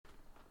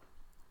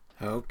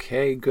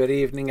Okay, good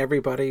evening,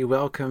 everybody.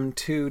 Welcome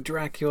to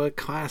Dracula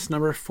class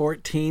number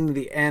 14,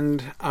 the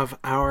end of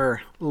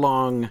our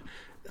long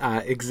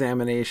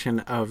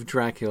examination of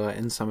Dracula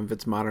and some of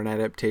its modern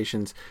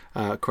adaptations,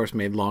 of course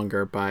made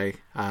longer by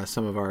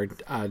some of our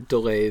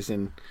delays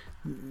and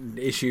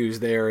issues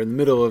there in the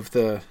middle of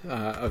the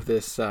of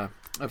this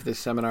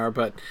seminar.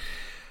 But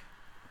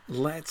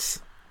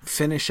let's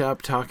finish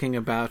up talking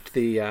about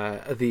the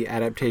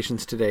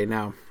adaptations today.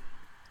 Now,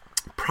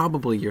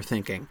 probably you're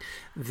thinking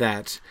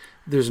that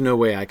there's no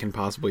way I can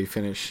possibly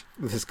finish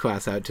this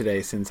class out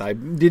today, since I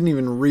didn't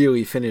even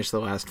really finish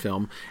the last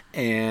film,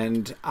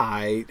 and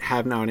I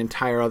have now an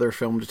entire other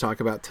film to talk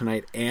about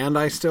tonight, and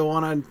I still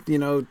want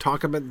to,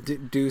 talk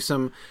about, do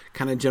some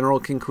kind of general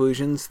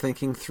conclusions,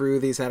 thinking through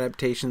these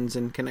adaptations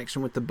in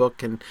connection with the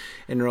book and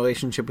in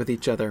relationship with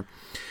each other.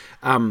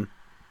 But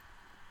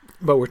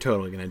we're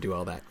totally going to do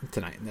all that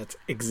tonight, and that's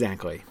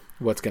exactly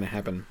what's going to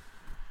happen.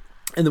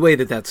 And the way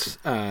that that's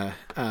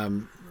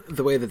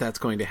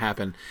going to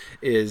happen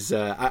is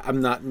I'm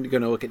not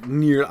going to look at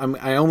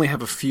I only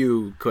have a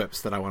few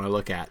clips that I want to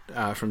look at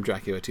from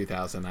Dracula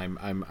 2000.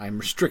 I'm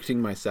restricting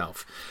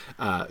myself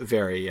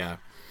very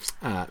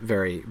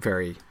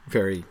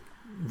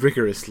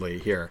rigorously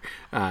here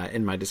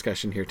in my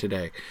discussion here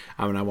today,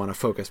 and I want to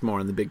focus more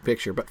on the big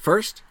picture. But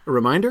first, a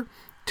reminder.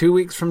 2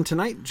 weeks from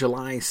tonight,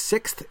 July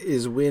 6th,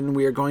 is when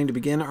we are going to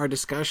begin our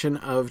discussion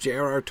of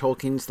J.R.R.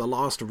 Tolkien's The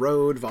Lost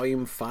Road,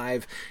 Volume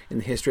 5 in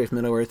the History of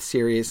Middle-earth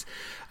series.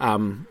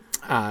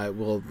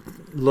 We'll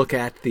look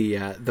at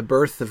the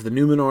birth of the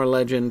Numenor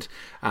legend,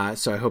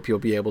 so I hope you'll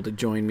be able to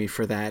join me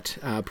for that.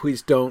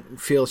 Please don't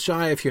feel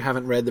shy if you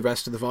haven't read the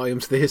rest of the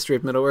volumes of the History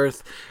of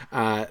Middle-earth.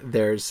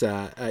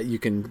 You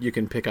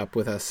can pick up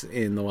with us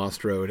in The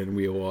Lost Road, and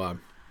we will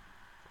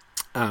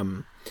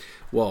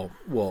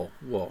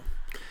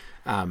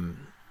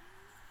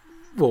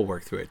we'll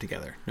work through it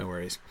together. No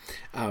worries.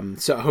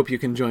 So I hope you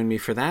can join me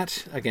for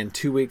that. Again,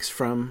 2 weeks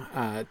from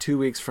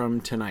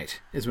tonight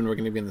is when we're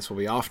going to begin this. We'll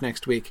be off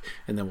next week,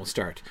 and then we'll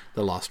start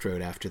The Lost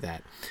Road after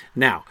that.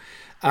 Now,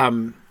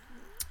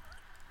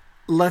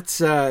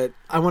 let's. I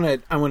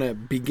want to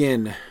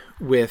begin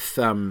with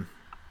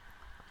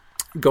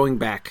going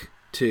back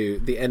to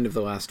the end of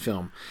the last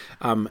film.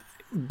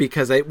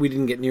 Because we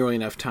didn't get nearly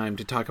enough time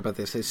to talk about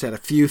this. I said a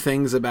few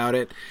things about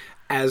it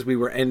as we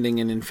were ending,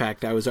 and in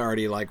fact I was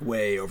already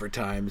way over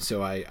time,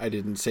 so I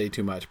didn't say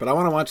too much. But I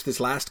want to watch this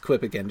last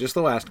clip again, just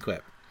the last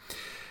clip,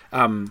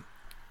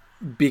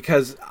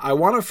 because I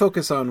want to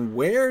focus on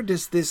where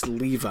does this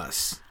leave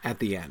us at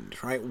the end,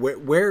 right?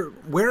 Where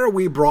are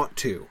we brought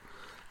to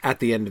at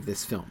the end of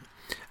this film?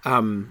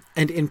 And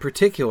in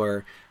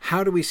particular,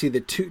 how do we see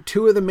the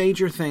two of the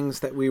major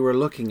things that we were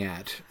looking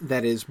at?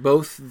 That is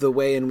both the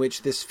way in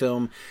which this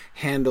film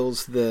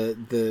handles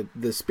the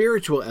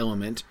spiritual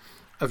element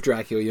of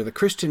Dracula, the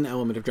Christian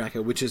element of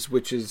Dracula, which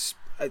is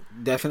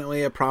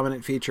definitely a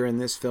prominent feature in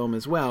this film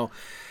as well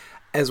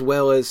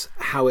as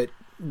how it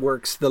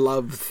works the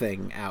love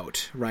thing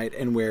out, right?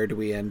 And where do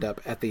we end up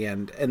at the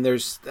end? And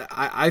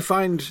I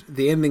find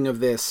the ending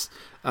of this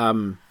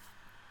kind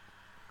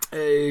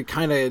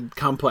of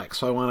complex,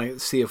 so I want to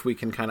see if we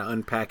can kind of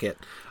unpack it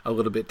a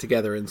little bit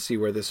together and see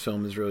where this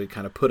film is really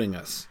kind of putting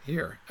us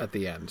here at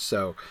the end.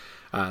 So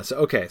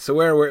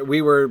where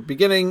we were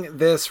beginning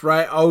this,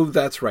 right? Oh,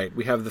 that's right.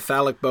 We have the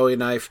phallic Bowie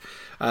knife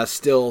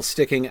still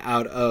sticking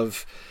out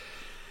of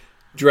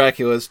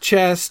Dracula's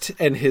chest,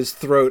 and his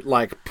throat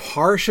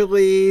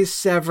partially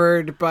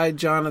severed by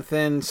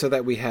Jonathan, so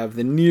that we have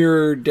the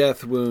near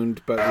death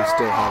wound, but we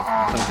still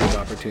have plenty of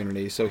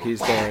opportunity. So he's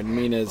there, and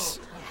Mina's.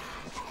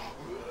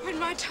 When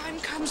my time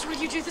comes,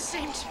 will you do the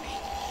same to me?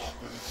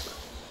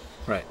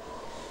 Right.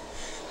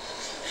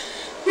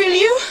 Will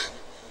you?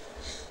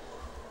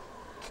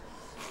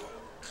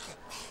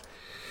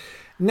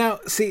 Now,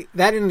 see,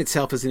 that in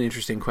itself is an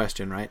interesting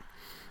question, right?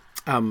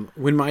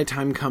 When my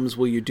time comes,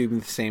 will you do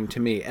the same to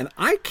me? And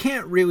I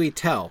can't really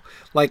tell.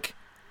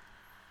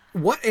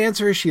 What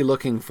answer is she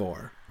looking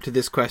for to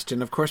this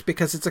question? Of course,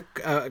 because it's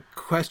a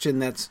question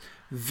that's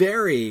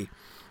very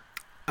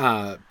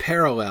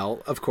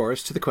parallel, of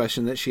course, to the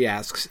question that she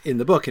asks in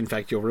the book. In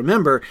fact, you'll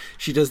remember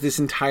she does this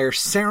entire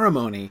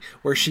ceremony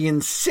where she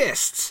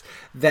insists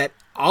that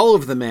all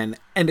of the men,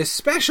 and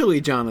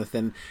especially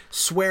Jonathan,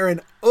 swear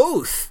an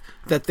oath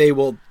that they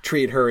will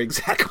treat her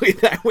exactly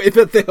that way,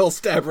 that they'll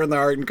stab her in the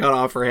heart and cut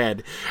off her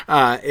head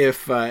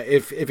if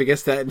it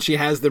gets that. And she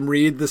has them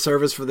read the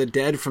service for the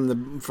dead from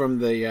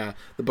the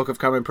Book of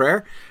Common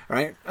Prayer,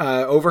 right,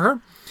 over her.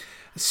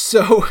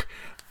 So,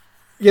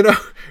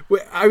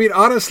 I mean,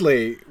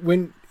 honestly,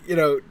 when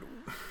will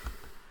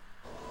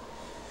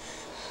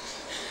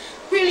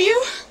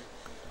you?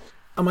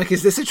 I'm like,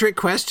 is this a trick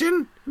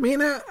question,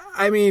 Mina?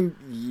 I mean,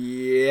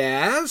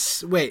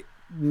 yes. Wait.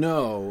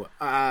 No,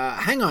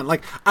 hang on.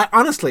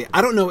 Honestly,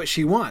 I don't know what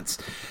she wants.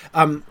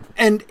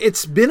 And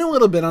it's been a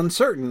little bit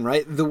uncertain,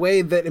 right? The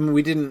way that,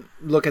 we didn't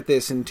look at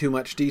this in too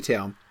much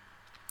detail,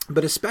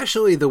 but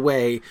especially the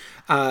way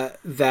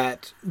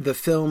that the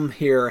film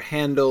here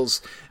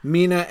handles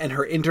Mina and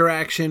her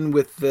interaction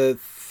with the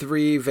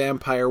three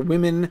vampire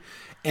women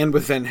and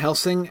with Van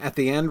Helsing at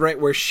the end, right,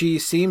 where she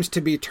seems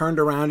to be turned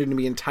around and to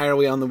be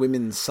entirely on the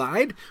women's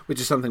side, which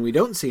is something we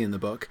don't see in the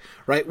book,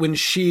 right, when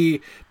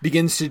she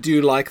begins to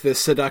do, like, the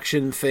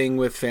seduction thing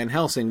with Van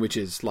Helsing, which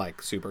is,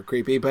 like, super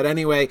creepy. But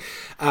anyway,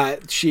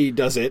 she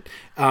does it.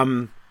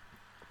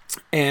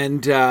 And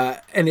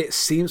it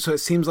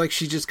seems like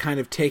she's just kind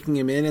of taking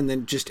him in, and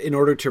then just in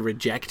order to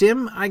reject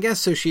him, I guess.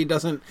 So she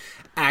doesn't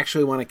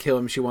actually want to kill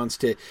him. She wants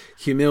to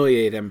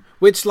humiliate him,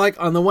 which, like,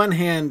 on the one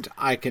hand,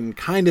 I can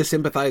kind of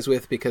sympathize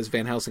with, because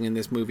Van Helsing in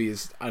this movie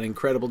is an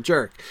incredible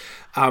jerk.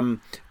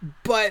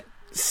 But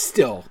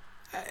still,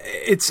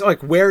 it's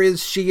like, where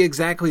is she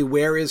exactly?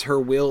 Where is her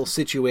will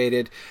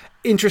situated?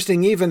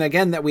 Interesting, even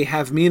again, that we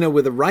have Mina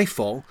with a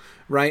rifle,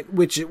 right?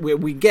 Which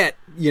we get,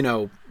 you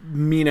know,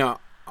 Mina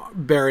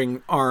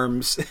bearing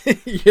arms,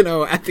 you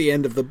know, at the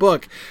end of the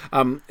book,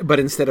 but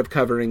instead of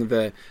covering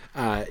the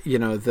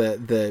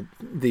gypsies,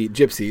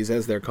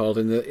 as they're called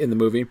in the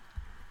movie,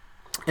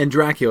 and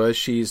Dracula,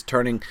 she's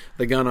turning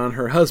the gun on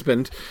her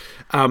husband.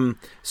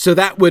 So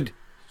that would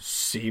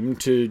seem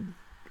to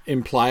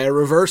imply a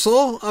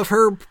reversal of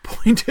her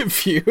point of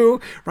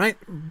view, right?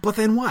 But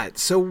then what?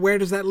 So where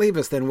does that leave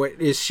us then? Where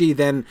is she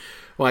then,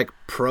 like,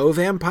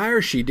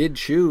 pro-vampire? She did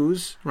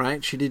choose,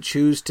 right? She did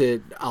choose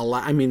to allow,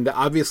 I mean,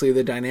 obviously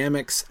the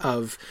dynamics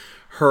of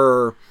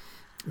her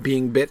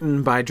being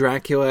bitten by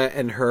Dracula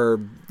and her,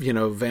 you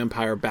know,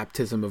 vampire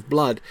baptism of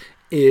blood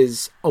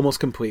is almost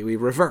completely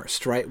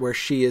reversed, right? Where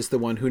she is the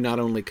one who not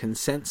only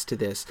consents to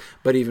this,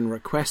 but even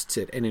requests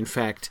it. And in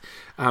fact,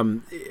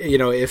 you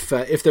know,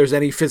 if there's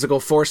any physical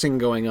forcing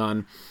going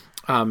on,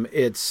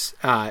 it's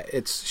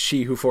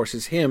she who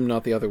forces him,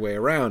 not the other way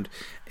around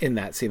in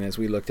that scene, as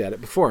we looked at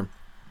it before.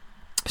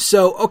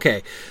 So,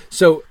 okay.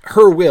 So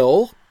her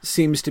will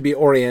seems to be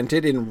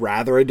oriented in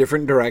rather a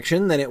different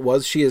direction than it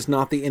was. She is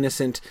not the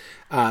innocent,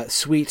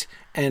 sweet,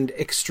 and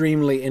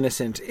extremely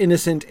innocent.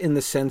 Innocent in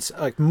the sense,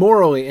 like,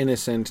 morally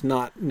innocent,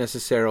 not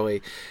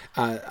necessarily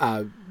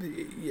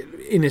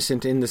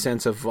innocent in the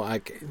sense of,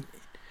 like,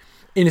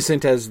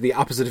 innocent as the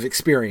opposite of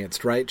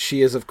experienced, right?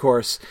 She is, of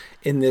course,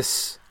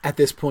 at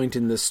this point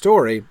in the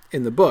story,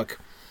 in the book,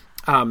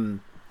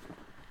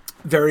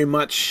 very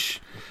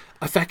much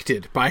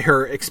affected by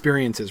her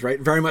experiences, right?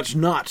 Very much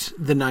not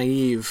the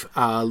naive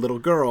little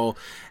girl,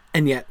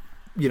 and yet,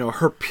 you know,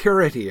 her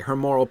purity, her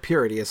moral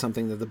purity, is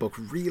something that the book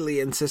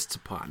really insists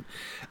upon.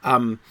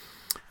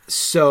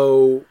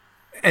 So,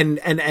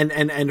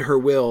 and her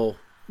will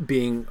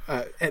being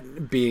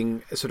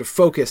sort of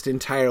focused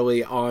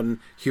entirely on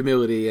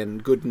humility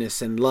and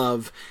goodness and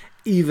love,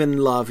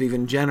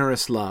 even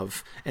generous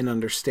love and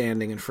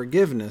understanding and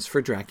forgiveness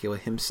for Dracula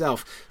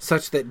himself,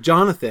 such that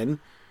Jonathan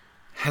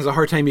has a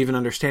hard time even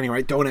understanding,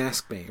 right? Don't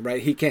ask me,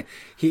 right? He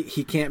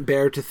can't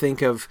bear to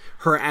think of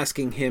her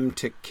asking him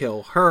to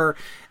kill her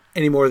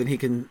any more than he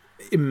can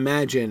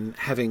imagine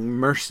having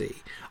mercy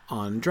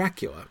on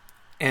Dracula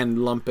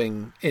and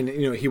lumping, and,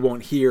 you know, he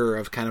won't hear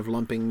of kind of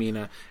lumping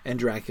Mina and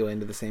Dracula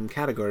into the same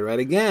category, right?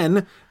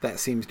 Again, that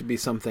seems to be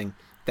something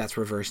that's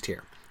reversed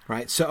here,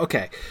 right? So,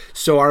 okay.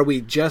 So are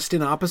we just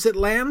in opposite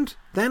land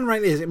then,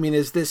 right?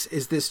 Is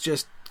this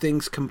just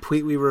things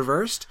completely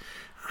reversed?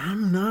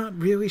 I'm not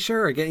really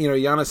sure. Again, you know,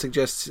 Yana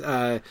suggests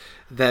that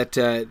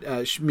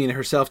Mina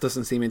herself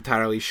doesn't seem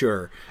entirely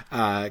sure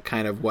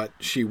kind of what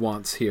she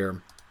wants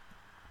here.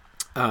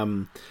 I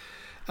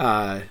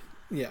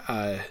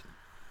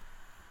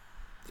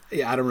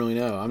don't really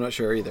know. I'm not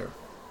sure either.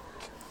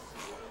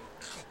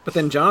 But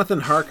then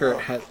Jonathan Harker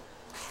had...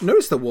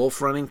 Notice the wolf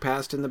running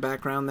past in the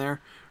background there,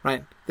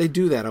 right? They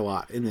do that a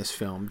lot in this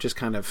film. Just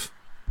kind of,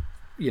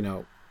 you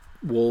know,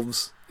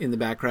 wolves in the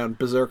background.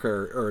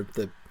 Berserker, or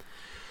the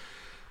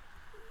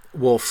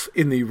wolf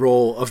in the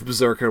role of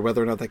Berserker,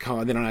 whether or not they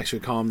don't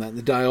actually call him that in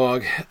the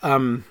dialogue,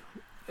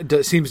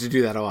 seems to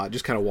do that a lot.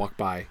 Just kind of walk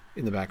by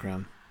in the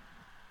background.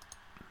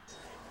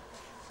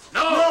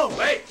 No,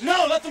 wait!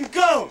 No, let them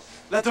go!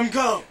 Let them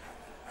go!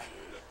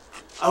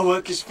 Our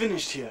work is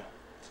finished here.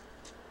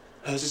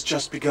 Hers has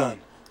just begun.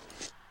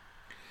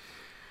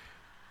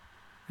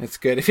 That's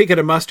good. If he could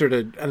have mustered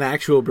an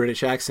actual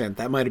British accent,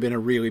 that might have been a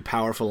really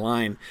powerful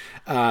line,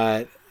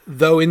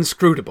 though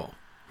inscrutable,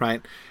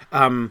 right?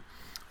 Yeah,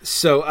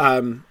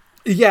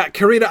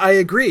 Karita, I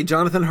agree.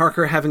 Jonathan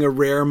Harker having a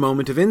rare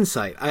moment of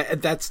insight.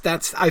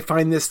 I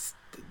find this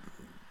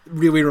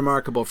really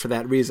remarkable for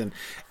that reason.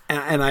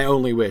 And I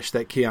only wish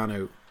that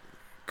Keanu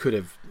could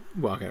have,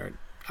 well,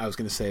 I was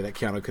going to say that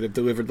Keanu could have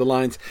delivered the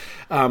lines,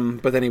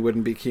 but then he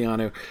wouldn't be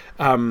Keanu.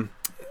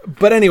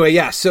 But anyway,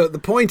 yeah, so the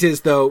point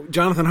is, though,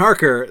 Jonathan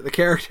Harker, the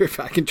character, if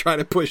I can try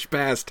to push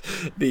past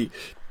the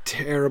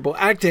terrible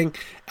acting,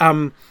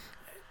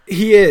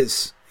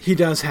 he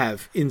does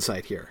have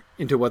insight here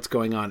into what's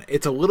going on.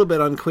 It's a little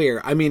bit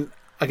unclear. I mean,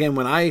 again,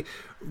 when I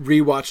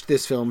rewatched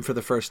this film for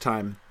the first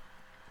time,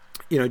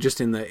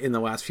 just in the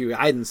last few,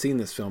 I hadn't seen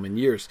this film in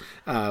years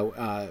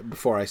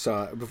before I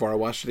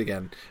watched it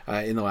again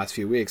in the last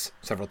few weeks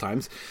several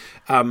times.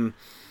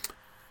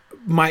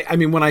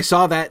 When I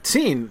saw that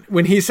scene,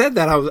 when he said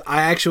that,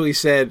 I actually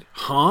said,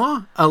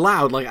 huh?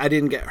 Aloud. Like, I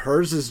didn't get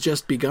hers has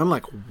just begun.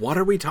 Like, what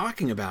are we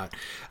talking about?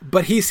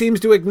 But he seems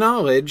to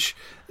acknowledge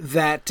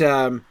that,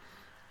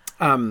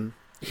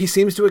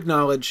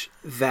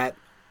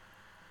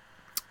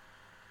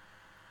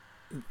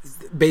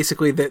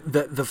 basically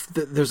that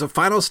there's a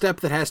final step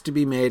that has to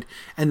be made,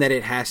 and that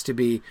it has to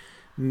be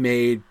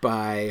made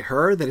by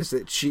her. That is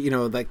that she,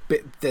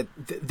 that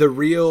the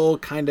real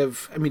kind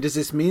of, does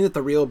this mean that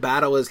the real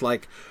battle is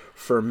like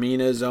for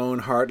Mina's own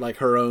heart, like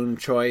her own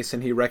choice,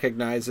 and he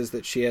recognizes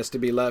that she has to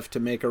be left to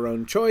make her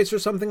own choice or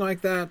something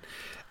like that?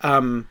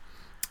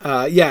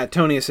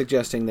 Tony is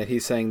suggesting that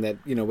he's saying that,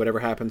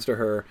 whatever happens to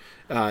her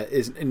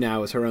is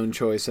her own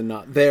choice and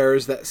not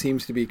theirs. That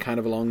seems to be kind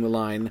of along the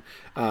line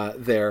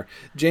there.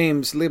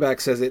 James Liebeck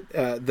says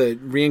the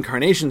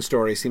reincarnation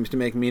story seems to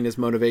make Mina's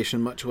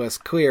motivation much less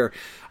clear.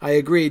 I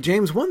agree.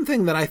 James, one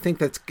thing that I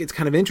think it's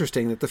kind of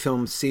interesting that the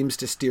film seems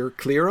to steer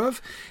clear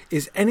of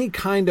is any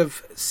kind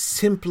of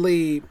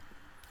simply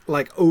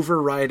like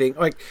overriding,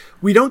 like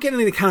we don't get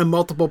any kind of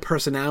multiple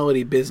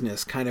personality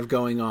business kind of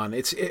going on.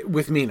 It's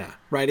with Mina,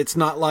 right? It's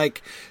not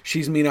like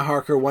she's Mina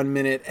Harker 1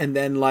 minute and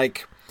then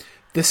like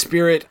the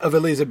spirit of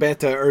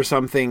Elisabetta or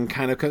something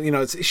kind of,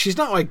 she's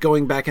not like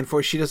going back and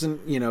forth. She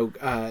doesn't,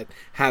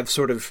 have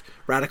sort of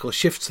radical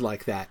shifts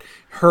like that.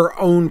 Her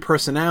own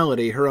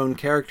personality, her own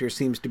character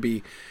seems to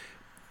be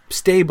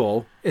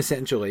stable,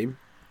 essentially.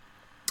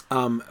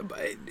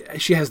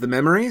 She has the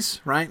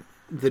memories, right?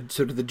 The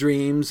sort of the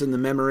dreams and the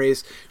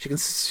memories, she can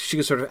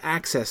sort of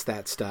access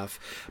that stuff,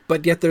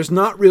 but yet there's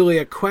not really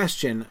a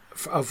question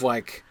of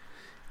like,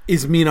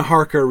 is Mina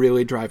Harker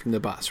really driving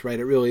the bus, right?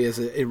 It really is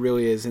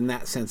in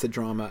that sense a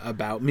drama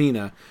about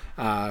Mina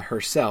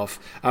herself.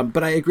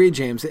 But I agree,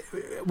 James.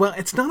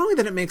 It's not only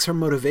that it makes her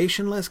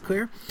motivation less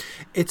clear,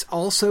 it's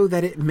also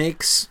that it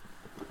makes,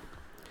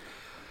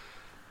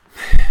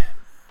 I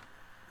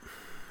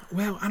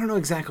don't know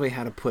exactly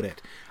how to put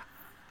it.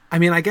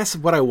 I guess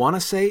what I want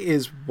to say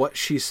is what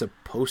she's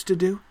supposed to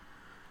do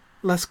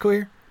less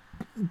clear.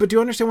 But do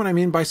you understand what I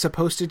mean by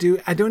supposed to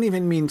do? I don't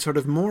even mean sort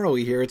of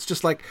morally here. It's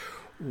just like,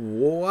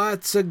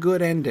 what's a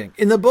good ending?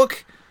 In the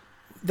book,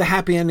 the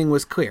happy ending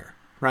was clear,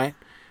 right?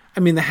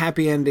 The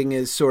happy ending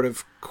is sort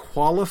of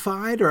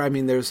qualified, or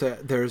there's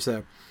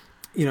a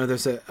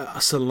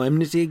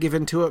solemnity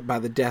given to it by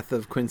the death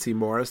of Quincy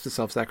Morris, the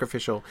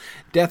self-sacrificial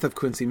death of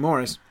Quincy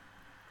Morris.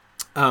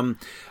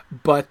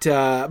 But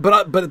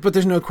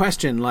there's no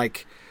question,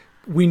 like,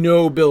 we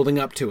know building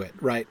up to it,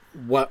 right?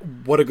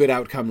 What a good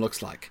outcome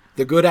looks like.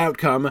 The good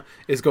outcome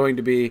is going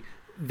to be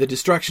the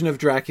destruction of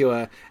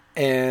Dracula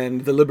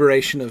and the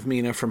liberation of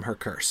Mina from her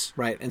curse,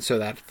 right? And so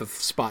that the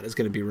spot is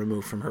going to be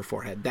removed from her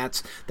forehead.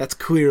 That's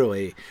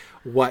clearly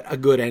what a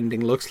good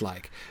ending looks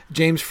like.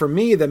 James, for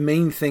me, the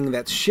main thing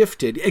that's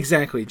shifted,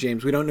 exactly,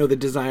 James, we don't know the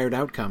desired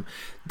outcome.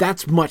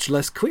 That's much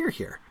less clear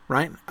here.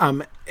 Right?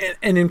 And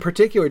in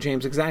particular,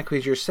 James, exactly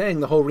as you're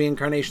saying, the whole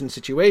reincarnation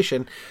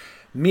situation,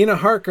 Mina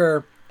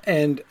Harker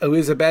and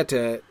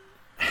Elisabetta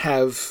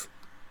have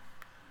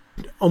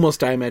almost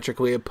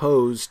diametrically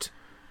opposed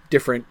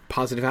different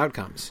positive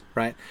outcomes,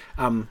 right?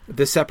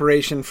 The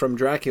separation from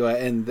Dracula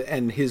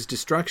and his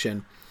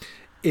destruction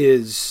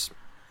is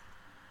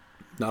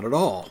not at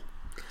all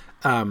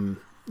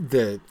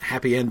the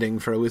happy ending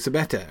for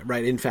Elisabetta,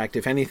 right? In fact,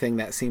 if anything,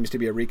 that seems to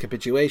be a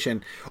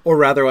recapitulation, or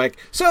rather like,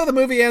 so the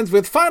movie ends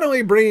with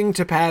finally bringing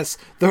to pass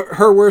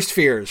her worst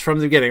fears from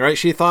the beginning, right?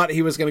 She thought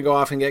he was going to go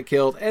off and get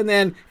killed, and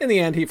then in the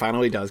end, he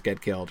finally does get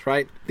killed,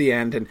 right? The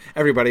end, and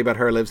everybody but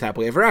her lives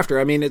happily ever after.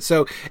 It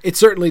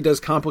certainly does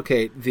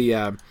complicate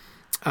the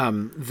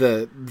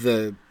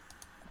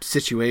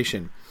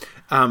situation.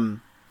 Tony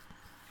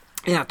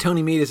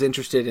Mead is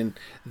interested in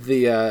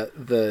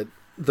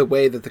the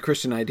way that the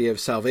Christian idea of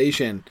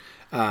salvation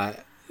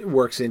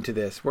works into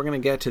this. We're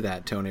going to get to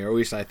that, Tony, or at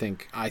least I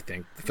think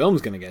the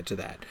film's going to get to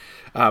that.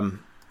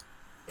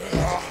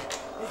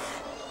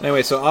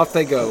 Anyway, so off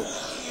they go.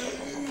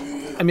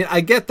 I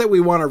get that we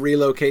want to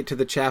relocate to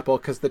the chapel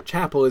because the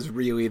chapel is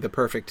really the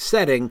perfect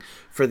setting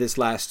for this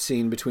last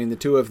scene between the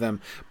two of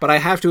them. But I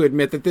have to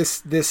admit that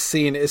this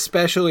scene,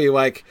 especially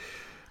like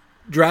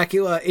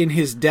Dracula in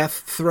his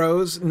death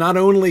throes, not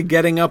only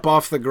getting up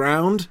off the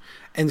ground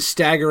and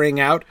staggering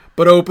out,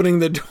 but opening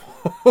the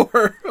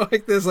door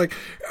like this, like,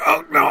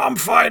 oh no, I'm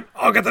fine,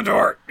 I'll get the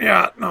door.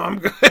 Yeah, no, I'm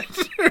good.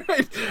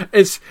 Right?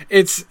 It's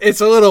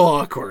a little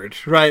awkward,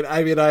 right?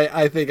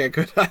 I think I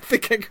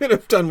could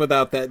have done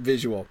without that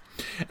visual.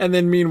 And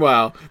then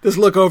meanwhile, this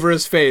look over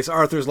his face,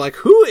 Arthur's like,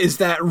 who is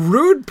that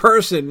rude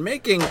person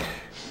making?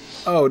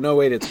 Oh no,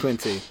 wait, it's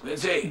Quincy.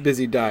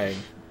 Busy dying.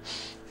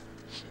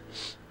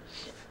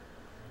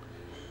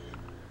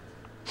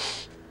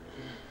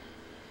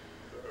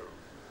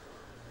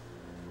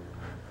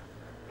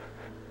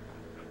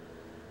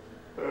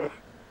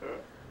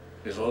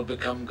 We've all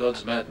become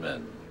God's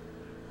madmen.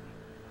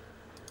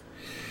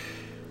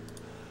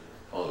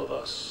 All of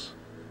us.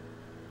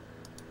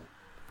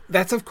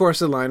 That's, of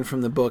course, a line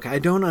from the book. I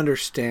don't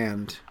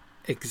understand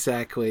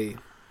exactly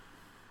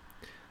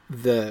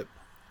the...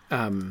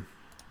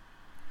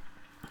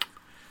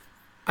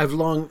 I've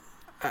long...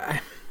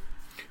 I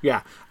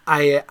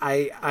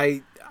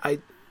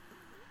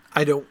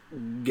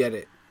don't get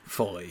it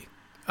fully.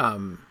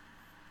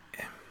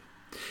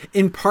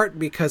 In part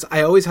because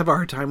I always have a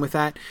hard time with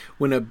that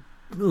when a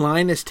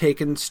line is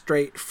taken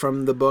straight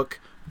from the book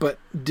but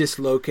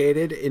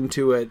dislocated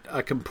into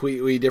a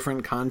completely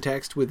different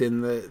context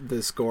within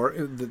the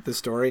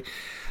story.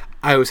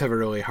 I always have a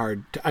really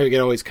hard... it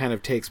always kind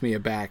of takes me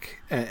aback,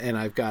 and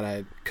I've got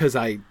to... Because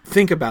I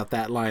think about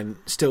that line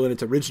still in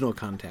its original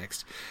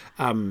context.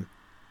 And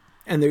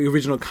the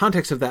original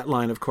context of that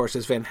line, of course,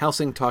 is Van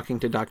Helsing talking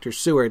to Dr.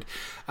 Seward,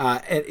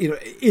 and,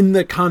 in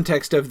the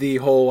context of the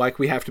whole, like,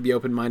 we have to be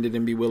open-minded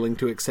and be willing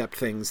to accept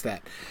things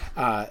that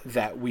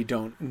we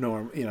don't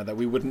that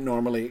we wouldn't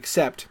normally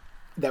accept,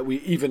 that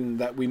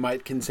we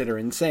might consider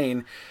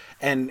insane.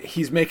 And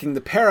he's making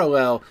the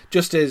parallel,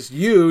 just as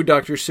you,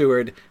 Dr.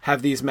 Seward,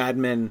 have these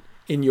madmen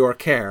in your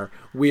care,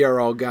 we are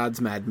all God's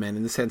madmen,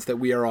 in the sense that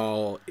we are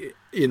all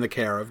in the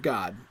care of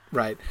God,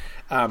 right?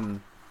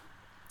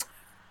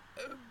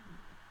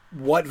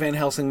 What Van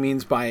Helsing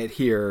means by it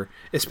here,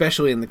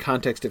 especially in the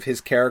context of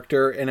his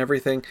character and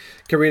everything,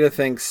 Carita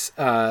thinks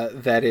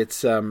that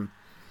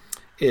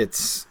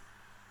it's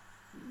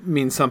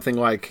means something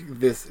like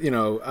this.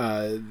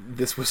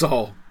 This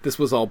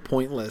was all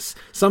pointless.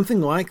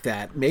 Something like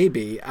that,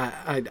 maybe.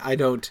 I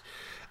don't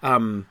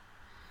know,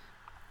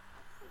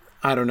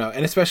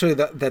 and especially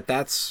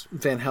that's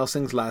Van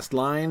Helsing's last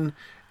line.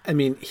 I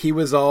mean, he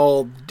was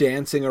all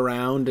dancing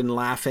around and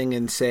laughing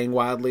and saying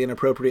wildly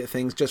inappropriate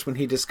things just when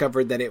he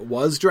discovered that it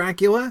was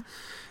Dracula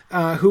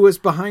who was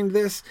behind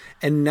this,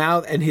 and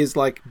his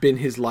been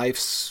his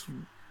life's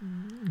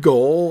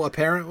goal,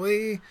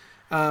 apparently,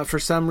 for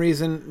some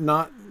reason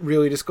not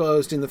really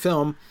disclosed in the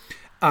film,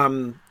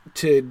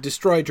 to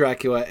destroy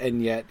Dracula,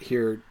 and yet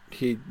here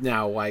he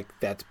now,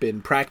 that's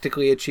been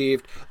practically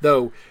achieved,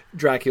 though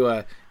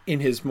Dracula in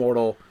his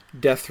mortal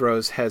death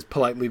throes has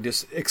politely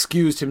just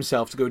excused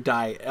himself to go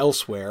die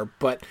elsewhere.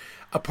 But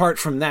apart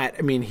from that,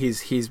 I mean,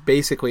 he's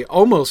basically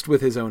almost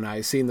with his own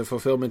eyes seen the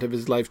fulfillment of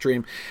his life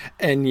dream,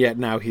 and yet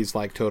now he's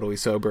totally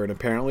sober and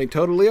apparently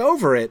totally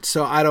over it.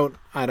 So I don't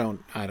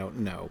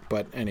know.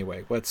 But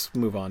anyway, let's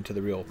move on to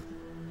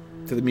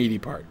the meaty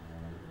part.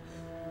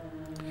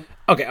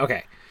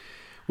 Okay.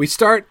 We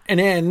start and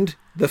end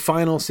the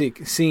final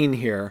scene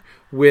here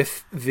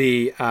with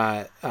the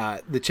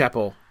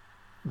chapel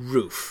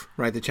roof,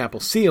 right? The chapel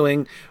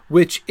ceiling,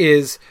 which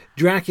is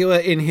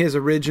Dracula in his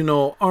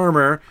original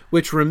armor,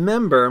 which,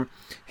 remember,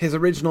 his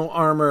original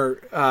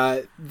armor,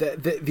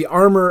 the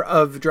armor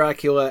of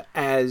Dracula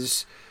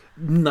as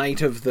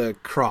Knight of the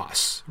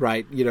Cross,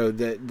 right?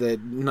 The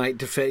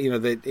knight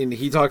and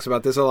he talks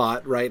about this a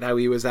lot, right? How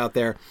he was out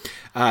there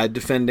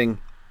defending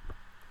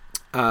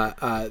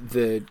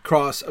the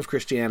cross of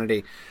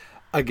Christianity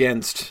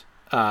against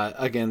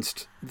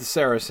the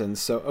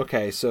Saracens.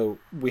 So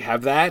we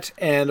have that,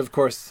 and of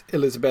course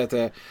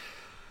Elisabetta.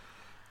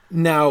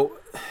 Now,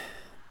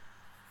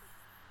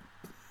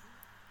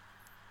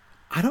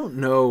 I don't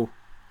know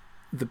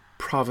the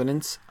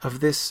provenance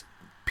of this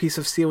piece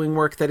of ceiling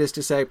work. That is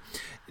to say,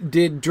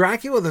 did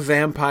Dracula the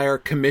vampire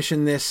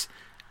commission this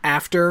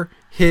after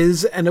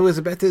his and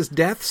Elisabetta's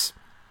deaths?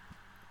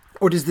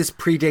 Or does this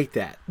predate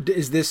that?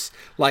 Is this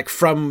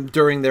from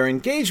during their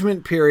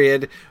engagement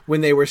period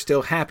when they were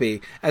still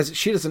happy? As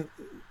she doesn't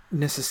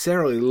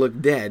necessarily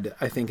look dead,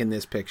 I think, in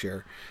this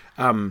picture.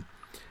 I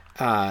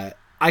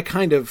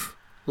kind of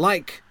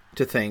like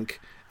to think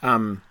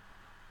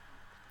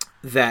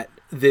that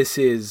this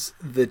is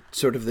the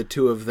sort of the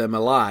two of them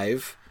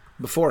alive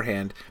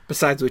beforehand,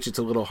 besides which it's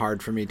a little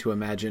hard for me to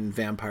imagine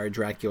vampire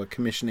Dracula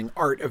commissioning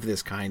art of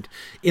this kind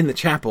in the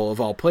chapel of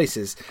all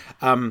places.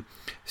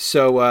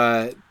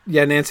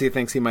 Nancy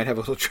thinks he might have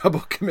a little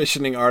trouble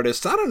commissioning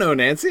artists. I don't know,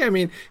 Nancy. I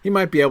mean, he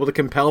might be able to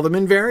compel them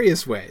in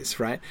various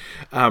ways, right?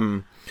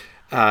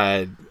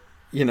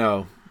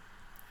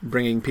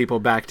 Bringing people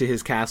back to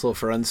his castle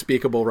for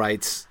unspeakable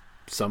rites,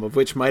 some of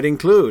which might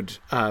include,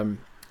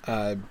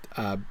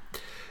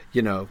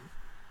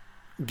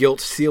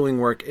 gilt ceiling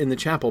work in the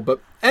chapel. But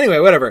anyway,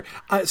 whatever.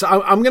 So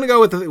I'm going to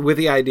go with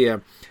the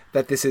idea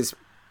that this is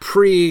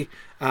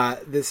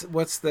this.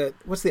 What's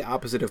the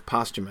opposite of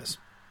posthumous?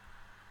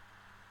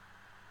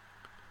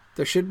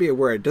 There should be a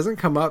word. It doesn't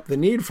come up. The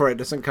need for it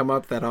doesn't come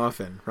up that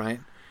often, right?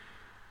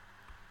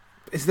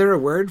 Is there a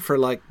word for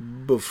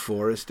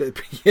before?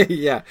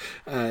 Yeah.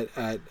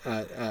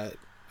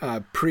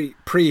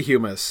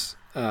 Prehumus.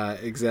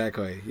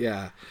 Exactly.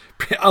 Yeah.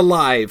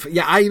 Alive.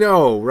 Yeah, I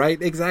know,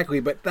 right? Exactly.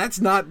 But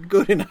that's not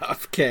good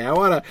enough. Okay. I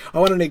want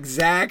an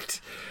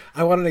exact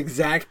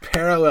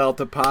parallel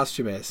to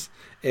posthumous,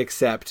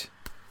 except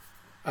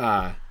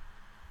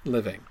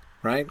living,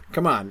 right?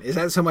 Come on. Is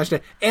that so much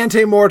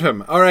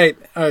ante-mortem? All right.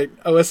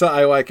 Alyssa,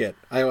 I like it.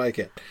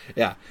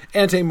 Yeah.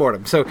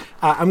 Ante-mortem. So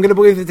I'm going to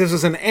believe that this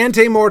was an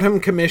ante-mortem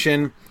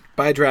commission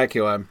by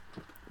Dracula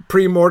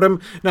pre-mortem.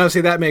 No,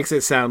 see, that makes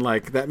it sound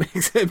like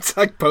it's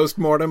like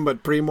post-mortem,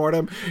 but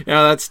pre-mortem.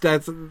 That's a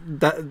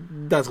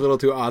little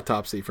too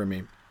autopsy for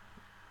me.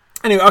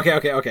 Anyway,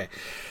 okay.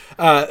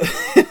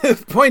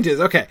 Point is,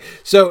 okay,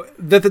 so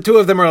that the two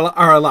of them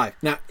are alive.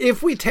 Now,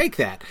 if we take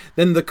that,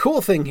 then the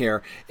cool thing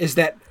here is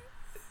that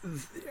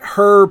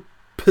her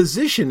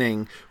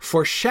positioning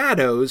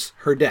foreshadows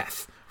her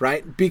death,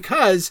 right?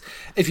 Because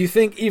if you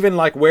think even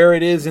like where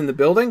it is in the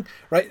building,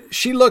 right,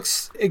 she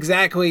looks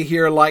exactly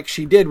here like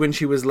she did when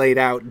she was laid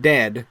out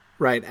dead,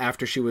 right,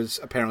 after she was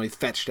apparently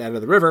fetched out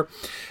of the river.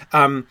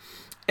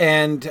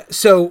 And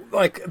so,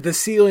 like, the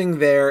ceiling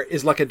there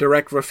is like a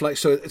direct reflection.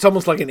 So it's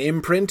almost like an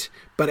imprint,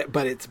 but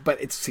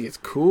it's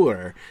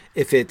cooler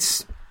if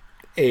it's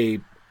a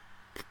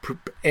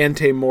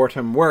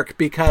ante-mortem work,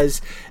 because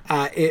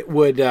it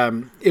would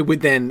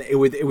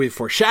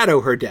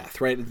foreshadow her death.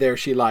 Right there,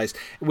 she lies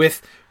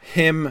with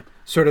him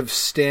sort of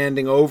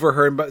standing over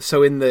her. But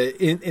so in the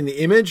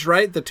image,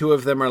 right, the two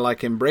of them are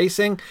like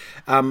embracing,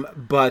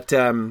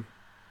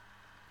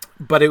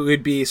 but it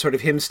would be sort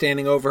of him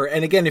standing over her.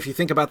 And again, if you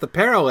think about the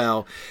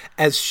parallel,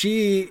 as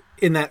she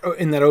in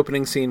that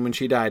opening scene when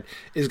she died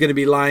is going to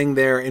be lying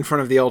there in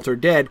front of the altar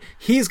dead,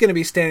 he's going to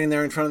be standing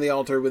there in front of the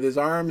altar with his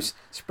arms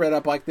spread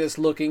up like this,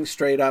 looking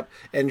straight up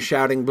and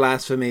shouting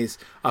blasphemies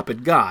up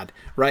at God,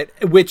 right?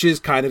 Which is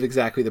kind of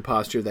exactly the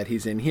posture that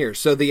he's in here.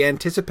 So the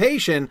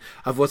anticipation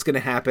of what's going to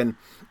happen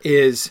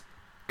is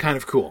kind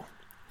of cool,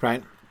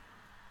 right?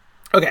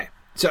 Okay,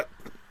 so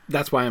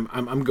that's why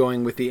I'm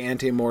going with the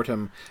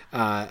ante-mortem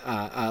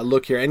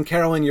look here. And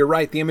Carolyn, you're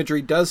right. The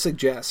imagery does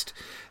suggest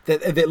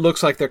that it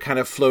looks like they're kind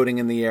of floating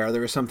in the air.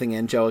 There is something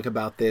angelic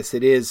about this.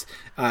 It is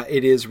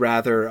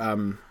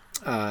rather,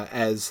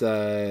 as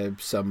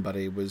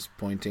somebody was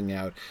pointing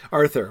out,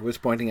 Arthur was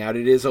pointing out,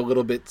 it is a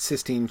little bit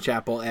Sistine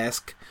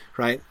Chapel-esque,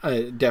 right?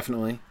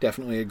 Definitely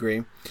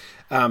agree.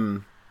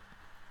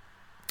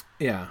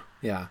 Yeah.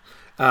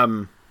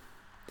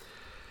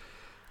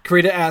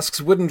 Karita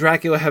asks, wouldn't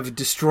Dracula have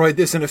destroyed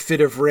this in a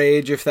fit of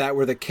rage if that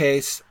were the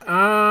case?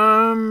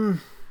 Nah,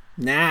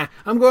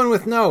 I'm going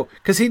with no,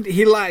 because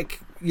he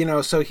like,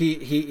 so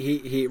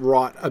he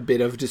wrought a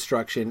bit of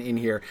destruction in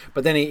here,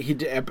 but then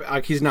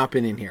he's not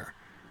been in here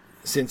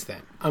since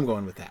then. I'm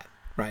going with that,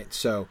 right?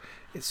 So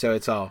it's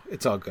all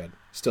good,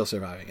 still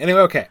surviving.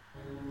 Anyway, okay.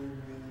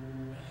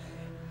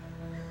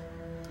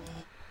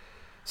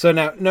 So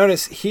now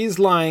notice he's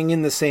lying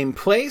in the same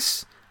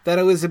place that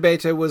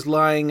Elisabetta was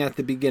lying at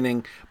the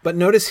beginning, but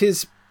notice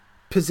his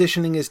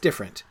positioning is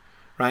different,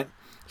 right?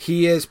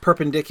 He is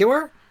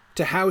perpendicular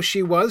to how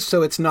she was,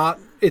 so it's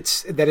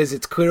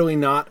clearly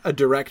not a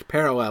direct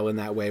parallel in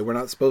that way. We're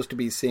not supposed to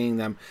be seeing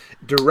them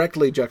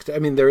directly I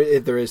mean,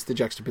 there is the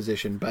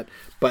juxtaposition, but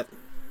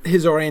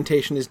his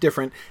orientation is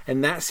different,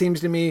 and that seems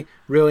to me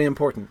really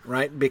important,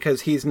 right?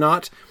 Because he's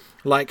not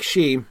like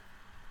she,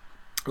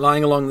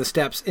 lying along the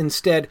steps.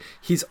 Instead,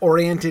 he's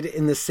oriented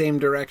in the same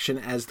direction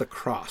as the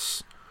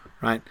cross.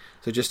 Right,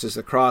 so just as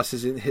the cross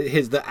is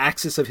the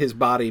axis of his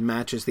body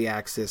matches the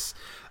axis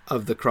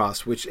of the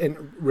cross, which,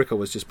 and Rico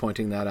was just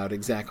pointing that out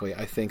exactly.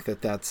 I think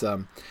that's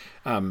good.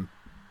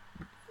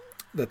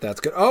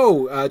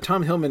 Oh,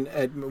 Tom Hillman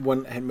had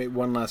made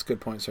one last good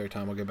point. Sorry,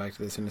 Tom, we'll get back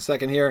to this in a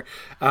second here.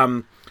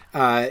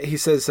 He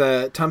says,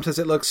 Tom says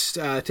it looks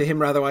to him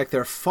rather like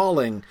they're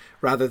falling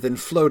rather than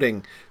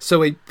floating.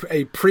 So a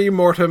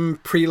pre-mortem,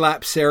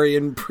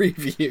 prelapsarian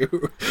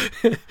preview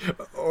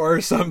or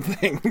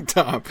something,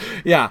 Tom.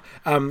 Yeah.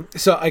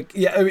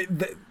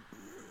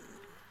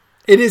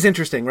 It is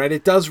interesting, right?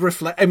 It does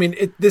reflect. I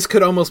mean, this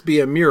could almost be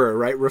a mirror,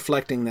 right,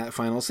 reflecting that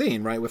final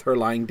scene, right, with her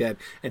lying dead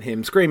and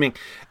him screaming.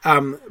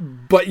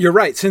 But you're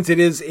right, since it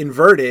is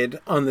inverted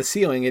on the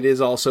ceiling, it is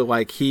also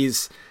like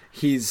he's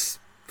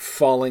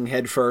falling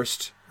head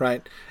first,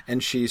 right,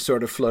 and she's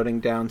sort of floating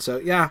down. So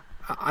yeah,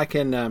 I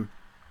can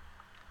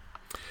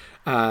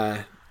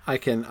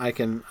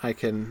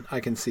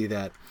see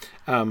that.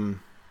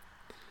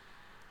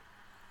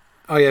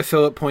 Oh yeah,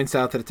 Philip points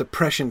out that it's a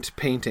prescient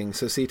painting.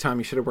 So see, Tom,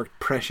 you should have worked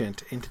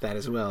prescient into that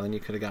as well, and you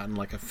could have gotten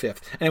like a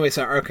fifth. Anyway,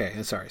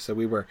 sorry. So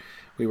we were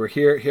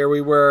here. Here we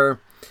were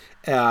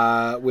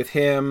with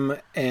him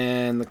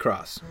and the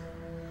cross.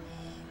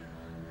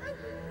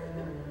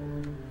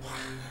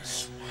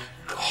 Where's my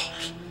God?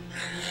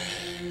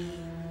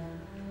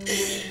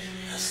 He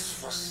is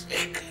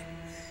forsaken.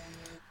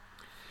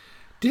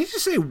 Did he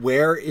just say,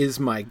 "Where is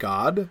my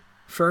God?"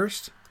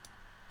 first?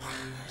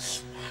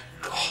 Where's my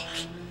God?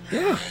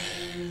 Yeah.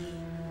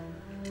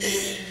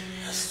 He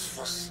is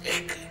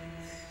forsaken.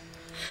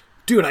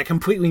 Dude, I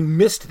completely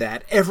missed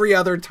that. Every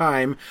other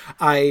time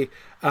I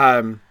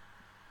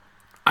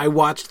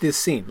watched this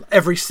scene,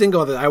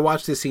 I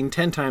watched this scene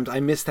 10 times. I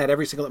missed that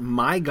every single.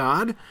 My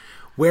God,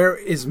 where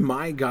is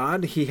my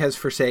God? He has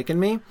forsaken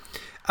me.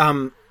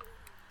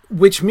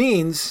 Which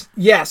means,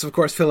 yes, of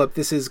course, Philip,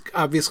 this is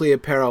obviously a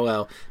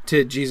parallel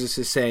to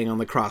Jesus' saying on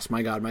the cross,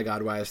 my God,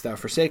 why hast thou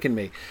forsaken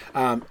me?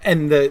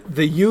 And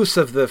the use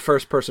of the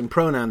first person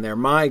pronoun there,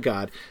 my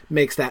God,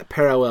 makes that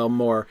parallel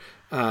more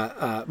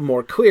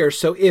clear.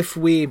 So if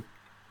we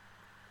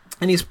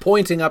And he's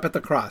pointing up at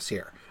the cross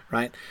here,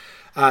 right?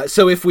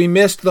 So if we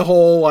missed the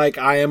whole, like,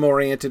 I am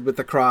oriented with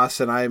the cross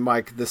and I'm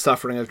like the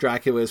suffering of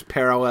Dracula is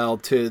parallel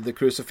to the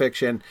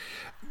crucifixion,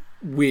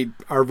 we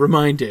are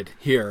reminded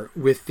here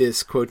with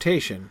this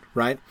quotation,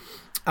 right?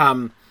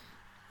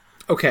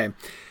 Okay.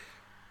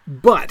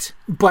 But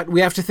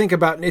we have to think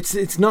about,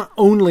 it's not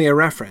only a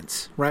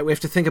reference, right? We have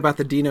to think about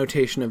the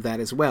denotation of that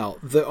as well.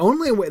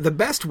 The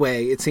best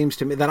way, it seems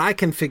to me, that I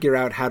can figure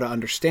out how to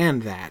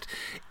understand that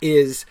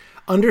is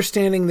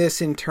understanding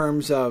this in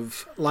terms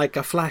of like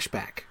a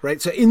flashback,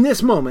 right? So in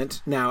this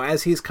moment now,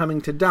 as he's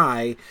coming to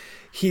die,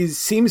 he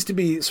seems to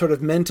be sort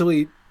of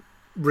mentally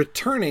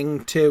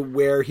returning to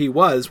where he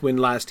was when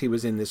last he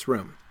was in this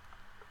room,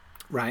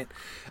 right?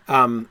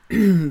 Because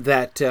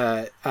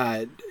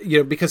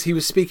he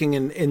was speaking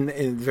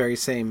in very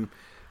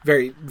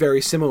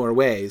similar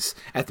ways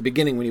at the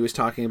beginning when he was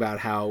talking about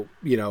how,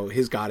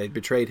 his God had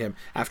betrayed him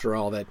after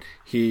all that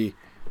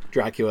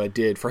Dracula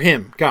did for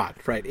him, God,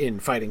 right, in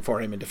fighting for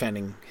him and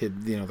defending his,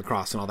 the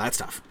cross and all that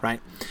stuff,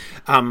 right?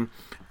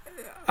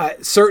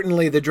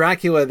 Certainly the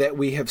Dracula that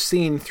we have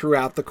seen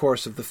throughout the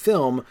course of the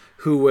film,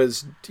 who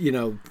was,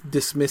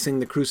 dismissing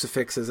the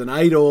crucifix as an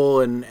idol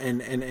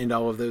and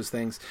all of those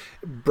things,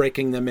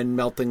 breaking them and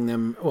melting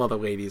them. Well, the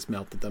ladies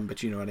melted them,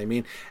 but you know what I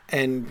mean.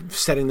 And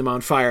setting them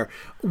on fire,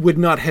 would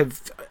not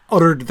have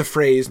uttered the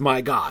phrase,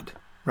 my God,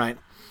 right?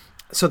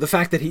 So the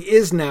fact that he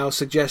is now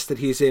suggests that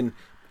he's in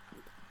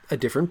a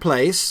different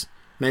place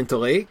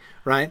mentally,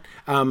 right?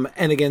 And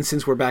again,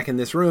 since we're back in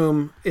this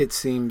room, it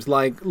seems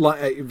like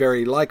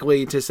very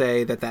likely to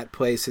say that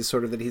place is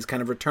sort of that he's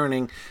kind of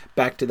returning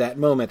back to that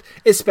moment,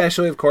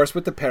 especially, of course,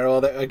 with the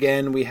parallel that,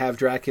 again, we have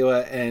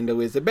Dracula and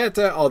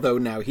Elisabetta, although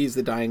now he's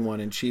the dying one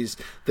and she's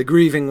the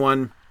grieving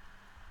one.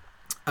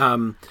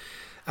 So,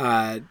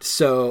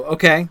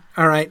 okay.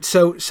 All right.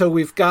 So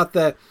we've got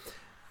the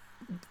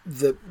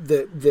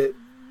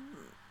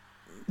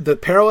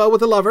parallel with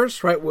the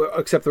lovers, right?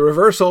 Except the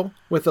reversal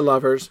with the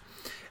lovers.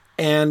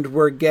 And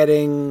we're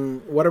getting,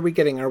 what are we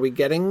getting? Are we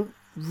getting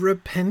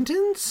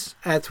repentance?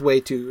 It's way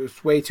too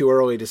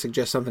early to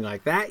suggest something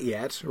like that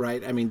yet,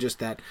 right? I mean, just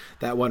that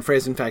one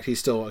phrase. In fact, he's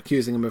still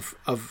accusing him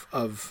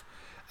of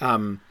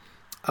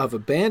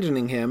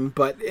abandoning him,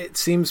 but it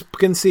seems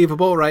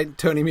conceivable, right?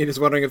 Tony Mead is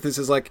wondering if this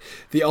is like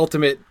the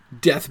ultimate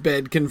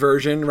deathbed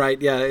conversion,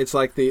 right? Yeah, it's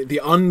like the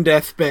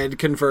undeathbed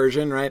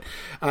conversion, right?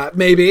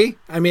 Maybe.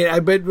 I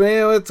mean, but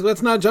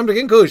let's not jump to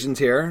conclusions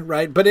here,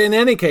 right? But in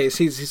any case,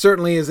 he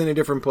certainly is in a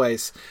different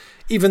place.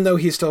 Even though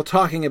he's still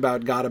talking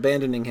about God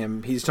abandoning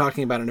him, he's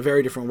talking about it in a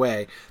very different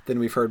way than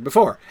we've heard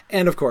before.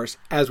 And of course,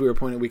 as we were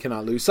pointing, we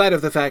cannot lose sight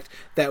of the fact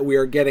that we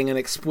are getting an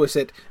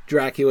explicit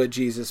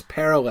Dracula-Jesus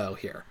parallel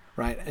here.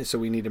 Right, and so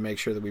we need to make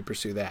sure that we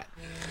pursue that.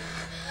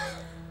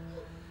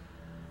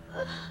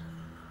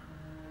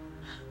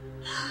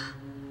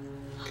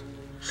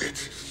 It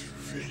is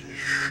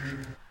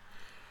finished.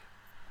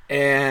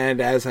 And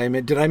as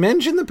did I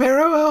mention the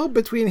parallel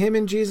between him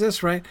and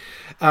Jesus? Right.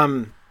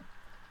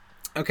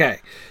 Okay.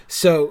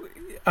 So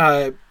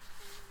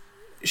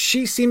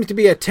she seems to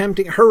be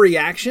attempting. Her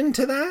reaction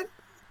to that,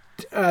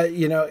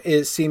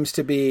 seems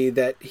to be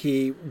that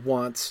she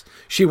wants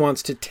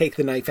to take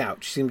the knife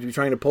out. She seems to be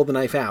trying to pull the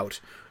knife out,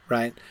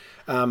 right?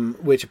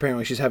 Which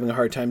apparently she's having a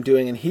hard time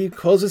doing. And he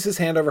closes his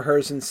hand over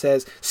hers and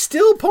says,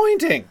 still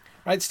pointing,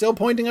 right? Still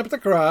pointing up at the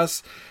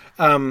cross.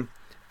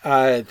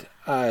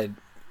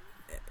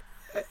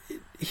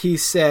 He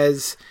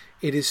says,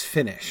 it is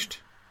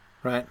finished,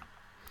 right?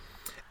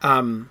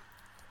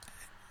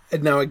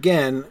 Now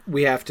again,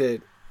 we have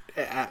to,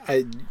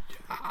 I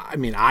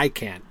mean, I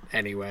can't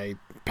anyway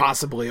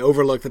possibly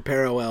overlook the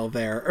parallel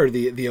there, or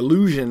the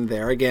allusion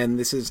there. Again,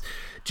 this is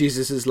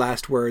Jesus's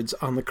last words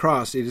on the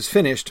cross. It is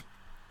finished.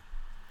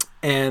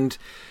 And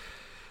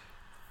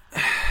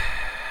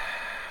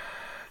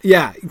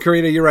yeah,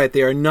 Karina, you're right.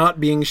 They are not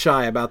being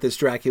shy about this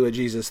Dracula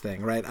Jesus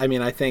thing, right? I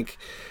mean, I think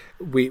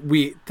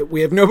we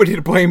have nobody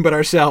to blame but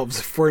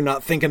ourselves for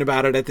not thinking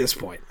about it at this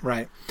point,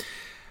 right?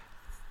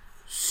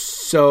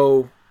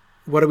 So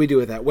what do we do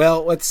with that?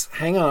 Well, let's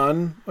hang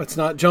on. Let's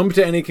not jump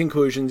to any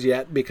conclusions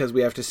yet, because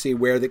we have to see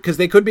where because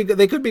they could be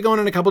going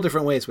in a couple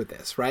different ways with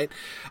this, right?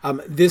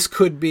 This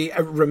could be,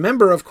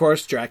 remember, of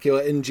course,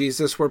 Dracula and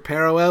Jesus were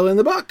parallel in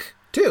the book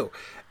too,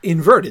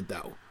 inverted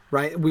though,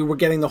 right? We were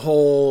getting the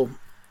whole,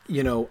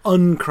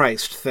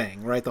 unchrist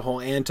thing, right? The whole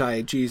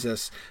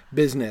anti-Jesus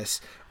business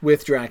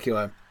with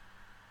Dracula.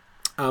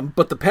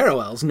 But the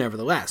parallels,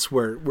 nevertheless,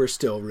 were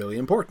still really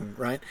important,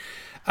 right?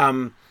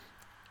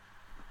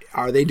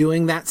 Are they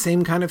doing that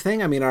same kind of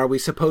thing? I mean, are we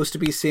supposed to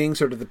be seeing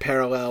sort of the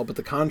parallel, but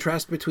the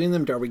contrast between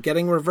them? Are we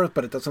getting reverse?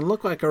 But it doesn't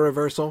look like a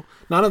reversal.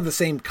 Not of the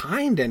same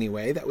kind,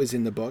 anyway, that was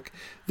in the book.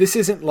 This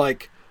isn't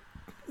like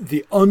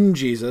the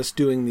un-Jesus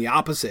doing the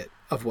opposite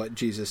of what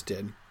Jesus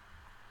did.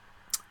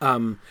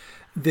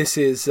 This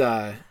is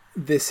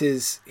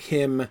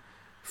him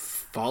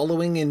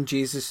following in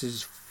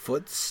Jesus's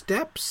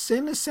footsteps,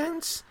 in a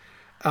sense.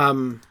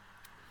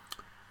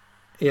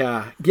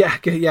 Yeah.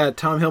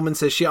 Tom Hillman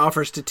says she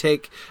offers to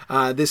take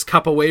this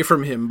cup away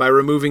from him by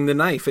removing the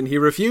knife, and he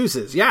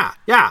refuses. Yeah,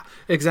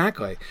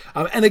 exactly.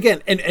 And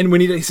again, and when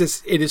he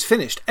says it is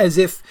finished, as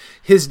if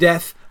his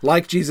death,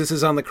 like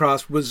Jesus' on the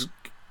cross, was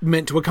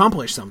meant to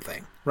accomplish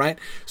something, right?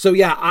 So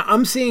yeah,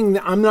 I'm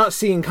not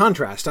seeing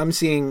contrast. I'm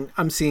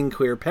seeing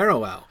clear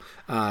parallel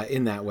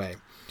in that way.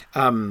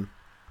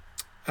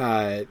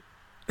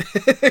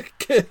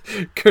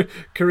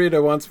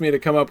 Karita wants me to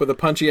come up with a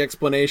punchy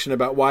explanation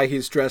about why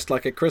he's dressed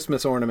like a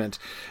Christmas ornament.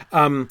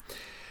 Okay,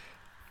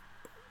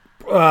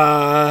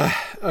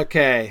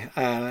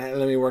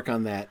 let me work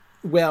on that.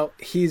 Well,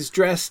 he's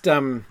dressed.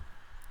 Who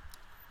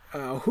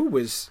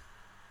was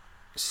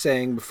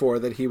saying before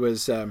that he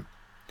was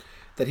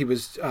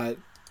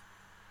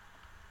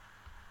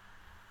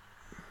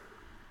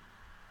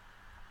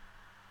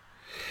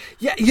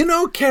Yeah,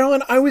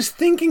 Carolyn, I was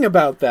thinking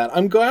about that.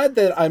 I'm glad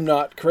that I'm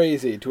not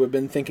crazy to have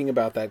been thinking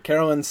about that.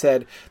 Carolyn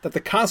said that the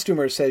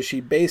costumer says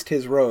she based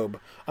his robe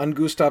on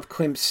Gustav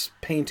Klimt's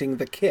painting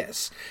The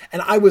Kiss.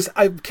 And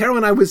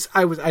Carolyn,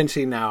 I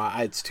see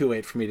now it's too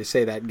late for me to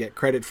say that and get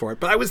credit for it,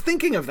 but I was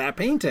thinking of that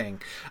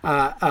painting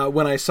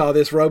when I saw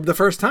this robe the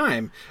first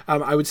time.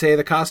 I would say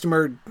the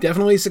costumer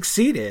definitely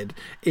succeeded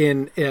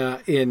in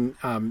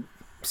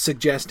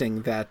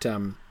suggesting that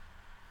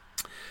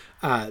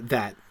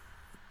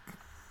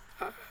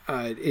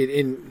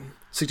in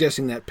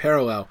suggesting that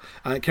parallel.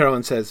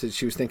 Carolyn says that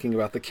she was thinking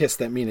about the kiss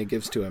that Mina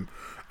gives to him.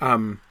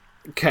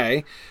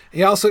 Okay.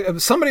 He also,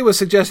 somebody was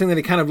suggesting that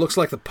he kind of looks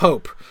like the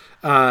Pope.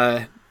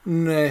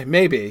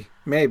 Maybe.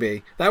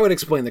 That would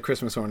explain the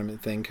Christmas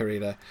ornament thing,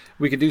 Karita.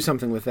 We could do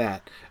something with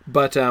that.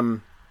 But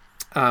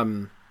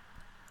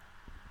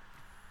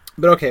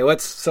okay,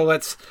 let's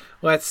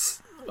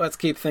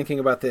keep thinking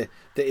about the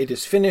it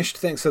is finished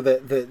thing. So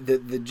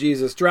the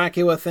Jesus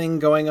Dracula thing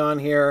going on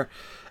here.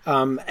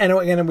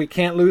 And we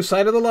can't lose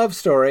sight of the love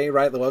story,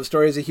 right? The love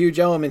story is a huge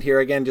element here.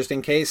 Again, just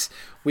in case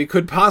we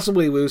could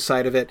possibly lose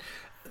sight of it.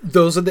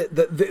 Those are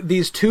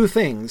these two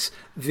things: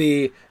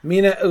 the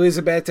Mina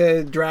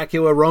Elisabetta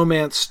Dracula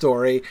romance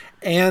story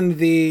and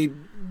the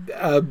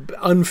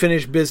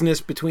unfinished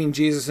business between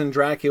Jesus and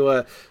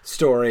Dracula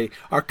story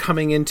are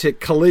coming into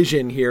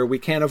collision here. We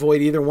can't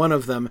avoid either one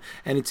of them,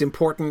 and it's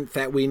important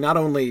that we not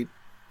only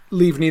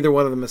leave neither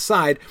one of them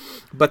aside,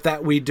 but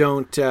that we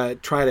don't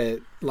try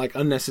to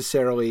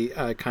unnecessarily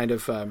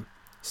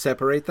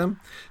separate them.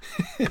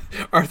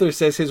 Arthur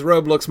says his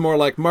robe looks more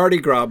like Mardi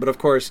Gras, but of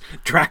course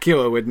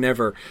Dracula would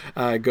never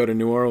go to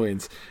New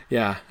Orleans.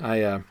 Yeah,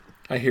 I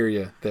hear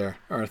you there,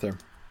 Arthur.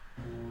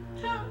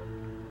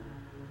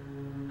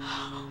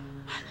 Oh,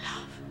 my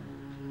love.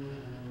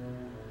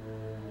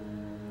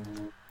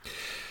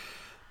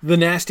 The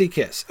nasty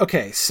kiss.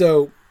 Okay,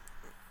 so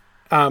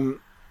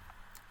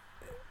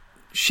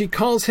she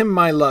calls him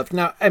my love.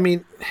 Now, I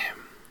mean,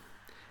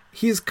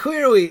 he's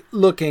clearly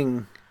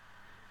looking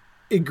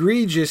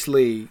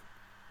egregiously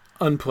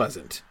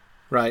unpleasant,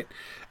 right?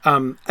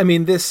 I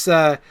mean, this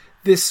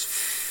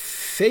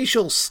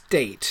facial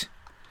state,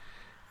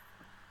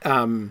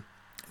 in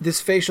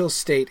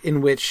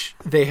which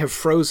they have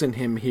frozen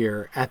him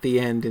here at the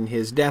end in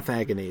his death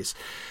agonies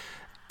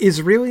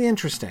is really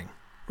interesting,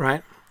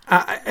 right?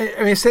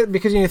 I said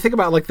because you think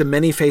about the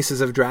many faces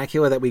of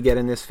Dracula that we get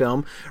in this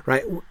film,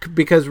 right?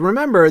 Because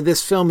remember,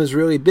 this film is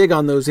really big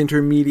on those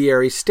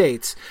intermediary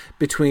states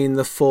between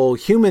the full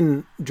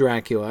human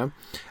Dracula,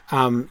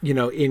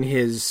 in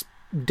his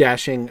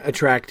dashing,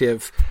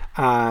 attractive,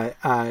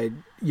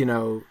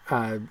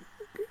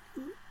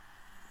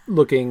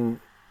 looking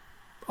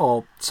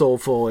all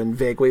soulful and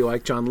vaguely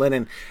like John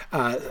Lennon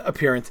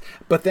appearance.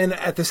 But then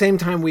at the same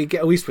time, we get,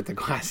 at least with the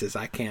glasses,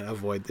 I can't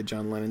avoid the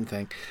John Lennon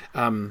thing.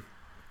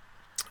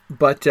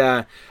 But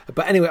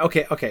anyway,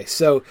 okay.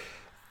 So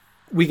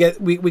we get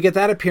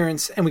that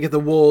appearance, and we get the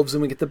wolves,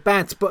 and we get the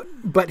bats.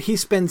 But he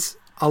spends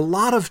a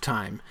lot of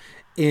time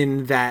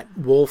in that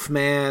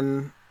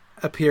Wolfman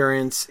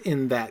appearance,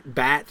 in that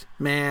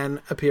Batman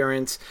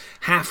appearance,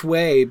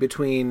 halfway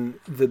between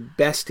the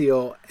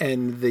bestial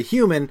and the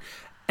human,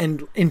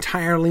 and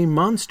entirely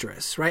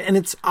monstrous, right? And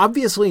it's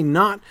obviously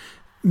not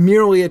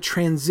merely a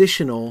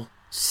transitional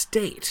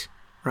state.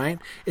 Right?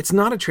 It's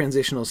not a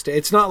transitional state.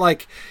 It's not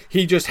like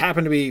he just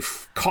happened to be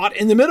caught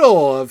in the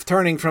middle of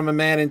turning from a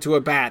man into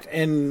a bat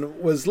and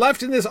was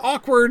left in this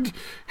awkward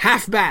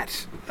half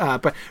bat.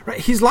 But right,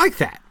 he's like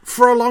that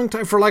for a long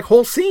time, for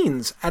whole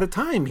scenes at a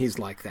time. He's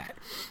like that.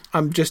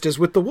 Just as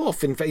with the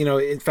wolf. In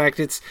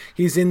fact,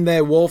 he's in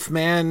the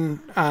Wolfman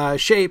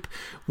shape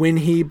when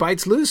he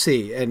bites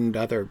Lucy and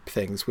other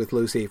things with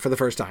Lucy for the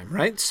first time.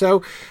 Right?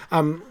 So,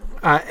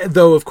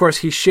 though, of course,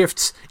 he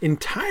shifts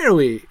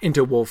entirely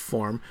into wolf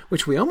form,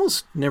 which we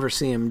almost never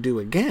see him do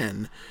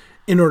again,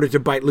 in order to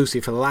bite Lucy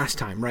for the last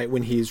time, right?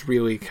 When he's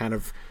really kind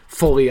of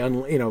fully,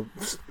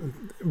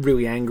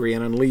 really angry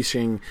and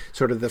unleashing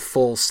sort of the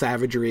full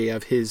savagery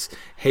of his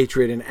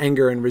hatred and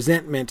anger and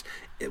resentment,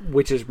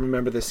 which is,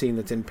 remember, the scene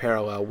that's in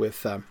parallel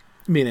with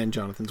Mina and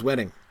Jonathan's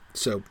wedding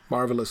so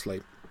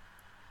marvelously.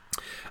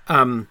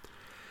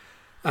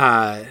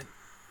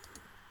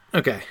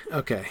 Okay.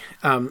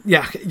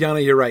 Yeah,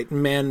 Yana, you're right.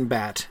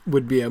 Man-Bat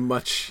would be a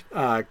much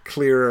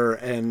clearer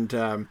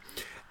and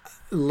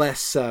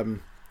less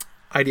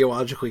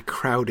ideologically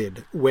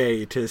crowded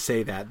way to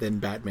say that than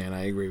Batman.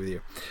 I agree with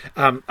you.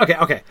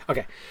 Okay.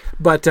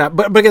 But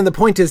again, the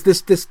point is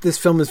this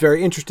film is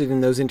very interested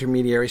in those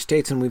intermediary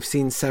states, and we've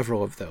seen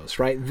several of those.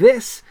 Right?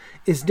 This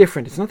is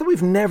different. It's not that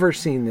we've never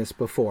seen this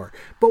before,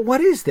 but what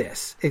is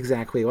this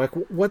exactly? Like,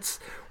 what's?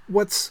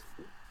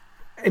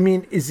 I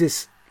mean, is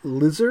this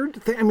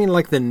lizard thing? I mean,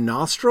 like the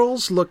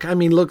nostrils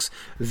looks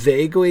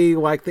vaguely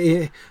like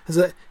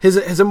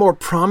has a more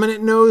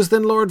prominent nose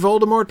than Lord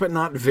Voldemort, but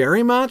not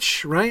very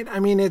much, right? I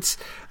mean, it's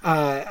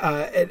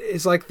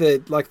like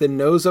the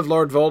nose of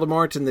Lord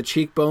Voldemort and the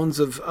cheekbones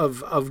of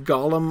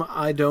Gollum.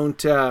 I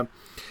don't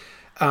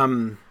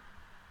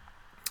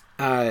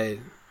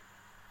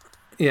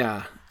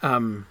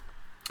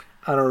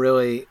I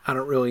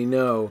don't really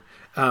know.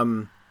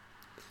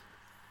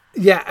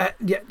 Yeah,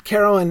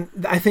 Carolyn,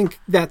 I think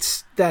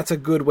that's a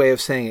good way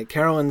of saying it.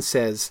 Carolyn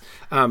says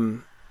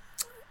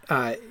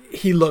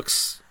he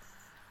looks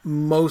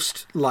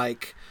most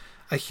like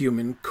a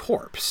human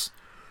corpse.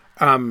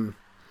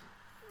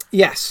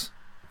 Yes.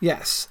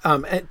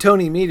 And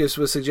Tony Meadus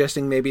was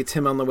suggesting maybe it's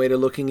him on the way to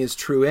looking his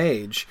true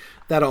age.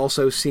 That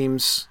also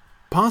seems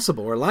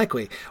possible or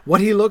likely. What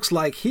he looks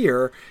like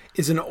here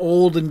is an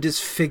old and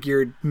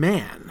disfigured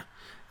man.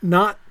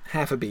 Not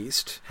half a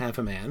beast, half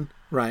a man,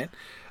 right?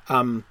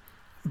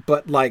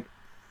 But like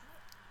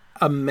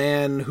a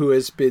man who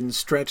has been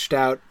stretched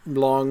out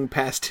long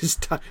past his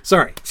time.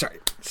 Sorry.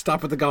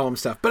 Stop with the Gollum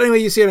stuff. But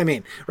anyway, you see what I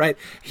mean, right?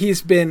 He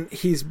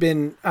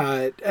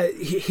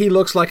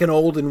looks like an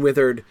old and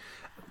withered,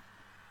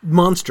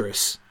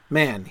 monstrous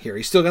man here.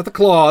 He's still got the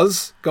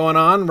claws going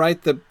on, right?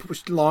 The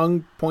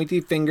long, pointy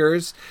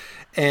fingers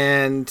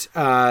and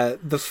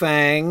the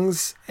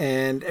fangs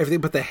and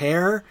everything. But the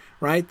hair,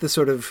 right? The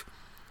sort of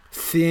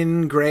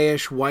thin,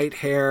 grayish, white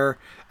hair.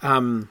 I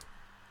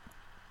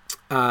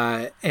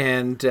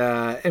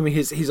mean,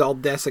 he's all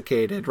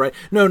desiccated, right?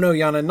 No,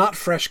 Yana, not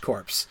fresh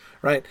corpse,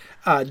 right?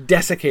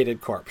 Desiccated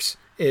corpse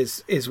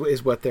is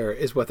what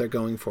they're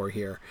going for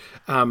here.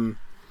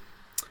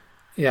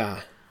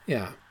 Yeah.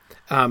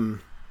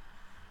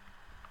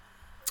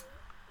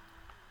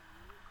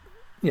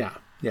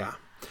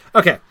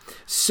 Okay,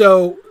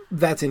 so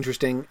that's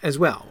interesting as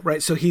well,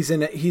 right? So he's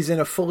in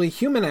a fully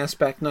human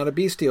aspect, not a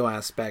bestial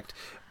aspect,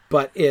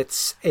 but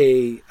it's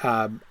an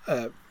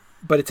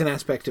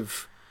aspect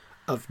of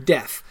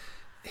death,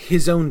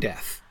 his own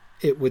death,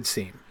 it would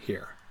seem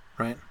here,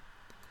 right?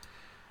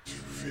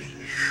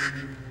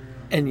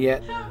 And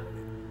yet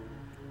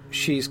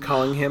she's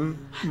calling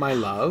him my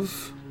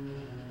love,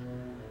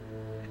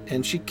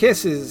 and she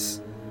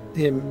kisses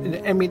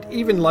him. I mean,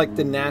 even like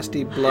the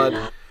nasty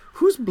blood.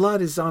 Whose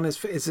blood is on his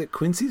face? Is it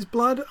Quincy's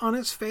blood on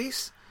his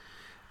face?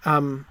 I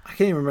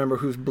can't even remember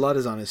whose blood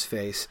is on his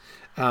face.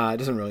 It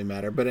doesn't really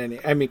matter, but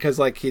because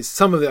like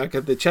some of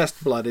the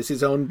chest blood is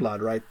his own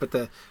blood, right? But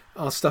the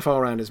stuff all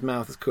around his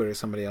mouth is clearly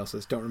somebody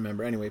else's. Don't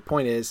remember. Anyway,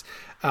 point is,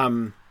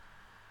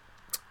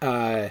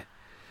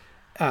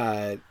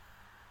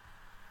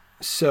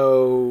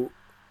 so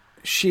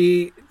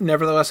she,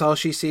 nevertheless, all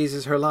she sees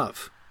is her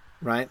love,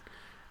 right?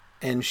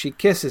 And she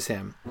kisses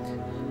him,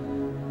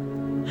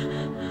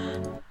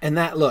 and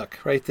that look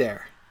right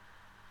there,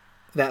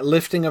 that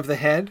lifting of the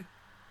head,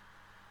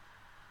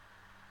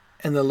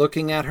 and the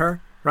looking at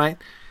her, right,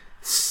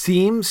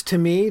 seems to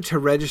me to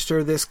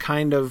register this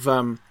kind of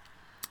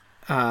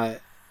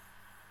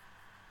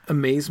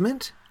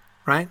amazement,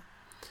 right?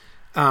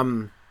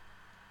 And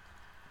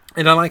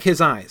I like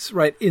his eyes,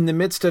 right? In the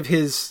midst of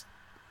his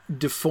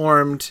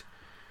deformed,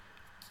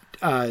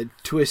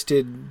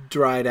 twisted,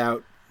 dried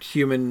out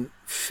human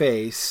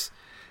face,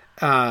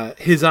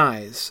 his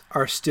eyes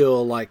are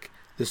still like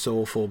the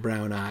soulful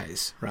brown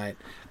eyes, right?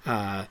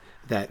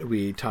 That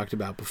we talked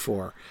about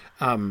before.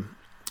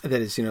 That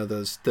is,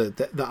 those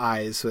the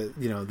eyes,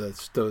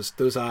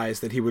 those eyes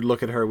that he would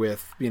look at her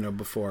with,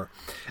 before.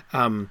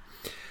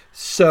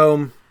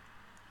 So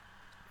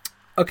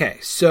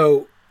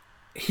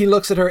he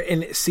looks at her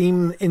and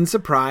seem in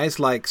surprise,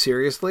 like,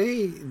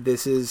 seriously,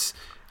 this is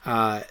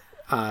like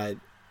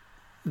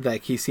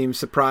he seems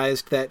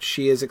surprised that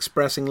she is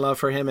expressing love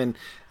for him and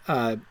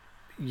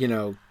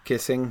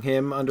kissing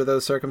him under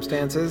those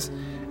circumstances.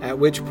 At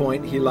which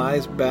point he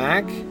lies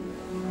back.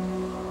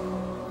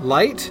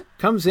 Light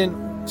comes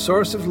in.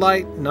 Source of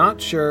light,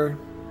 not sure.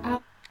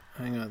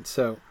 Hang on.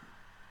 So,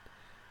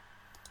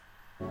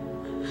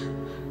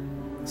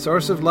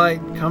 source of light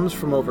comes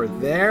from over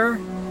there.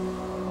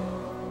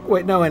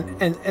 Wait, no,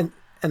 and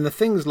the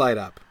things light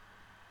up.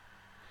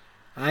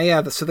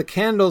 Yeah. So the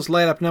candles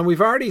light up. Now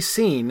we've already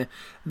seen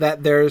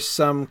that there's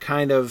some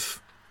kind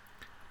of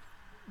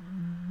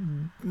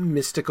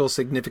mystical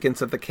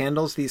significance of the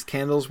candles. These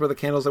candles were the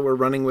candles that were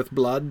running with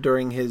blood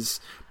during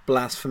his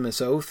blasphemous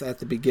oath at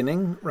the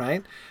beginning,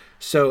 right?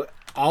 So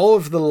all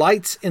of the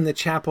lights in the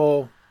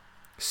chapel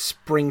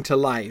spring to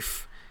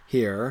life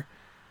here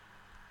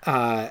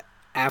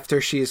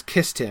after she has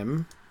kissed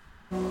him.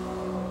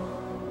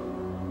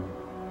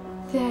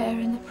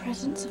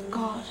 presence of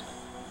God,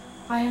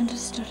 I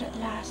understood at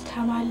last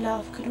how my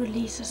love could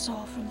release us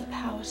all from the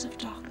powers of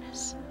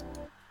darkness.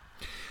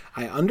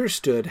 I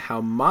understood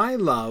how my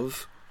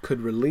love could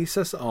release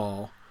us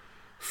all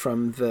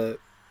from the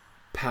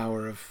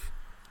power of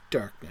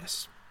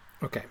darkness.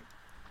 Okay.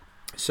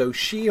 So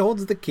she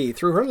holds the key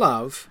through her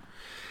love.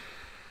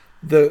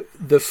 The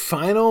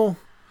final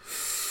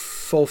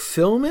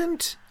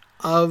fulfillment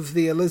of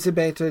the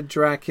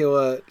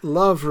Elisabetta-Dracula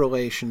love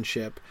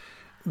relationship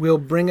will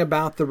bring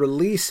about the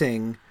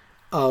releasing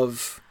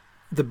of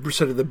the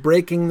sort of the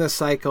breaking the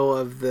cycle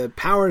of the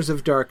powers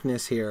of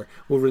darkness here.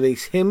 Will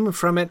release him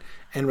from it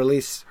and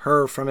release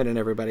her from it and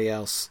everybody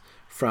else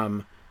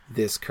from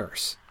this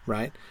curse,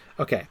 right?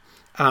 Okay.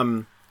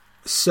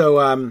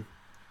 So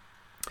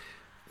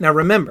now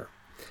remember,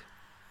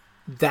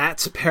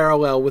 that's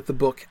parallel with the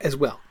book as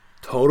well.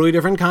 Totally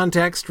different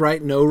context,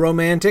 right? No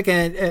romantic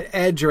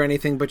edge or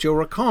anything, but you'll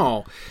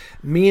recall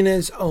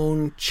Mina's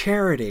own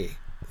charity,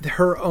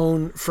 her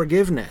own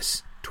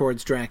forgiveness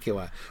towards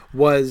Dracula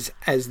was,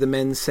 as the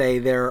men say,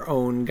 their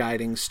own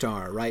guiding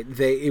star, right?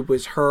 It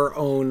was her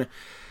own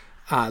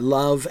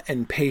love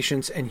and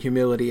patience and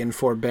humility and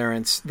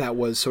forbearance that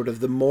was sort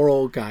of the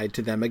moral guide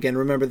to them. Again,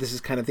 remember, this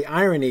is kind of the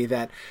irony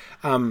that,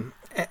 and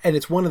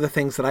it's one of the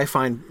things that I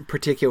find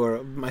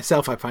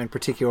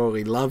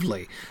particularly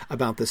lovely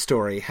about this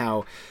story,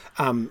 how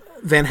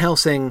Van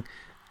Helsing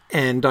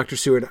and Dr.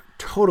 Seward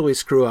totally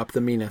screw up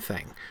the Mina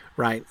thing,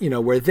 right? You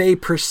know, where they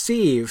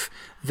perceive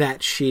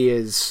that she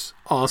is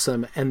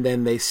awesome and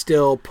then they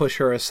still push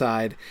her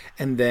aside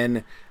and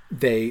then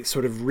they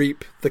sort of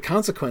reap the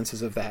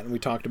consequences of that. And we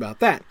talked about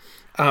that.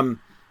 And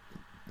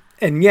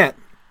yet,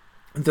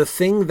 the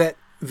thing that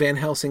Van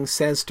Helsing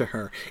says to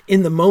her,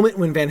 in the moment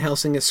when Van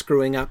Helsing is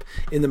screwing up,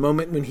 in the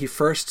moment when he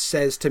first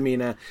says to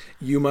Mina,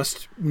 you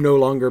must no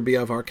longer be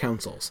of our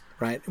counsels,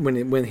 right?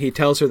 When he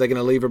tells her they're going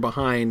to leave her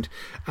behind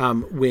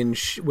when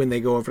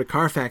they go over to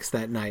Carfax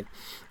that night,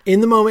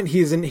 in the moment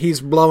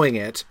he's blowing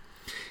it,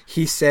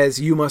 he says,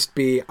 you must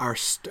be our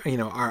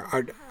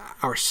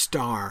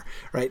star,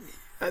 right?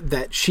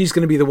 That she's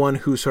going to be the one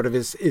who sort of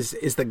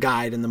is the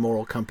guide and the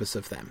moral compass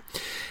of them.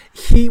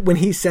 When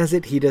he says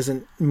it, he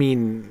doesn't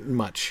mean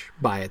much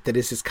by it. That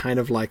is just kind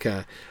of like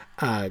a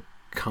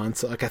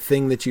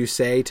thing that you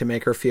say to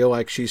make her feel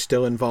like she's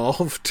still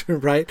involved,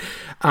 right?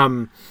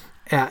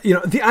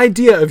 The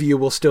idea of you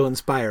will still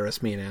inspire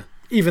us, Mina,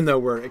 even though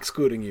we're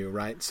excluding you,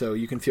 right? So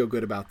you can feel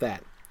good about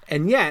that.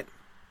 And yet,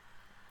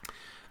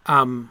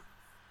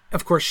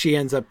 of course, she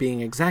ends up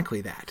being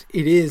exactly that.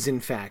 It is,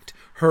 in fact,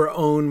 her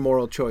own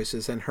moral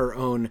choices and her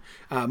own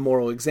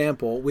moral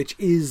example, which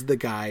is the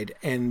guide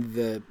and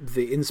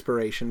the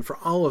inspiration for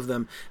all of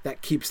them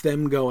that keeps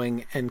them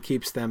going and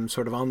keeps them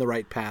sort of on the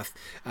right path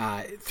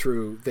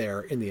through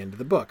there in the end of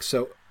the book.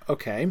 So,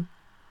 okay.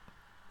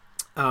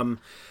 That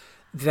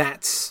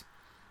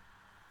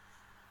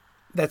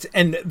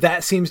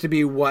seems to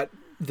be what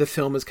the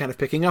film is kind of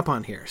picking up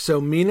on here. So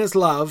Mina's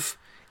love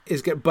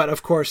is good, but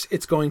of course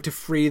it's going to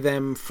free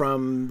them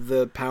from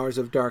the powers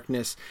of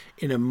darkness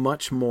in a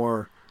much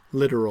more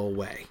literal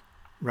way,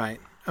 right?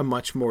 A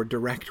much more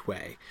direct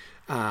way.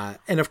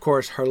 And of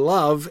course her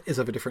love is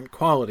of a different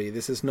quality.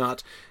 This is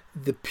not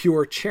the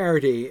pure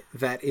charity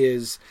that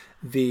is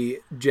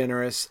the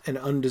generous and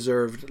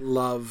undeserved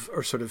love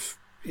or sort of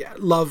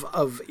love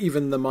of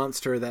even the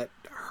monster that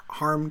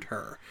harmed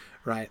her,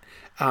 right?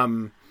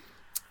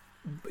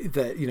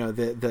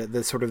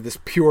 The sort of this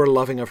pure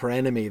loving of her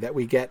enemy that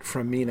we get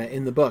from Mina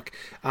in the book.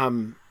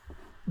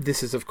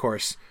 This is, of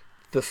course,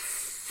 the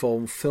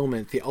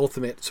fulfillment, the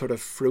ultimate sort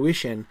of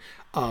fruition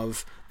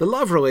of the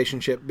love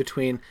relationship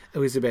between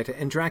Elisabetta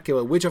and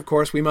Dracula, which, of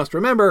course, we must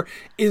remember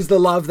is the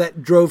love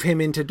that drove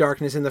him into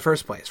darkness in the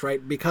first place,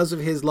 right? Because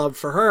of his love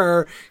for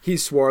her, he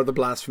swore the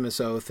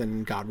blasphemous oath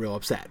and got real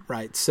upset,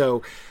 right?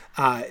 So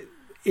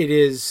it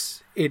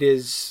is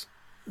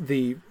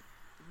the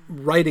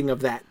writing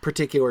of that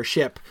particular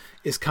ship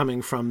is coming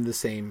from the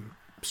same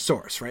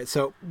source, right?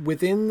 So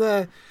within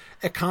the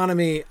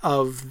economy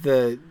of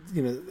the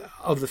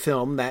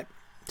film, that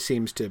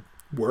seems to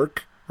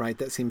work, right?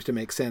 That seems to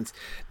make sense.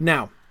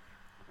 Now,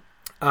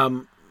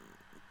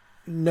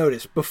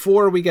 notice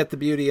before we get the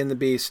Beauty and the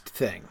Beast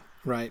thing,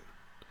 right?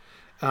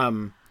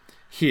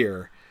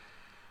 Here,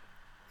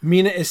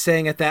 Mina is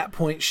saying at that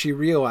point she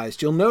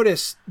realized, you'll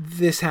notice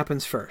this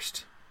happens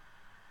first,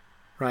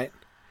 right?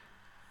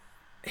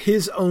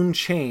 His own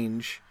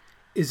change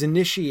is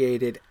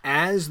initiated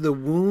as the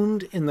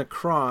wound in the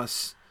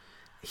cross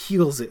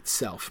heals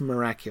itself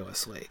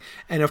miraculously.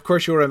 And of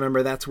course, you'll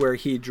remember that's where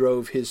he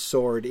drove his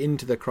sword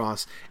into the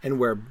cross and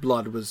where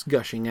blood was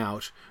gushing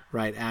out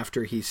right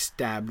after he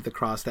stabbed the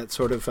cross. That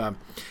sort of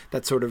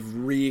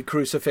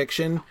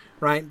re-crucifixion,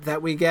 right,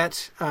 that we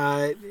get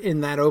in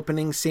that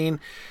opening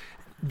scene.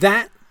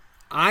 That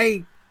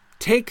I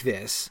take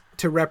this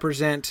to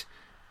represent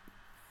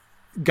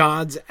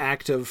God's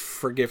act of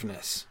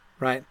forgiveness,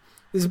 right?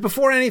 This is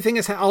before anything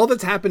has all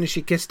that's happened is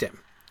she kissed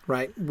him,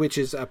 right? Which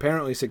is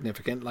apparently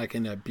significant, like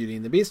in a Beauty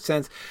and the Beast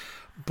sense.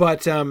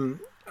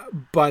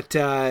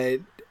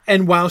 And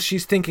And while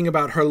she's thinking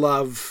about her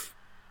love,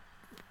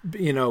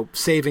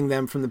 saving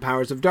them from the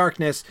powers of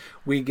darkness,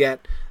 we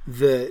get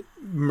the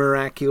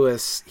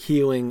miraculous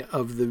healing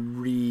of the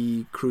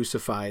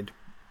re-crucified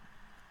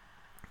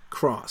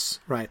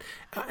cross, right?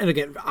 And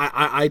again,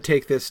 I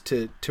take this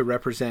to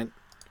represent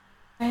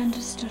I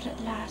understood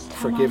at last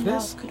how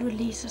forgiveness. my love could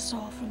release us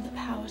all from the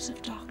powers of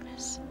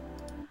darkness.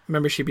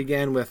 Remember, she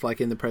began with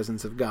in the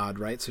presence of God,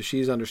 right? So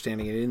she's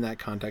understanding it in that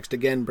context.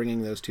 Again,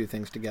 bringing those two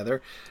things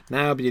together.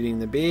 Now, Beauty and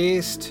the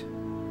Beast.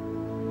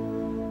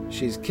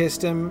 She's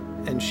kissed him,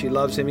 and she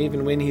loves him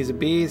even when he's a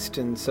beast,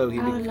 and so he...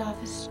 Our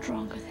love is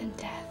stronger than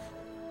death.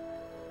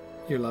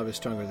 Your love is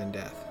stronger than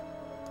death.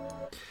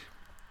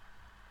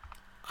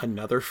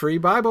 Another free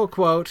Bible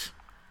quote.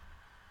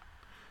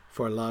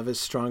 For love is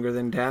stronger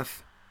than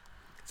death.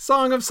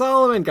 Song of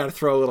Solomon. Got to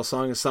throw a little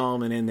Song of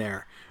Solomon in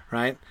there,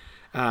 right?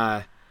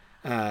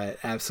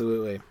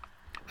 Absolutely.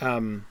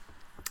 And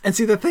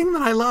see, the thing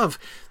that I love,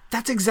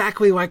 that's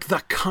exactly like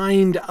the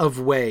kind of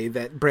way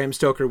that Bram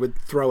Stoker would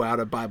throw out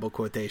a Bible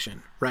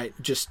quotation, right?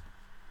 Just,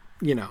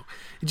 you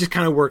just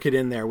kind of work it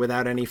in there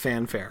without any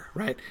fanfare,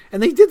 right?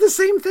 And they did the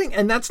same thing.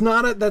 And that's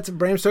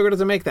Bram Stoker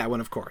doesn't make that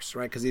one, of course,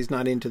 right? Because he's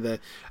not into the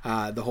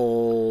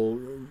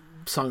whole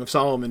Song of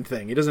Solomon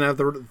thing. He doesn't have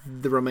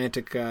the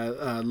romantic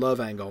love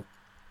angle.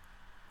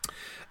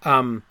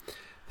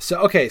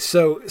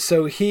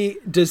 So he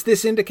does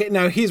this indicate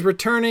now he's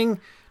returning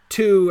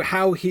to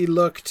how he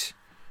looked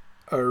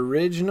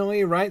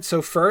originally, right?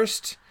 So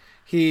first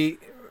he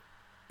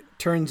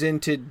turns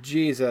into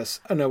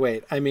Jesus. Oh no,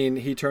 wait. I mean,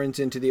 he turns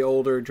into the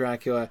older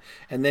Dracula,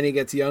 and then he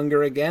gets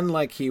younger again,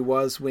 like he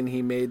was when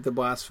he made the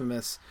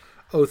blasphemous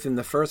oath in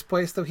the first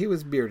place, though he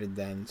was bearded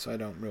then, so I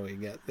don't really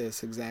get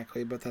this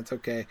exactly, but that's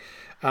okay.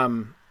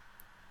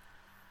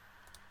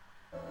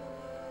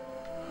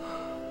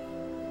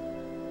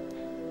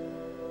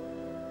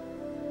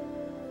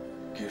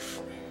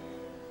 Give me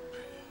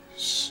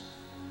peace.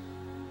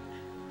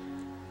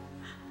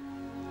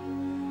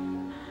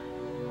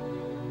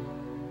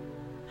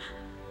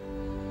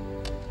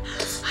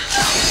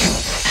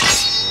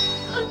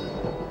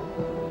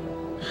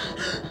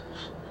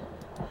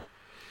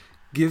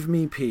 Give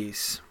me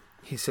peace,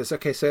 he says.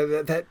 Okay,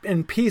 so that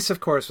and peace, of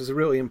course, was a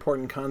really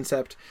important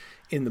concept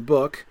in the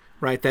book,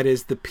 right? That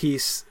is the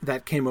peace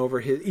that came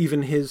over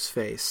his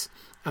face,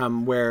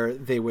 where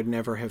they would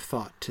never have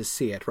thought to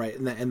see it, right?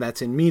 And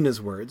that's in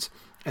Mina's words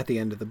at the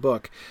end of the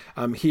book.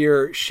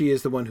 Here, she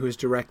is the one who is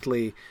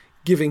directly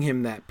giving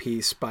him that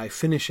peace by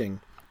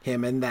finishing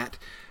him, and that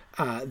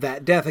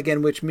death,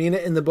 again, which Mina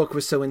in the book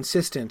was so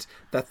insistent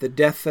that the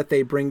death that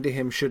they bring to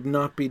him should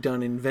not be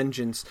done in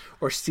vengeance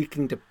or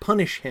seeking to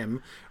punish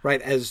him,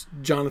 right? As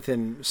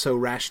Jonathan so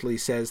rashly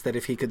says that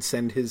if he could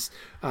send his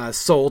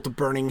soul to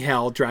burning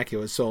hell,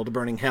 Dracula's soul to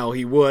burning hell,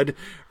 he would,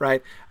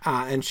 right?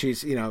 And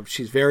she's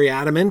very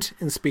adamant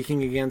in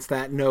speaking against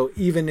that. No,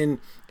 even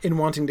in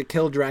wanting to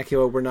kill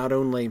Dracula, they're not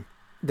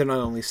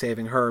only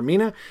saving her,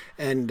 Mina,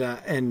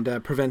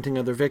 and preventing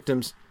other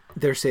victims.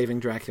 They're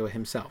saving Dracula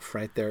himself,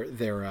 right?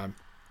 They're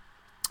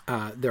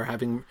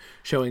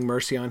showing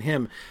mercy on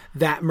him.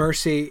 That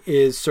mercy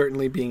is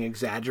certainly being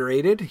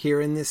exaggerated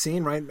here in this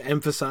scene, right?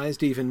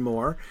 Emphasized even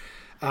more.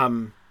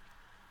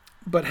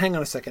 But hang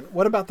on a second.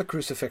 What about the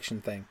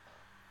crucifixion thing?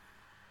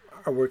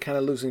 We're kind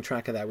of losing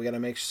track of that. We got to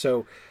make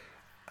so.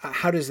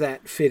 How does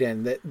that fit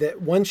in?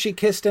 That once she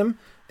kissed him,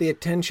 the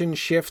attention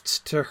shifts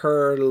to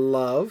her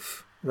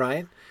love,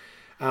 right?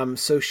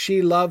 So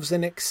she loves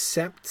and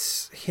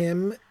accepts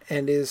him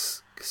and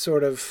is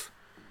sort of,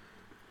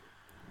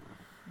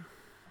 I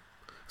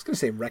was going to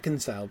say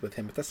reconciled with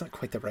him, but that's not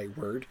quite the right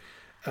word.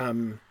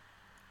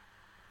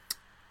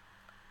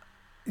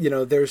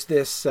 There's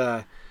this,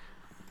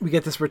 we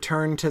get this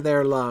return to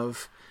their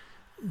love,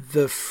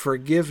 the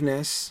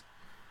forgiveness.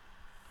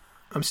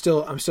 I'm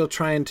still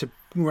trying to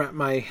wrap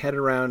my head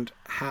around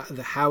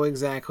how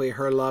exactly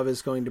her love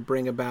is going to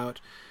bring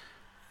about,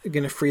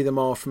 going to free them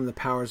all from the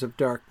powers of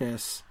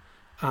darkness.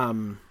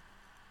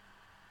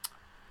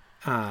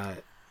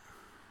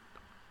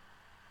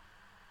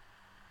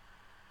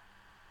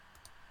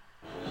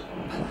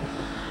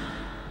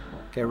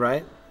 Okay,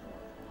 right?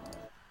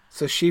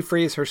 So she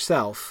frees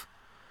herself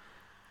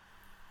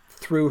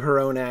through her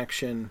own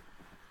action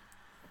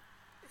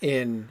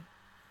in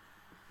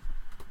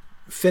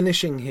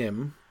finishing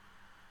him,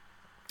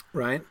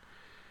 right?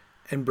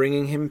 And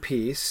bringing him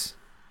peace.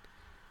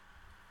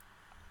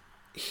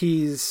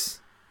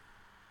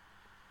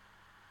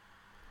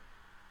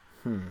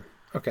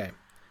 Okay.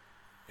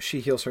 She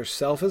heals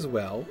herself as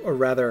well, or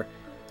rather,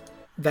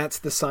 that's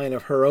the sign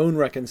of her own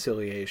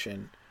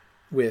reconciliation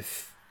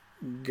with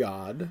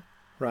God,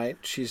 right?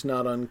 She's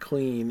not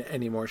unclean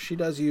anymore. She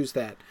does use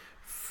that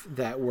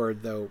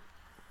word, though.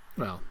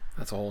 Well,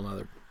 that's a whole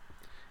other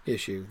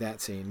issue, that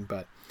scene.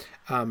 But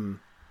and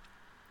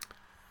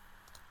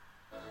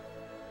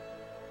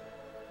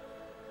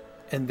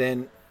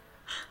then,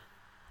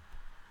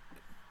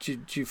 do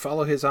you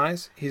follow his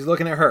eyes? He's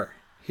looking at her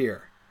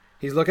here.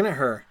 He's looking at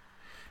her.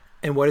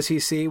 And what does he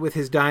see with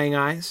his dying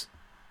eyes?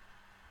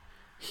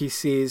 He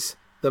sees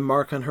the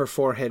mark on her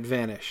forehead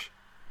vanish.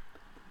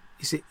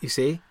 You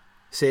see?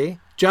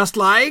 Just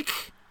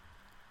like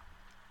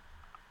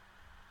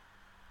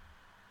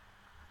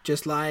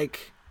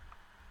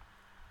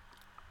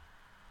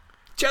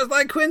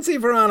Quincy,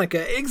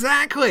 Veronica.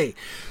 Exactly.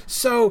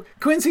 So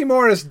Quincy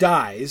Morris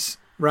dies,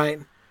 right?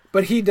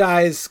 But he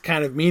dies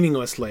kind of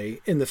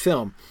meaninglessly in the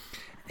film.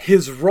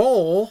 His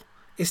role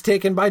is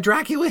taken by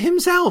Dracula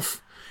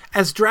himself,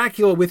 as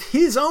Dracula, with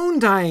his own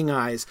dying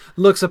eyes,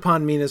 looks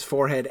upon Mina's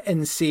forehead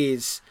and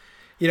sees,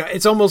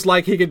 it's almost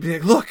like he could be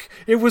like, look,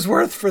 it was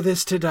worth for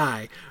this to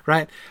die,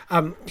 right?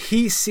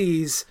 He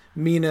sees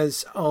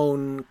Mina's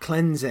own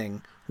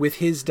cleansing with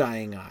his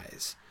dying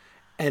eyes.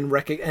 And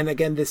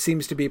again, this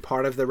seems to be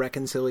part of the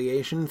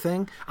reconciliation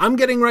thing. I'm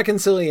getting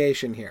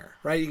reconciliation here,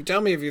 right? You can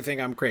tell me if you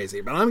think I'm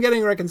crazy, but I'm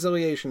getting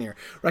reconciliation here.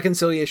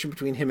 Reconciliation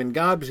between him and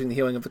God, between the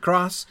healing of the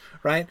cross,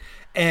 right?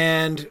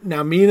 And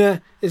now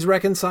Mina is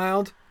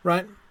reconciled,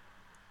 right?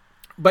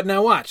 But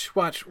now watch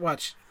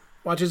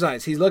his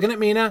eyes. He's looking at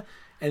Mina,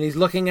 and he's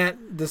looking at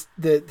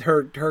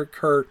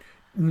her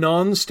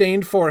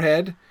non-stained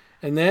forehead,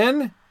 and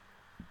then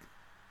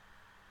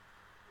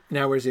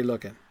now where's he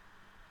looking?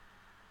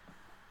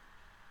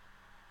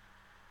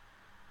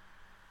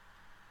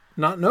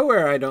 Not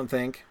nowhere, I don't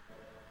think.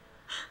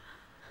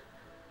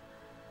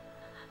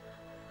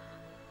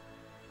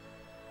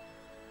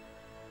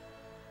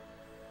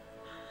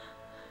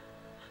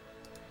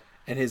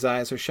 And his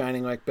eyes are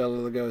shining like Bela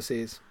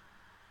Lugosi's.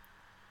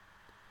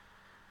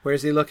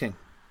 Where's he looking?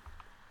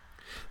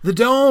 The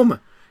dome!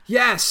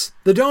 Yes!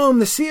 The dome,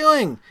 the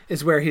ceiling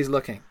is where he's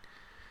looking.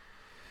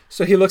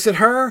 So he looks at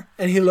her,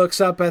 and he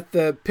looks up at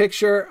the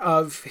picture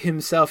of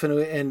himself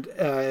and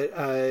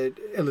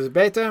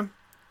Elisabetta,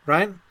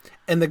 right?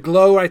 And the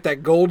glow, right,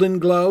 that golden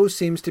glow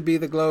seems to be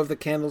the glow of the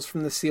candles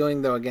from the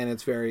ceiling, though again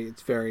it's very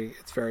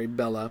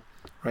Bella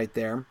right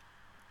there.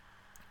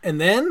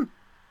 And then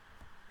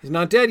he's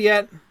not dead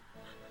yet.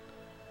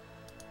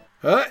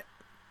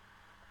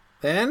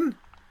 Then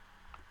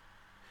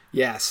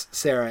yes,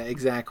 Sarah,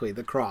 exactly,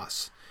 the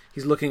cross.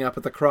 He's looking up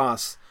at the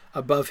cross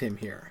above him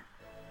here.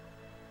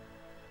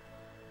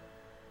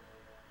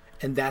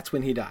 And that's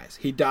when he dies.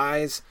 He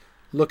dies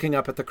looking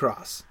up at the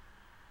cross.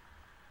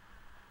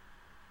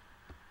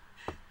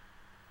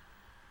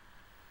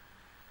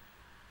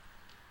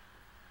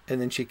 And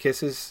then she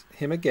kisses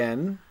him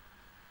again.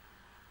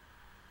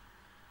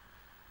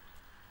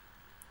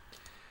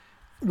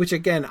 Which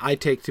again, I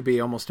take to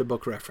be almost a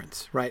book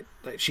reference, right?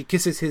 Like she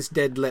kisses his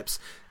dead lips,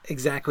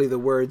 exactly the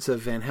words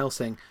of Van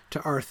Helsing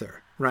to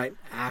Arthur, right?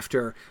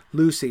 After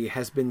Lucy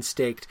has been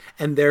staked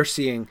and they're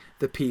seeing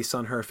the peace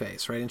on her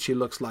face, right? And she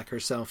looks like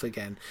herself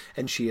again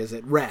and she is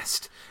at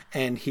rest.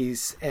 And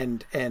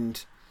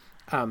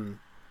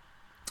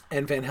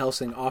and Van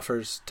Helsing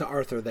offers to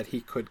Arthur that he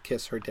could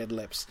kiss her dead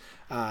lips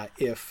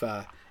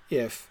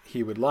if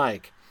he would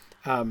like,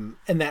 and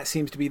that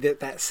seems to be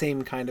that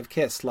same kind of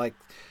kiss. Like,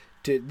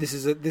 this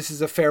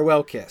is a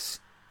farewell kiss,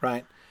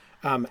 right?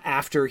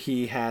 After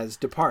he has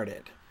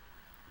departed.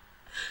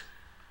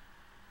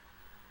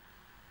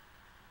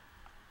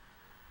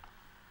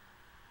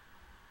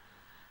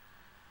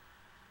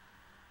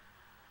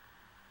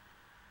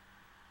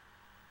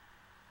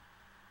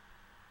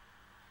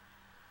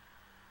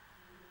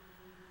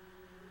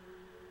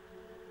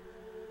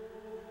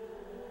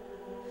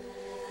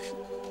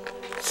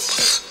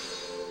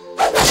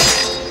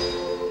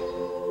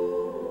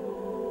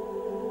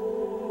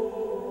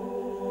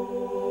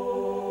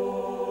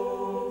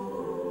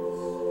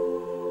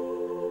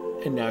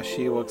 And now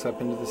she looks up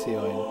into the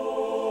ceiling.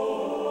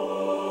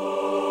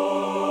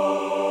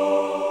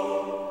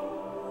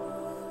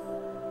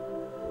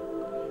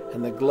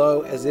 And the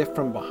glow, as if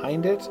from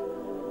behind it,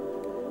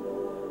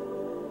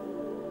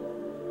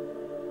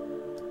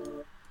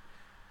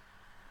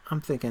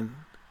 I'm thinking,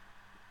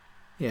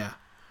 yeah,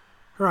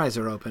 her eyes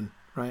are open,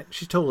 right?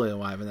 She's totally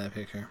alive in that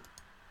picture.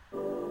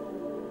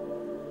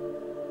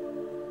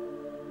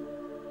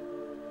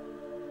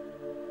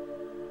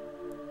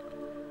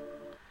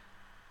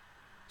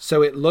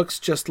 So it looks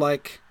just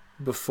like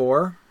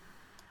before.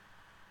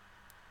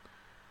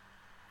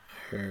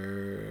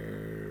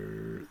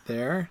 Her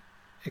there.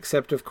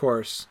 Except, of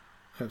course,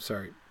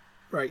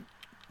 right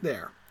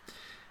there.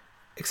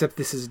 Except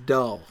this is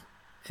dull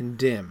and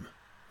dim,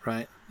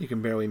 right? You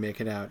can barely make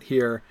it out.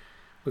 Here,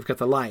 we've got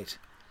the light.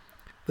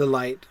 The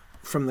light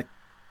from the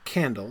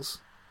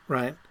candles,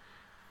 right?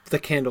 The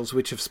candles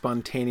which have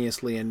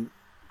spontaneously and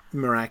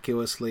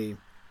miraculously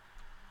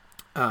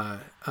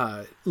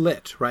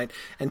lit, right?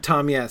 And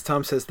Tom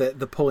says that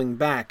the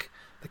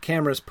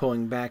camera's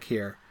pulling back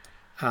here,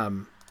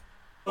 now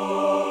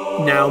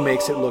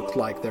makes it look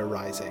like they're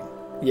rising.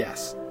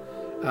 Yes.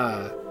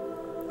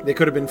 They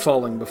could have been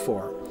falling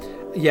before.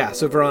 Yeah,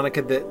 so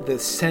Veronica, the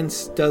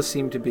sense does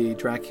seem to be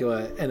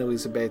Dracula and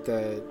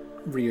Elisabetta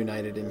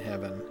reunited in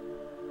heaven.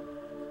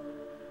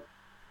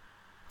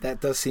 That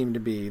does seem to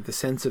be the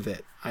sense of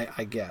it,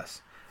 I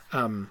guess.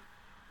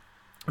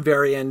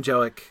 Very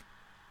angelic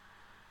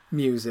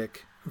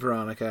music,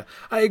 Veronica.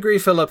 I agree,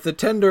 Philip. The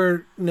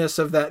tenderness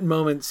of that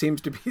moment seems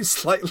to be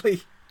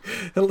slightly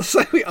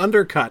slightly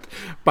undercut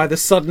by the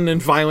sudden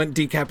and violent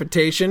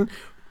decapitation.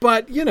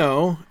 But,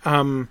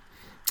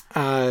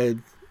 I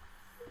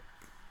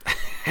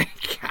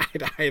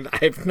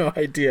have no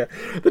idea.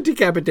 The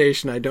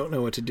decapitation, I don't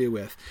know what to do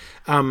with.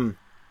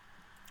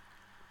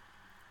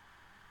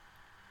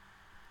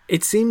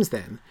 It seems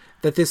then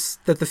that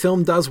the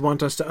film does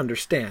want us to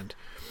understand.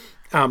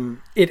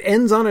 It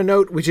ends on a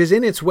note which is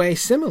in its way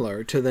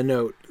similar to the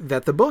note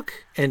that the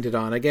book ended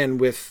on, again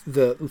with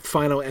the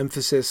final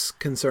emphasis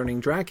concerning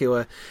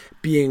Dracula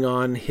being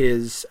on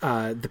his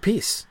the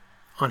piece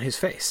on his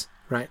face,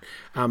 right,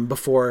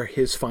 before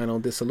his final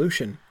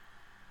dissolution.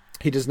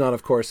 He does not,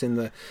 of course, in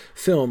the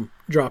film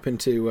drop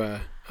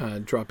into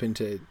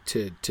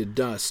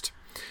dust,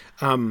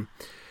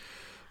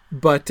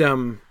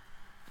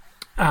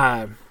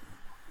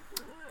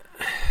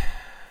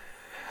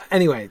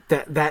 anyway,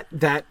 the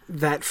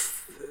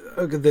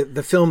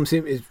film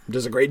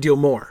does a great deal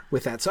more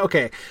with that. So,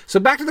 okay, so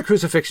back to the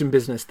crucifixion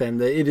business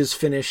then. It is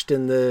finished,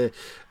 and the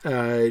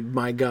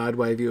my God,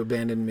 why have you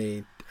abandoned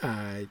me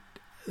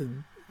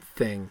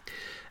thing.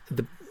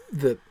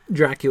 The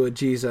Dracula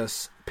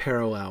Jesus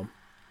parallel.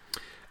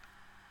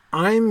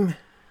 I'm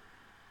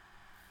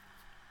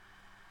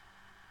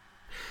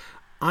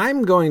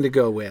going to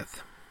go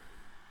with,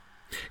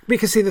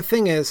 because see, the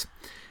thing is,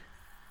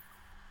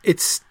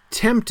 it's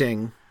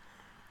tempting.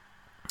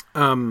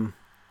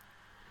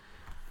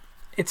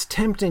 It's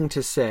tempting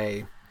to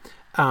say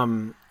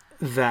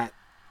that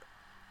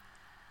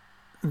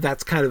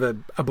that's kind of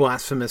a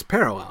blasphemous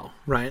parallel,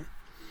 right?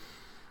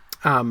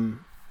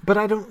 But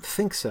I don't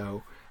think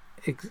so.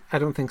 I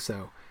don't think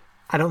so.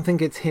 I don't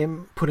think it's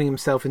him putting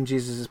himself in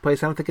Jesus'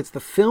 place. I don't think it's the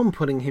film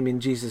putting him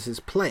in Jesus'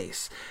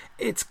 place.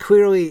 It's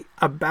clearly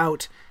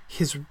about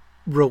his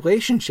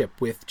relationship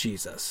with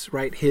Jesus,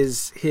 right?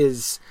 His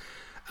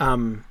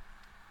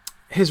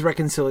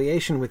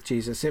reconciliation with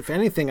Jesus. If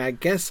anything, I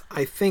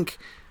think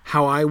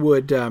how I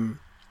would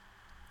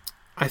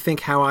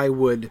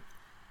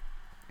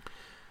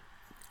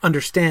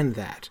understand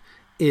that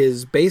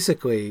is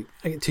basically,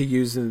 to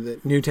use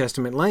the New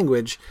Testament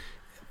language,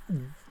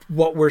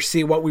 what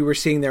we were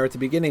seeing there at the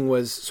beginning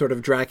was sort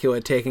of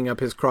Dracula taking up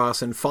his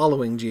cross and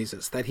following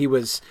Jesus, that he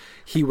was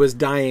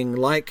dying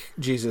like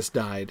Jesus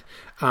died.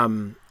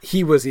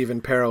 He was even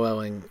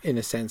paralleling, in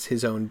a sense,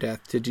 his own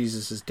death to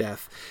Jesus's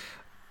death.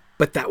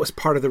 But that was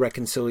part of the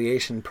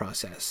reconciliation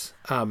process.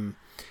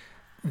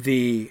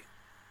 The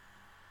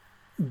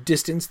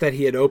distance that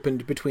he had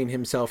opened between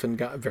himself and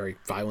God, very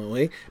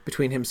violently,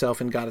 between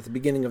himself and God at the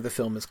beginning of the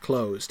film, is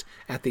closed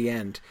at the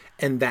end.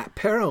 And that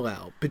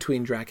parallel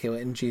between Dracula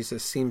and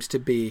Jesus seems to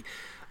be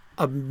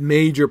a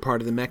major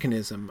part of the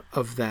mechanism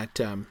of that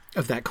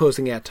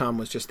closing. Yeah, Tom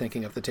was just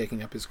thinking of the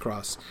taking up his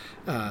cross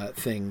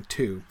thing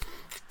too.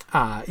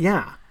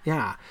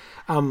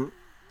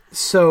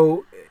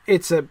 So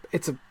it's a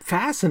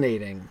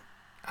fascinating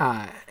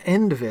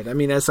end of it. I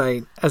mean, as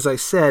I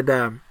said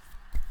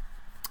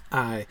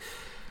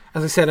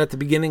at the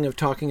beginning of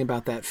talking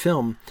about that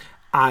film,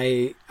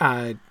 I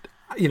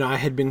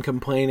had been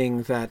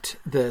complaining that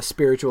the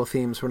spiritual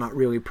themes were not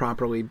really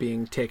properly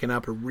being taken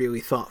up or really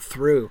thought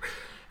through.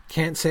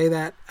 Can't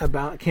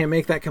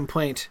make that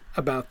complaint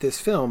about this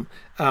film.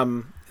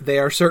 They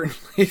are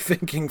certainly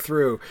thinking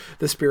through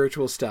the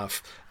spiritual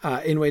stuff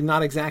in a way,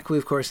 not exactly,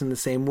 of course, in the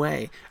same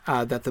way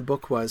that the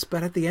book was.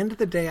 But at the end of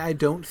the day, I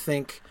don't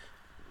think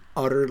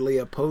utterly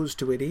opposed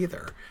to it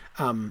either.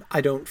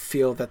 I don't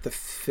feel that the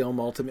film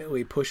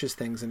ultimately pushes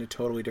things in a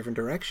totally different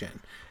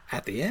direction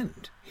at the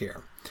end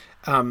here.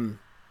 I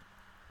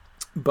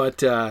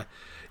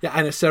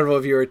know several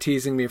of you are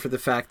teasing me for the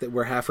fact that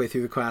we're halfway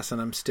through the class and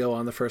I'm still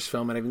on the first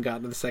film and I haven't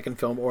gotten to the second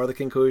film or the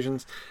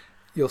conclusions.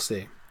 You'll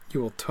see.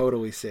 You will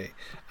totally see.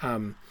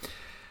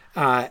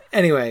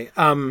 Anyway,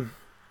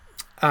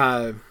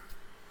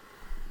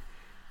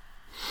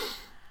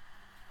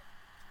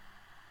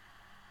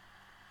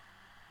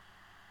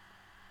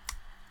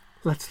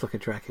 let's look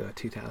at Dracula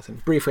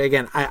 2000 briefly.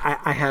 Again,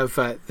 I have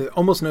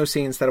almost no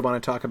scenes that I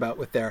want to talk about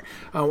with there.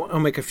 I'll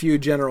make a few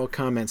general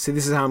comments. See,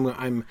 this is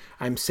how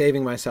I'm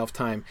saving myself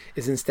time.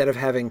 Is instead of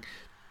having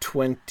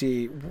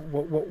 20,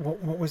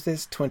 what was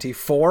this?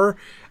 24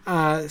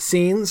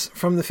 scenes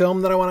from the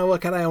film that I want to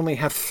look at, I only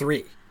have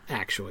 3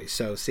 actually.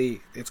 So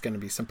see, it's going to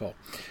be simple.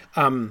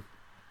 All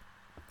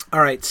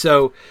right,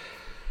 so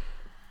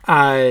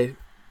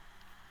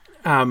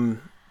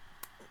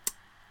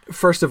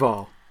first of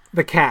all,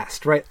 the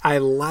cast, right? I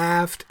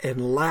laughed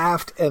and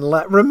laughed and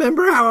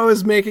remember how I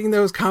was making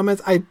those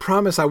comments? I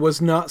promise I was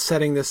not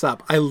setting this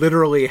up. I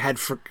literally had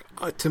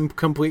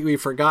completely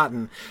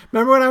forgotten.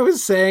 Remember when I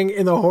was saying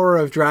in The Horror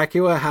of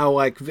Dracula how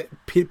like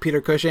Peter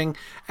Cushing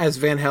as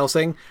Van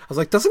Helsing? I was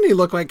like, doesn't he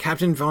look like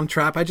Captain Von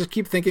Trapp? I just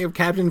keep thinking of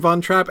Captain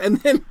Von Trapp, and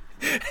then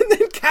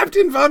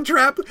Captain Von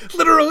Trapp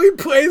literally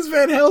plays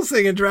Van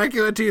Helsing in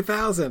Dracula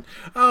 2000.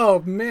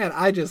 Oh man,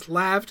 I just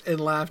laughed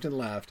and laughed and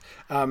laughed.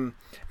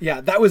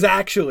 Yeah, that was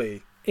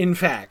actually, in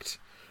fact,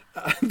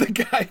 the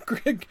guy,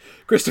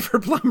 Christopher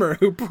Plummer,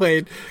 who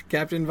played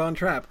Captain Von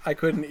Trapp, I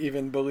couldn't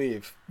even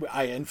believe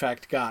I, in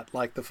fact, got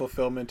like the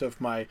fulfillment of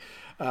my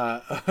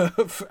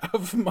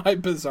of my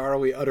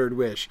bizarrely uttered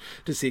wish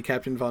to see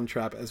Captain Von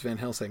Trapp as Van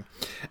Helsing.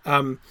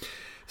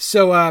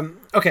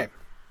 Okay.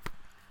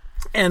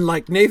 And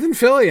like Nathan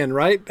Fillion,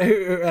 right?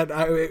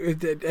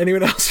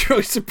 Anyone else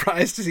really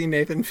surprised to see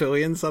Nathan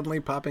Fillion suddenly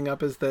popping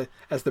up as the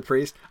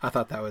priest? I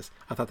thought that was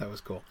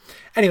cool.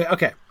 Anyway,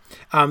 okay.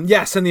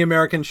 Yes, and the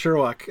American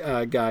Sherlock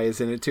guy is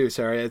in it too.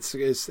 Sorry,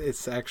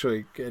 it's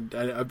actually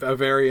a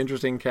very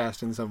interesting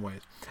cast in some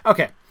ways.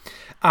 Okay.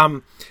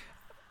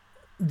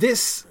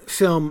 This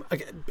film,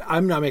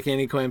 I'm not making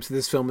any claims that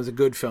this film is a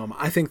good film.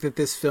 I think that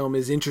this film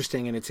is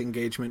interesting in its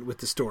engagement with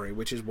the story,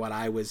 which is what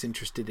I was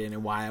interested in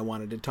and why I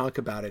wanted to talk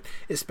about it,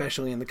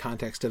 especially in the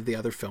context of the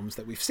other films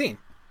that we've seen.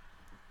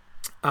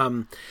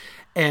 But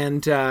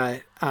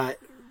of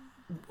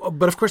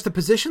course, the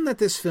position that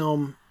this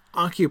film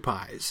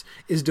occupies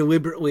is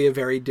deliberately a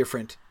very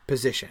different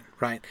position,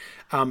 right?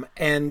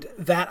 And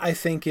that, I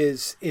think,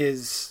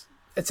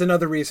 it's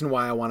another reason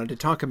why I wanted to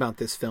talk about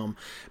this film,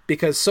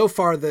 because so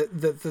far the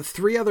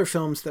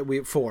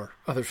four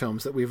other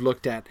films that we've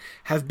looked at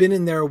have been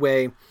in their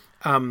way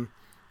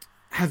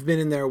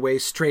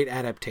straight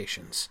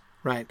adaptations,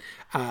 right?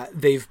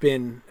 They've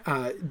been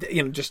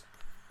just,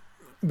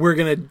 we're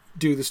going to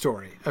do the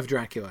story of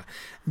Dracula.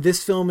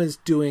 This film is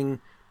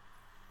doing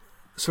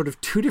sort of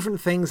two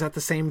different things at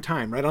the same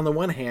time, right? On the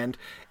one hand,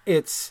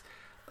 it's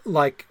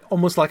like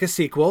almost like a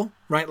sequel,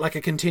 right? Like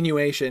a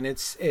continuation.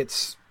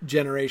 It's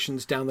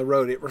generations down the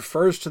road. It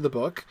refers to the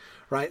book,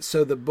 right?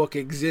 So the book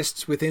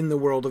exists within the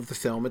world of the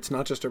film. It's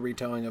not just a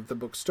retelling of the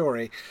book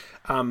story.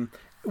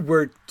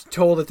 We're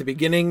told at the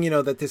beginning,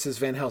 that this is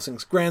Van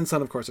Helsing's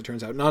grandson. Of course, it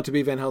turns out not to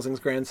be Van Helsing's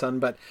grandson,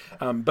 but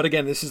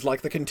again, this is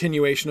like the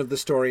continuation of the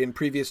story in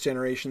previous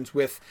generations,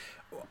 with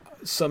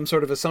some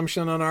sort of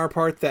assumption on our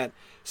part that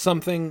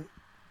something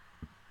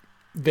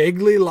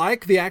vaguely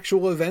like the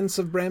actual events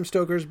of Bram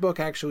Stoker's book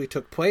actually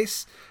took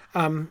place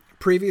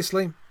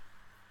previously.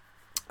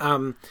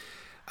 So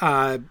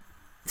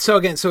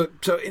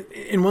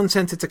in one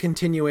sense, it's a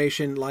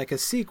continuation, like a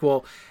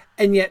sequel,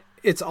 and yet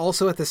it's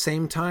also at the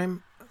same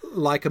time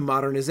like a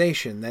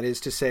modernization. That is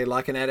to say,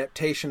 like an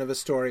adaptation of a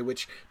story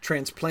which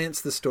transplants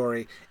the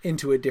story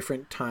into a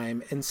different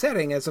time and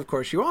setting, as of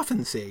course you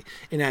often see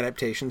in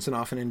adaptations, and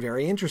often in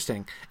very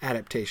interesting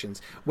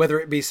adaptations. Whether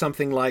it be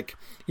something like,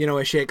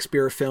 a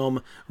Shakespeare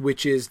film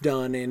which is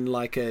done in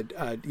like a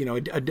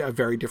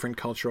very different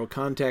cultural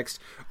context,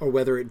 or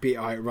whether it be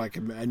like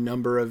a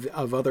number of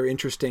other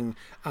interesting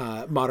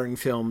modern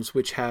films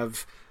which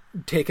have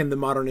taken the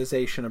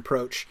modernization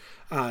approach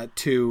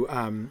to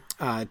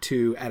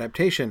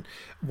adaptation.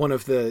 One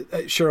of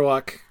the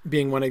Sherlock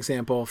being one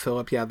example,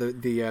 Philip. Yeah, the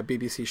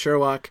BBC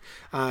Sherlock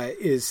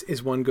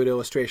is one good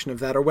illustration of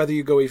that. Or whether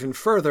you go even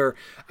further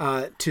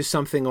to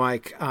something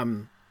like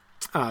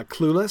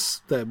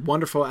Clueless, the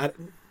wonderful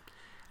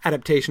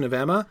adaptation of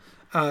Emma,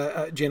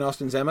 Jane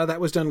Austen's Emma,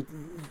 that was done.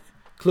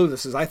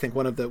 Clueless is, I think,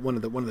 one of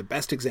the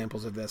best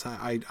examples of this.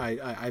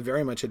 I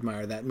very much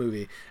admire that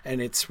movie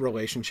and its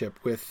relationship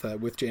with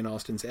Jane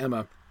Austen's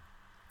Emma.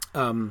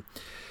 I'm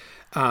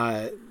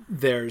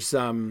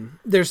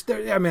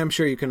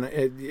sure you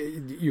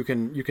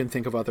can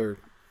think of other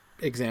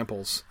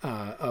examples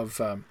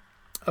of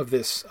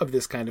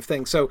this kind of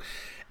thing. So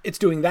it's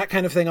doing that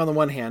kind of thing on the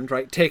one hand,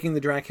 right? Taking the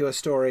Dracula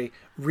story,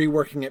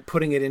 reworking it,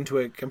 putting it into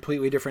a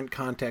completely different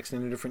context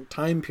in a different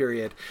time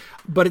period.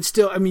 But it's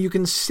still, you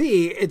can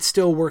see it's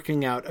still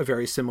working out a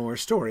very similar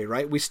story,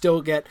 right? We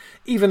still get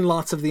even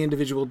lots of the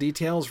individual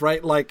details,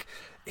 right? Like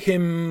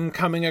him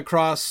coming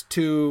across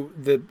to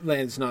the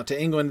lands, not to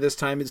England this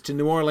time, it's to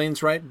New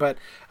Orleans, right? But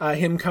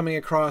him coming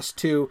across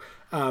to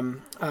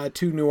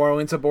New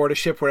Orleans aboard a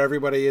ship where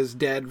everybody is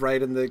dead,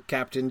 right, and the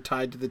captain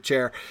tied to the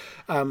chair.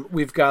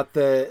 We've got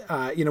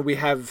we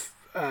have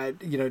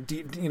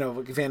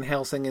Van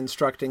Helsing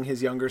instructing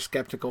his younger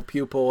skeptical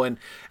pupil, and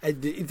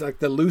like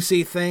the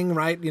Lucy thing,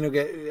 right?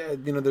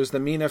 There's the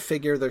Mina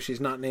figure, though she's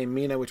not named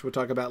Mina, which we'll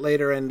talk about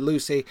later, and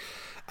Lucy,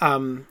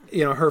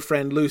 her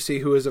friend Lucy,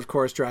 who is of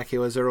course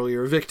Dracula's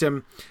earlier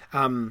victim.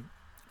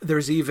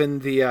 There's even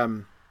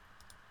the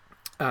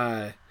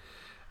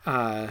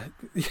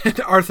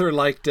Arthur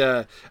liked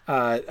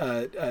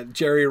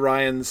Jerry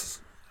Ryan's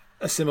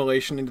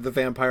assimilation into the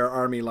vampire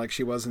army like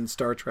she was in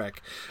Star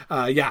Trek.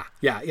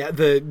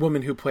 The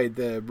woman who played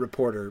the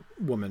reporter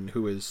woman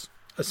who is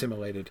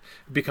assimilated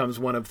becomes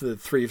one of the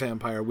three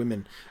vampire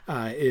women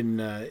in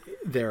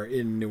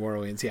New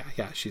Orleans.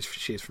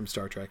 She's from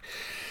Star Trek.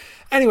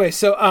 Anyway,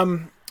 so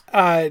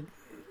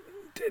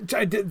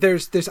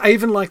there's I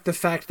even like the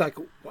fact like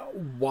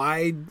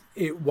why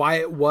it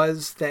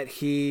was that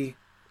he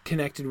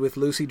connected with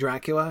Lucy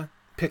Dracula,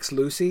 picks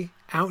Lucy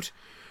out,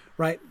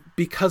 right?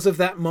 Because of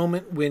that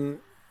moment when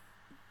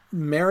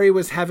Mary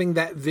was having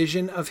that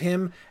vision of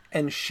him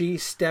and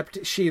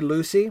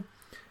Lucy,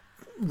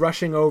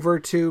 rushing over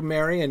to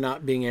Mary and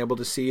not being able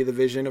to see the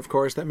vision, of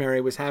course, that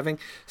Mary was having,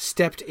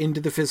 stepped into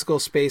the physical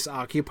space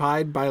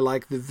occupied by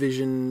like the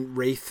vision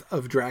wraith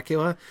of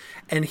Dracula,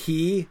 and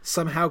he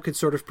somehow could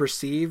sort of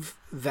perceive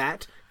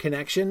that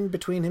connection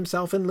between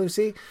himself and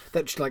Lucy,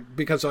 that like,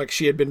 because like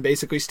she had been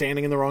basically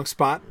standing in the wrong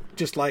spot,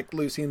 just like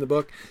Lucy in the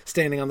book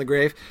standing on the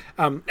grave.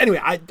 Anyway,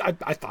 I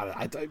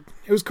thought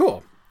it was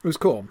cool. It was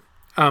cool.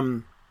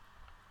 So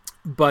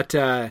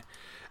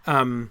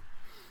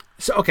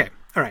okay,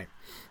 all right.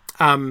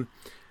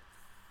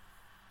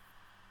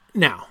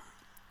 Now,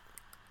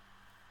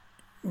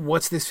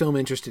 what's this film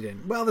interested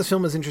in? Well, this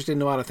film is interested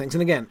in a lot of things.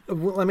 And again,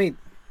 let me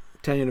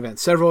tell you in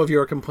advance. Several of you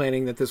are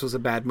complaining that this was a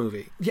bad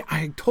movie. Yeah,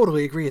 I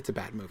totally agree it's a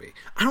bad movie.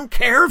 I don't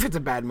care if it's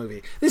a bad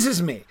movie. This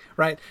is me,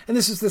 right? And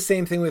this is the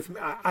same thing with...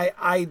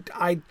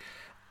 I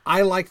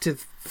like to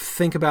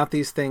think about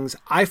these things.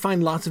 I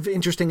find lots of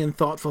interesting and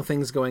thoughtful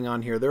things going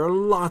on here. There are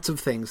lots of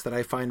things that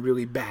I find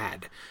really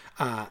bad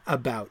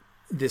about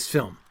this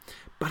film.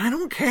 But I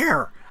don't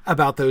care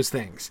about those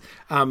things.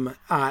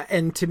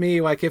 And to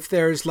me, like, if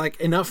there's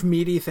like enough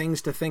meaty things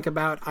to think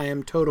about, I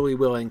am totally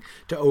willing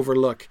to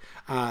overlook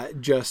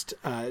just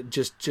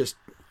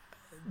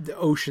the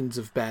oceans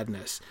of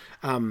badness.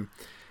 So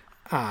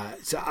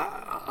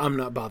I'm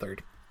not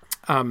bothered.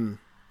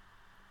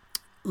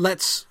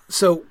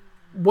 So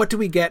what do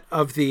we get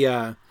of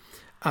the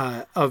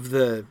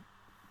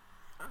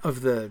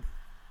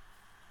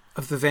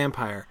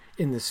vampire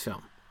in this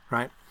film,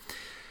 right?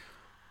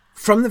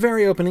 From the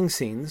very opening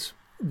scenes,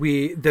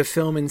 the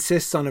film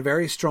insists on a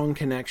very strong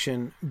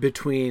connection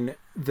between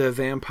the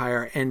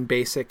vampire and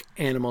basic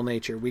animal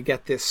nature. We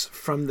get this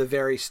from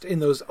in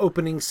those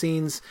opening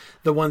scenes,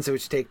 the ones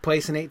which take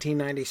place in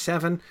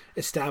 1897,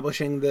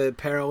 establishing the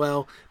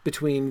parallel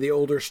between the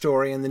older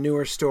story and the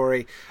newer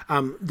story.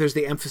 There's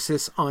the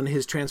emphasis on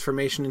his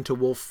transformation into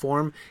wolf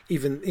form,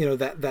 even,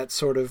 that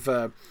sort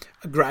of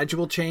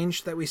gradual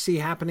change that we see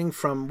happening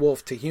from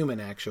wolf to human,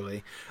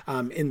 actually,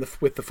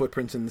 with the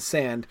footprints in the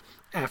sand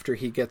after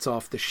he gets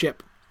off the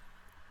ship.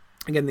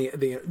 Again,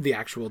 the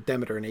actual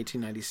Demeter in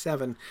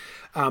 1897.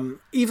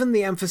 Even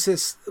the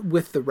emphasis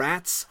with the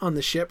rats on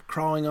the ship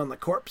crawling on the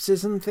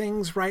corpses and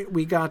things, right?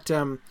 We got,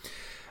 again,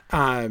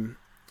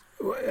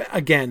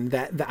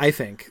 I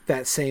think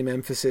that same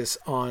emphasis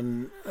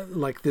on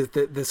like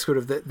the sort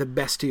of the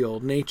bestial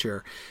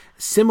nature.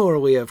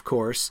 Similarly, of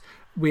course,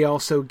 we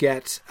also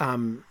get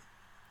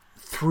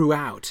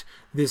throughout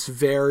this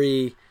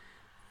very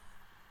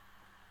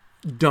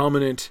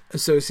dominant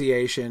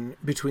association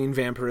between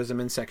vampirism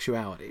and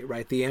sexuality,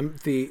 right? The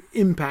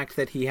impact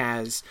that he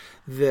has,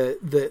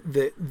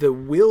 the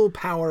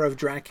willpower of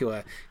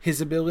Dracula,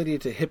 his ability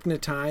to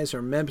hypnotize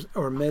or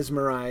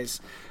mesmerize,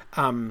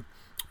 or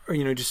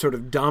just sort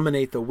of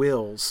dominate the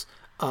wills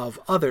of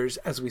others,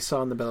 as we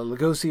saw in the Bela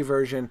Lugosi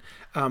version.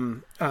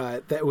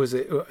 That was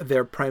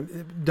they're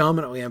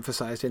dominantly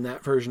emphasized in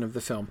that version of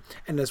the film,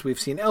 and as we've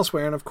seen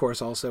elsewhere, and of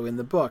course also in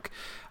the book.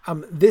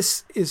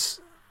 This is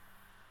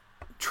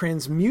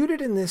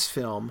transmuted in this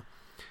film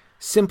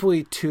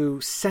simply to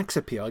sex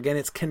appeal. Again,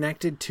 it's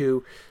connected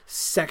to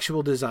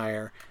sexual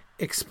desire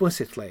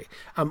explicitly,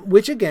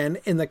 which again,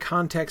 in the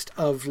context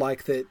of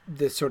like the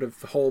sort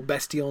of whole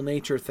bestial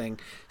nature thing,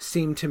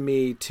 seemed to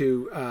me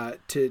to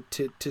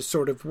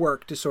sort of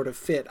work, to sort of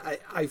fit.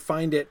 I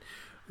find it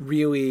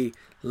really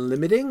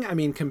limiting. I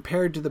mean,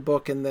 compared to the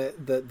book and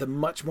the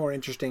much more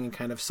interesting and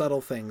kind of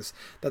subtle things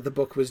that the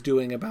book was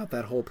doing about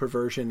that whole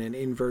perversion and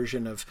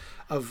inversion of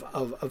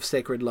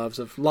sacred loves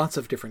of lots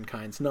of different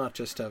kinds, not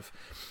just of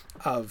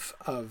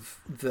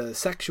the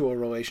sexual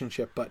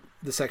relationship, but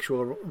the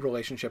sexual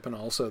relationship and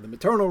also the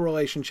maternal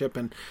relationship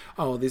and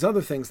all these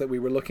other things that we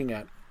were looking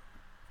at.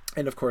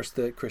 And of course,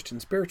 the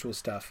Christian spiritual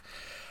stuff.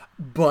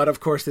 But of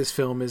course, this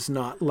film is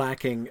not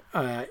lacking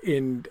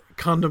in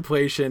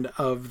contemplation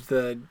of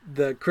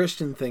the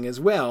Christian thing as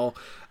well.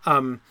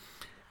 Now,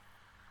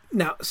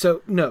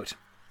 so note,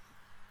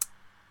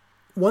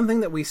 one thing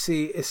that we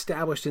see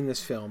established in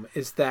this film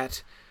is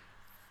that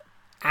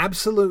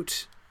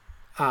absolute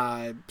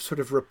sort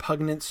of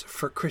repugnance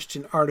for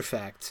Christian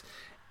artifacts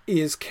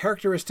is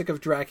characteristic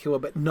of Dracula,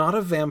 but not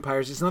of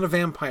vampires. It's not a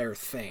vampire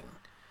thing,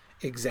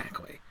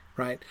 exactly,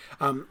 right?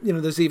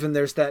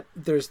 There's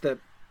the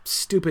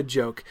stupid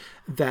joke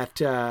that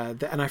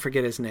and I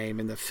forget his name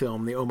in the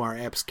film, the Omar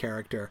Epps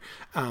character,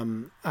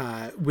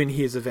 when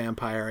he's a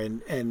vampire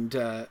and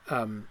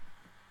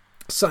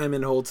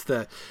Simon holds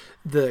the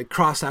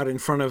cross out in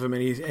front of him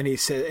and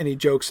he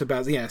jokes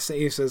about,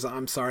 he says,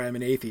 "I'm sorry, I'm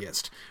an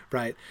atheist,"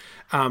 right?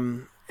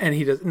 And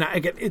he does. Now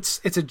again, it's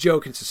a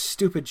joke. It's a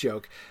stupid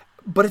joke,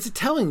 but it's a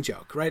telling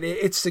joke, right?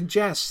 It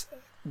suggests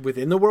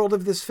within the world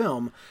of this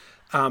film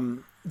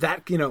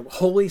that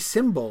holy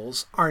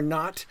symbols are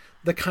not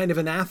the kind of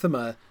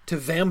anathema to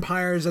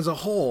vampires as a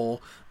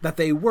whole that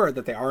they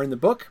are in the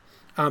book,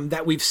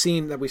 that we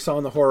saw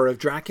in the horror of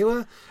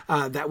Dracula,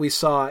 that we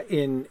saw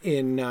in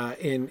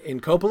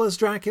Coppola's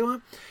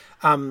Dracula.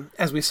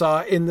 as we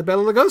saw in the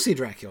Bela Lugosi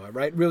Dracula,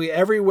 right? Really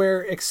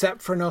everywhere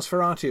except for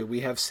Nosferatu,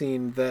 we have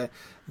seen the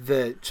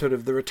sort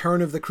of the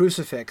return of the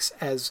crucifix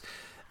as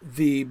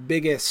the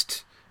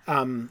biggest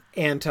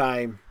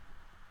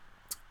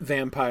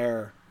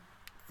anti-vampire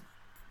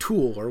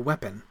tool or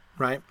weapon,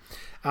 right?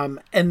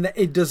 And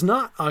it does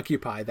not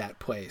occupy that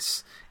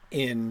place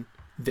in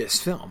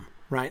this film,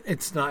 right?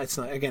 It's not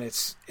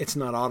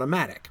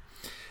automatic.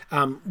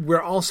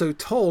 We're also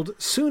told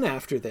soon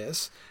after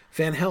this,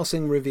 Van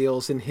Helsing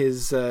reveals in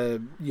his,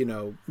 sort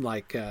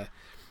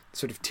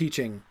of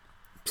teaching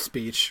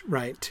speech,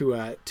 right,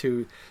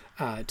 to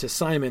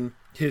Simon,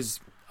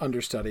 his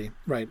understudy,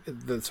 right,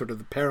 the sort of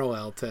the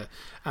parallel to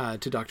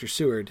Dr.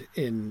 Seward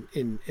in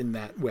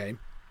that way,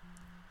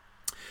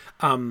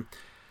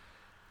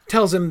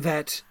 tells him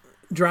that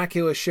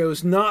Dracula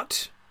shows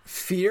not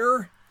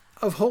fear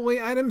of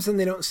holy items, and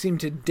they don't seem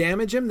to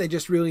damage him. They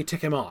just really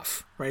tick him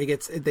off, right?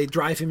 They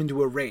drive him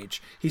into a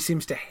rage. He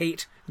seems to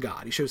hate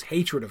God. He shows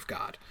hatred of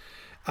God.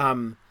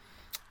 And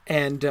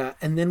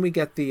then we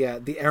get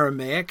the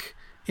Aramaic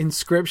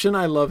inscription.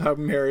 I love how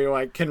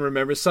Mary can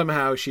remember.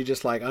 Somehow she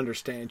just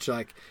understands.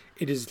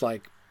 It is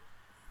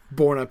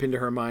born up into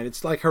her mind.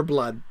 It's like her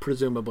blood,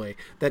 presumably,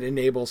 that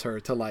enables her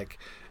to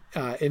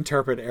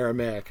interpret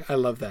Aramaic. I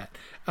love that.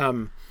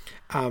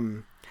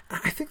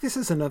 I think this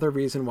is another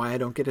reason why I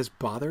don't get as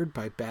bothered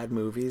by bad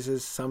movies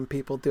as some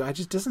people do. It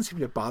just doesn't seem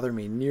to bother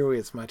me nearly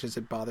as much as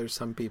it bothers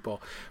some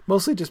people.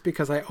 Mostly just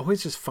because I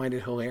always just find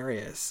it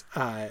hilarious.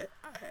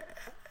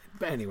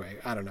 Anyway,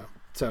 I don't know.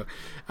 So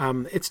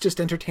it's just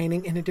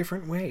entertaining in a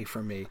different way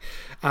for me.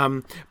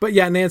 But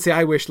yeah, Nancy,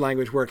 I wish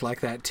language worked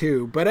like that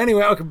too. But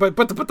anyway, okay. But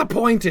the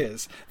point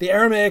is, the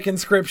Aramaic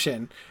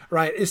inscription,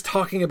 right, is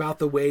talking about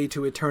the way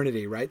to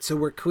eternity, right? So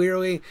we're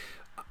clearly,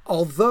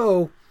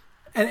 although.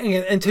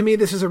 And to me,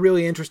 this is a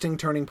really interesting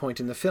turning point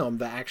in the film.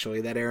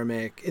 That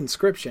Aramaic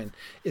inscription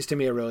is, to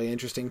me, a really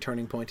interesting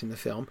turning point in the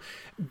film.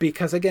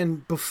 Because,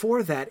 again,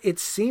 before that, it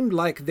seemed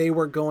like they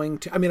were going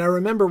to... I mean, I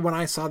remember when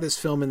I saw this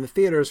film in the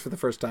theaters for the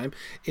first time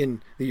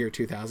in the year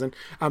 2000,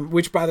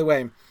 which, by the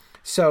way,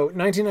 so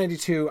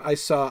 1992, I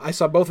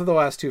saw both of the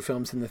last two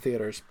films in the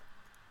theaters.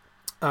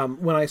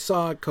 When I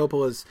saw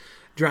Coppola's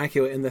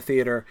Dracula in the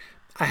theater,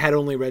 I had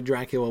only read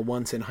Dracula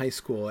once in high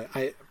school.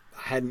 I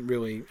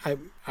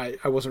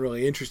wasn't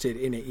really interested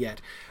in it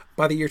yet.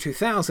 By the year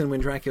 2000, when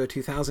Dracula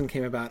 2000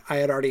 came about, I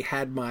had already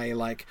had my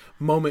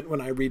moment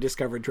when I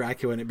rediscovered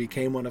Dracula, and it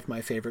became one of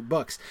my favorite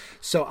books.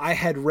 So I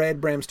had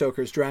read Bram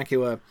Stoker's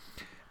Dracula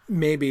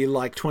maybe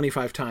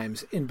 25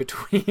 times in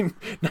between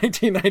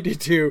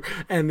 1992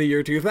 and the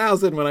year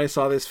 2000 when I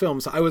saw this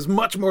film. So I was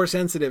much more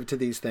sensitive to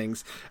these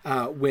things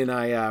when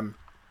I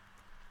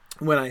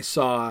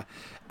saw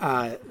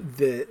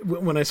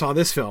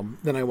this film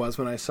than I was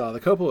when I saw the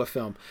Coppola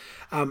film.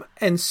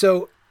 And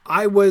so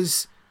I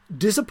was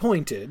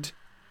disappointed,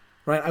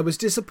 right? I was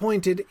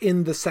disappointed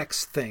in the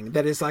sex thing.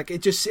 That is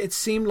it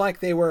seemed like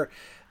they were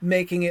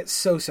making it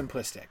so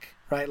simplistic,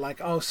 right?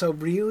 So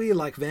really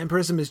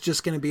vampirism is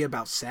just going to be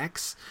about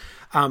sex.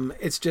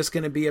 It's just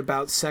going to be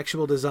about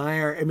sexual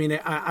desire. I mean,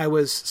 I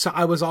was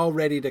all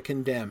ready to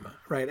condemn,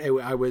 right?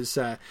 I was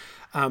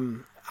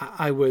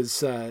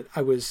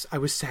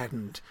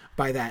saddened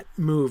by that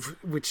move,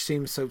 which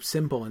seems so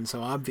simple and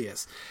so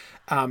obvious.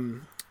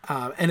 And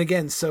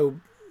again, so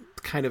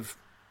kind of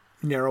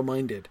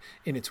narrow-minded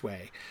in its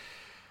way.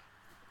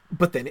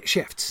 But then it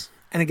shifts.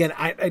 And again,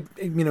 I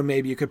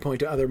maybe you could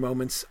point to other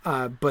moments,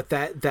 but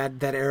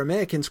that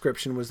Aramaic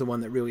inscription was the one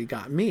that really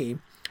got me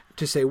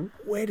to say,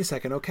 wait a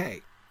second,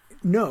 okay.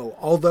 No,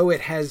 although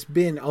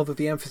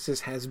the emphasis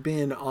has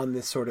been on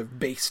this sort of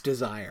base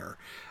desire,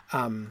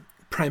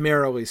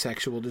 primarily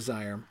sexual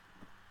desire,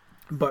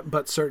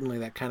 but certainly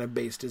that kind of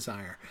base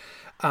desire.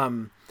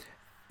 No,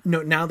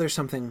 now there's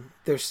something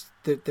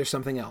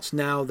else.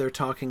 Now they're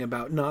talking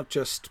about not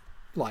just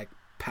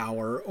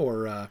power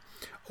or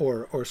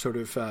sort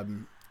of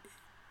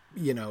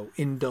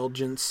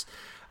indulgence,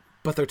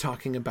 but they're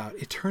talking about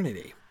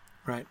eternity,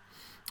 right?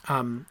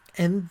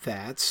 And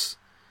that's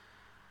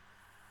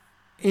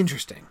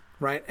interesting,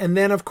 right? And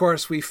then of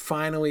course we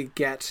finally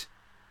get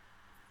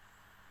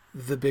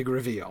the big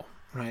reveal.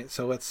 Right,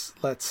 so let's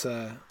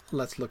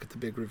look at the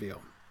big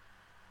reveal.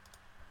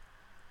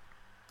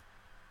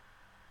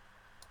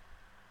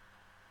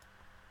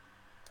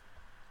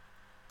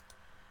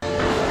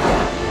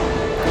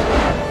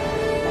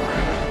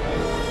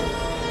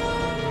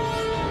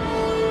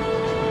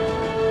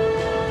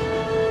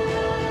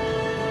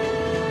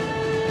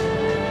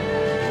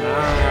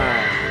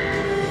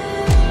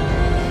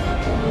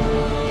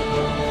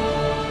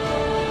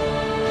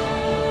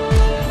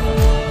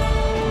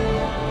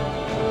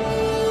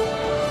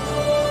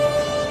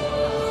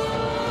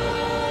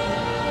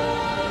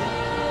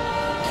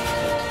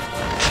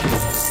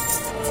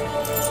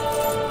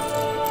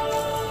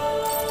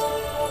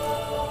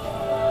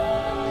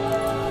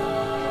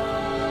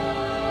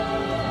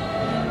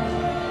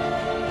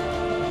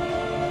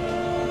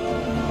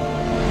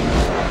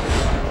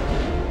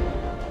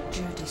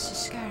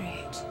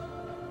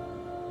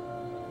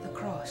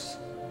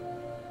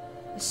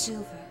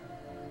 silver.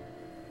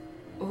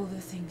 All the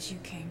things you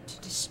came to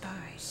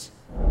despise.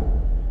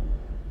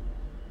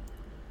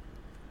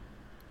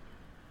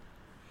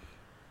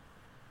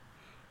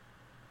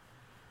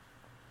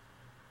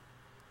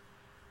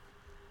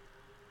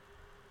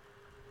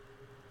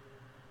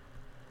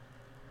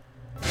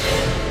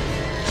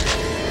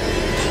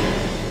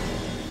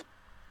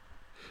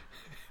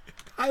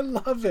 I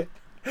love it.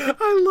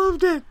 I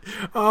loved it.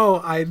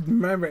 Oh, I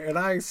remember, and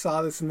I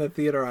saw this in the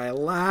theater. I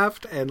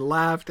laughed and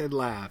laughed and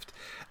laughed.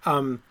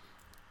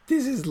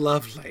 This is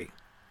lovely,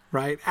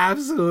 right?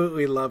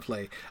 Absolutely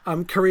lovely.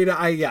 Karita,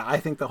 I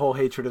think the whole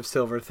hatred of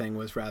silver thing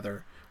was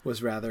rather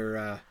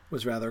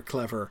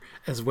clever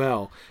as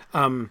well.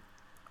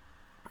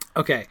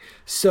 Okay,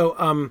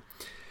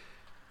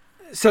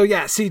 so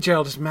yeah, see,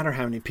 Gerald, doesn't matter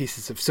how many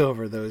pieces of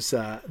silver those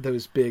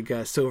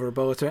big silver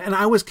bullets are. And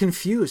I was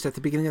confused at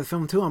the beginning of the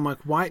film too. I'm like,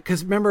 why?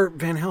 Because remember,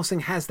 Van Helsing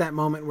has that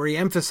moment where he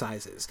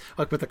emphasizes,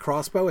 like with the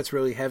crossbow, it's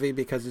really heavy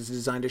because it's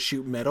designed to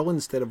shoot metal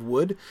instead of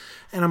wood.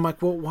 And I'm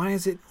like, well, why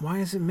is it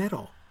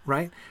metal,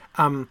 right?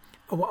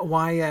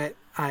 Why?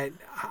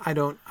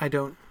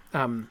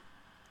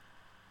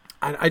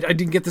 I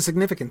didn't get the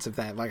significance of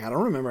that. Like, I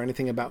don't remember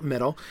anything about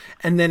metal.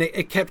 And then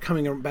it kept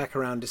coming back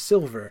around to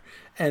silver.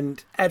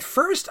 And at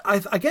first, I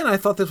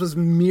thought this was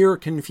mere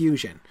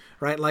confusion,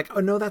 right? Like, oh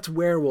no, that's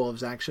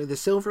werewolves, actually. The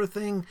silver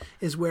thing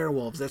is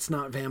werewolves. That's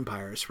not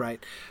vampires,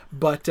 right?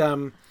 But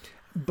no,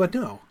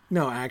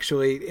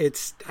 actually,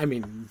 there's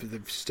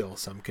still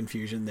some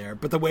confusion there.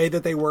 But the way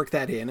that they work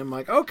that in, I'm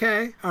like,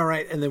 okay, all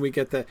right. And then we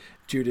get the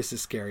Judas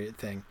Iscariot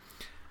thing.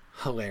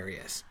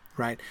 Hilarious,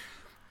 right?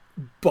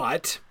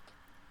 But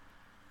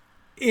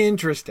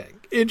interesting.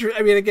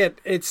 I mean, again,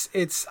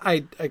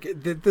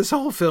 this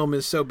whole film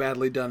is so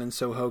badly done and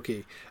so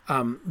hokey.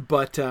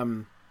 But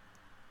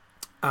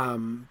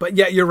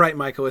yeah, you're right,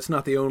 Michael. It's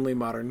not the only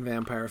modern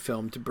vampire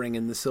film to bring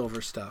in the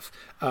silver stuff.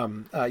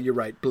 You're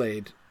right.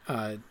 Blade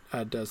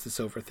does the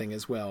silver thing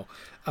as well.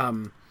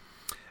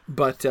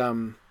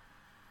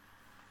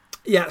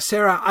 Yeah,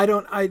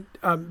 Sarah,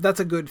 that's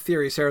a good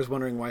theory. Sarah's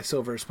wondering why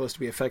silver is supposed to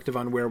be effective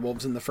on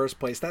werewolves in the first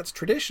place. That's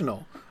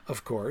traditional,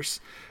 of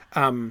course.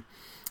 But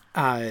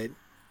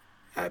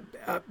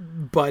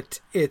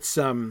it's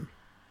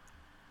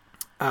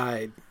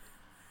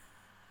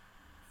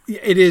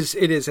it is,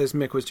 as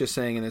Mick was just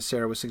saying and as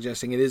Sarah was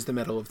suggesting, it is the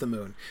metal of the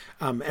moon.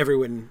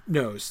 Everyone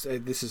knows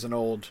this is an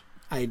old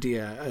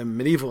idea, a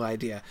medieval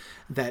idea,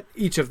 that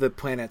each of the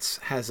planets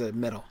has a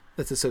metal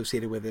that's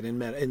associated with it,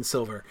 and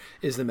silver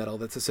is the metal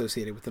that's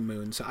associated with the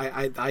moon. So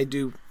I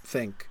do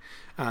think,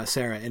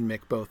 Sarah and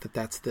Mick both,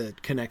 that's the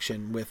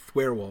connection with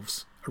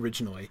werewolves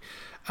originally.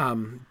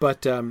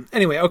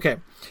 Anyway, okay.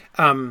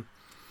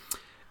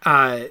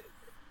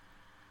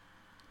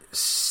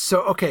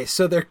 So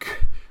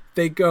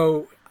they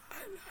go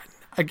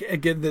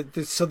again.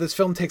 So this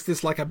film takes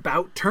this like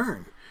about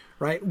turn,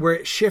 right, where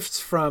it shifts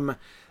from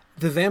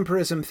the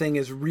vampirism thing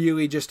is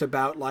really just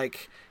about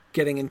like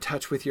getting in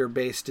touch with your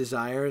base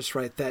desires,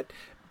 right? That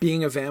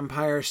being a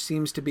vampire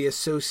seems to be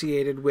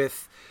associated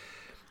with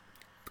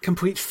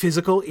complete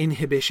physical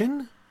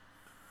inhibition,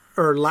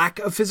 or lack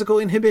of physical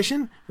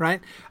inhibition, right?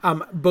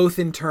 Both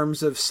in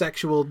terms of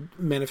sexual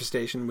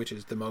manifestation, which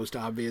is the most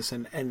obvious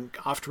and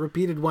oft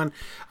repeated one,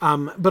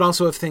 but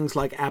also of things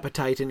like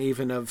appetite and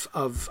even of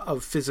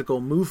physical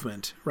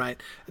movement,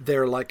 right?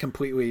 They're like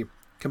completely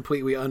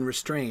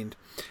unrestrained.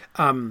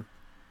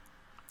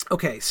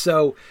 Okay,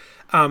 so,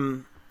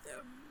 all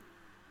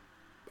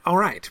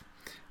right.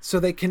 So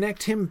they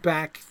connect him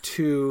back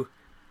to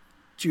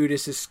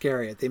Judas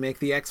Iscariot. They make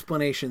the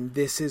explanation,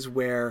 this is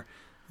where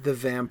the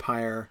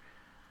vampire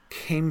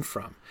came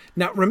from.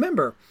 Now,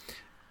 remember,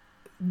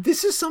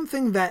 this is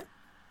something that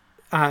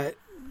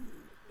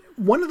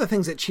one of the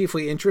things that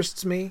chiefly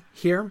interests me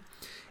here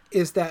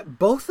is that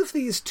both of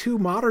these two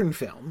modern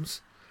films,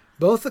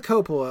 both the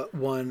Coppola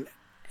one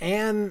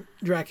and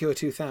Dracula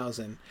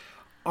 2000,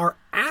 are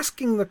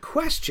asking the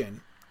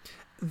question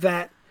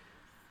that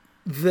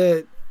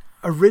the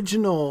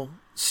original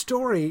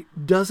story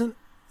doesn't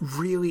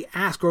really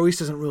ask, or at least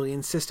doesn't really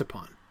insist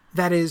upon.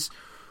 That is,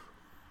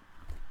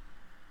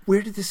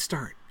 where did this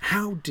start?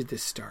 How did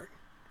this start?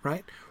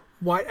 Right?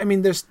 Why? I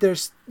mean, there's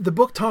the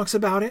book talks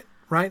about it,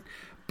 right?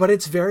 But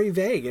it's very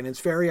vague and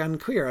it's very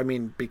unclear. I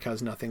mean,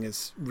 because nothing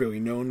is really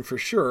known for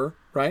sure,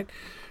 right?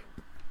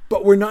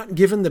 But we're not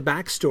given the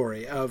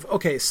backstory of,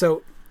 okay,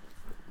 so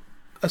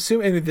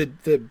assuming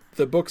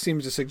the book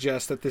seems to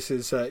suggest that this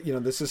is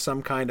this is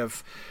some kind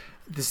of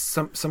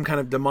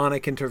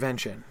demonic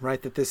intervention,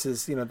 right? That this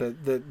is,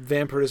 the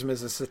vampirism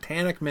is a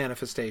satanic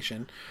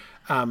manifestation.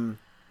 But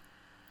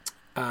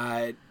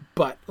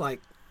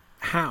like,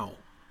 how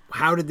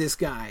did this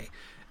guy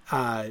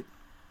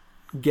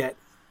get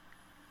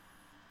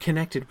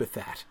connected with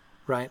that,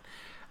 right?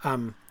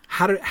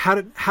 How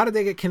did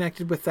they get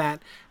connected with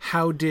that?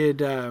 How did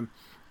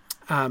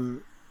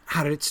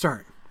it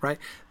start, right?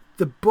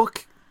 The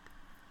book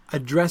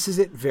addresses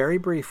it very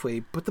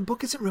briefly, but the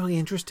book isn't really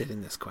interested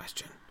in this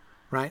question,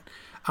 right?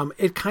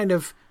 It kind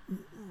of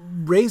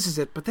raises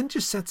it, but then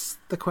just sets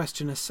the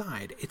question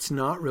aside. It's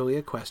not really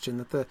a question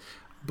that the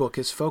book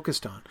is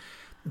focused on.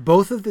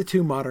 Both of the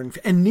two modern,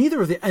 and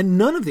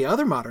none of the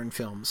other modern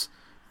films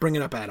bring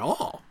it up at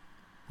all,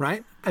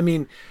 right? I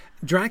mean,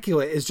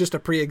 Dracula is just a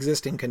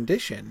pre-existing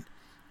condition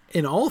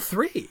in all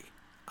three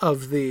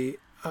of the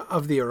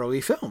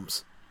early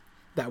films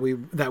that we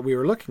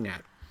were looking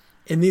at.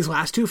 In these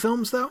last two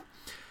films, though,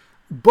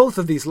 both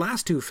of these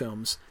last two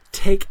films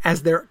take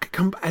as their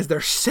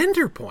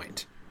center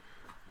point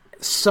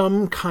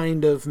some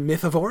kind of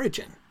myth of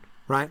origin,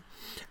 right?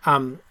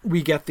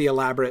 We get the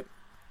elaborate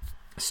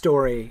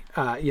story,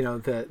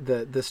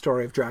 the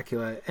story of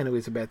Dracula and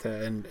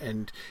Elisabetta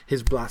and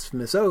his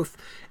blasphemous oath.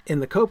 In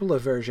the Coppola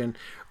version,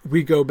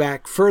 we go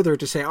back further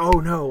to say, oh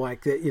no,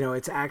 like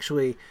it's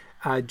actually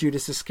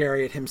Judas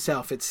Iscariot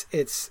himself. It's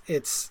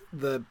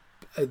the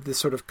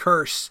sort of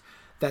curse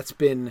that's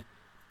been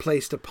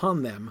placed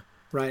upon them,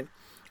 right?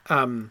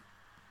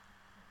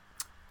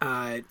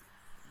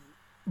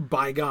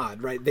 By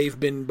God, right? They've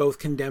been both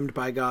condemned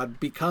by God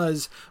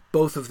because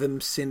both of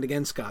them sinned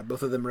against God.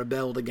 Both of them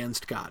rebelled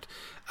against God.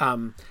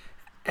 And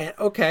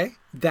okay,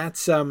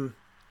 that's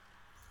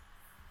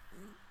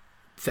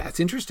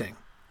interesting,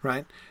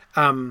 right?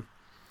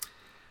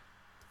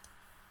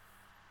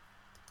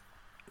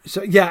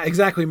 So yeah,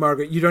 exactly,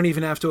 Margaret. You don't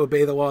even have to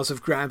obey the laws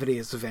of gravity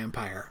as a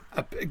vampire.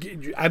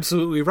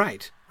 Absolutely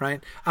right,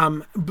 right?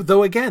 But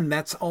though again,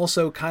 that's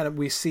also kind of,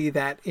 we see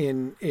that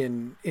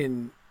in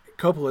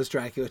Coppola's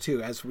Dracula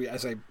too. As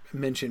I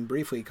mentioned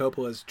briefly,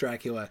 Coppola's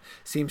Dracula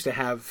seems to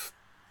have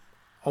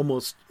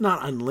almost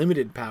not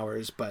unlimited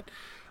powers, but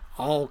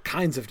all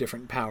kinds of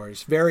different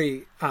powers.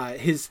 Very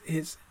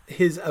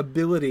his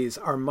abilities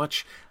are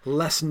much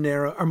less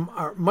narrow,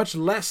 are much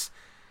less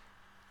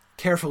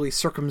carefully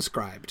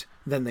circumscribed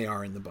than they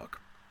are in the book.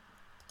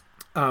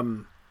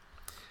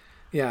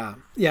 Yeah.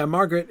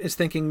 Margaret is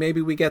thinking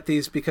maybe we get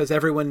these because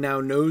everyone now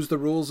knows the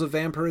rules of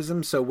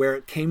vampirism, so where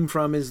it came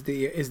from is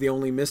the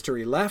only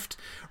mystery left,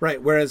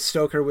 right? Whereas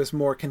Stoker was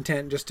more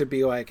content just to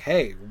be like,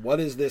 hey, what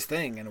is this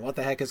thing, and what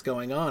the heck is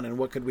going on, and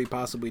what could we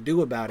possibly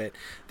do about it?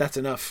 That's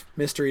enough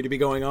mystery to be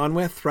going on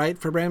with, right?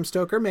 For Bram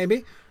Stoker,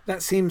 maybe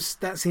that seems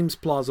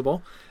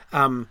plausible.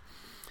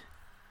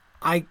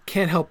 I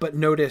can't help but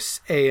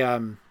notice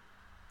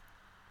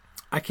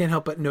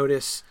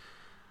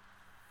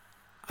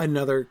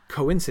another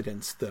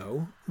coincidence,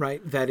 though,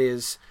 right? That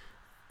is,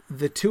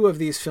 the two of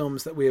these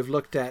films that we have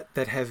looked at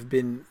that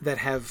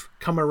have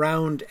come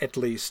around at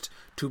least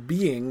to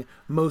being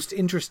most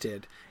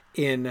interested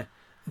in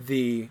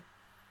the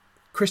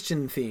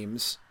Christian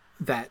themes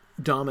that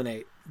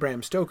dominate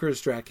Bram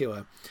Stoker's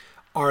Dracula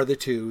are the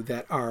two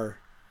that are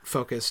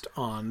focused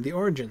on the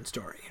origin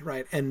story,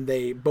 right? And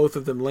both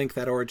of them link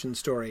that origin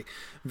story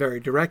very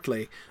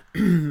directly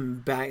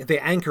back. They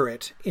anchor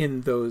it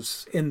in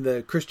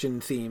the Christian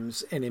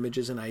themes and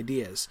images and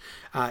ideas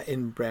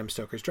in Bram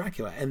Stoker's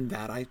Dracula, and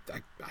that I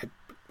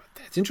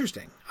that's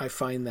interesting. I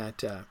find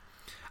that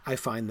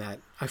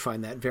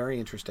very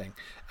interesting.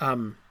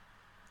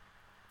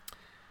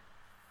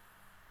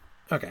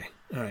 Okay,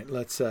 all right.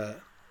 Let's.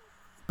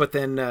 But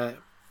then.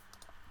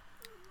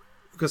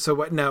 So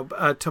what now?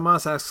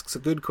 Tomas asks a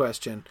good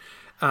question.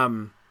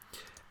 So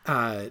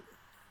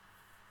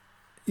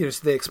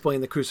they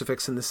explain the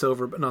crucifix and the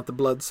silver, but not the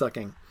blood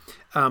sucking.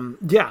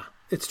 Yeah,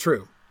 it's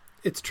true.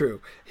 It's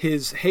true.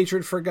 His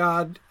hatred for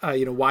God,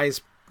 why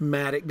he's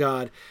mad at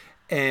God,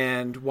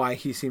 and why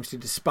he seems to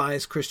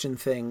despise Christian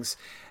things,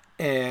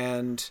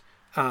 and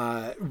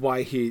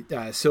why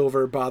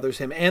silver bothers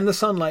him, and the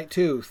sunlight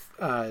too.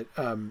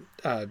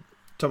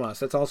 Tomas,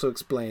 that's also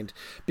explained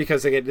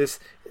because again,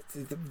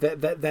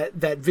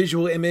 that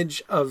visual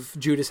image of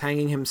Judas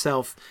hanging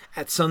himself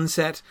at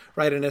sunset,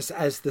 right? And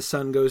as the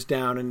sun goes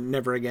down, and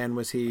never again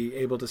was he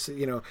able to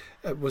see,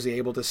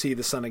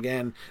 the sun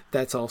again.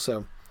 That's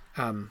also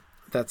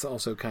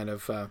kind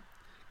of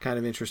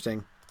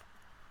interesting.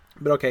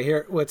 But okay,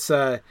 here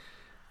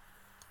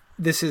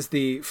this is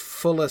the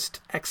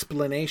fullest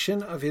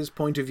explanation of his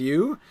point of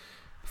view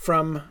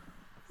from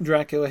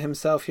Dracula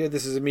himself. Here,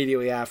 this is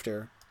immediately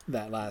after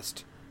that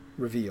last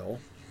reveal.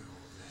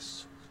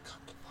 This would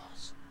come to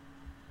pass.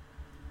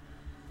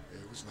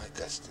 It was my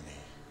destiny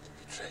to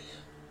betray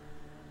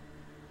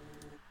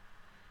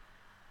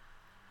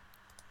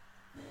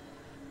you.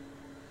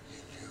 You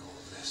knew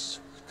all this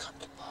would come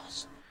to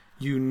pass.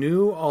 You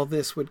knew all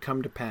this would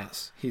come to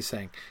pass, he's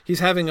saying. He's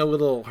having a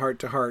little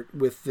heart-to-heart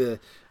with the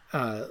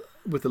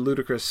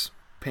ludicrous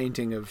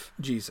painting of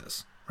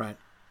Jesus, right?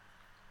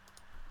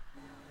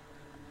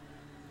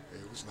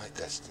 It was my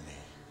destiny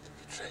to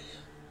betray you.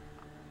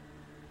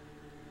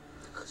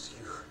 Because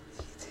you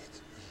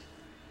needed me.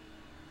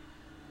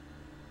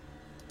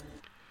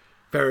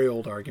 Very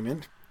old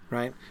argument,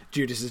 right?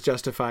 Judas is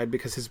justified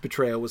because his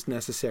betrayal was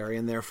necessary,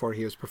 and therefore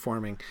he was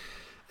performing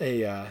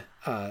a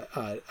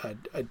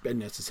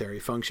necessary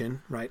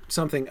function, right?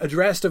 Something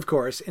addressed, of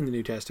course, in the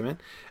New Testament,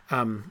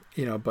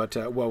 but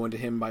woe unto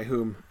him by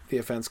whom the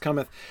offense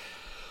cometh.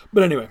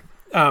 But anyway,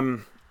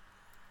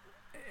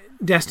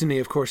 destiny,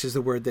 of course, is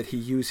the word that he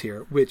used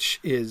here, which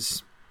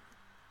is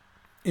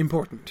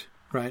important,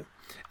 right?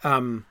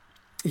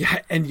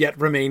 Yeah, and yet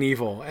remain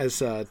evil,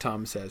 as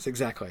Tom says.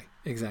 Exactly.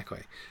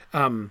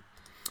 And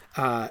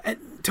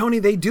Tony,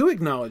 they do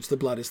acknowledge the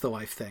blood is the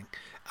life thing.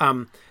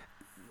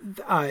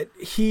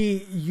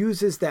 He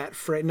uses that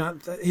phrase.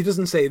 He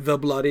doesn't say the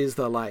blood is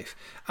the life,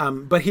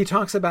 but he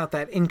talks about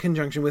that in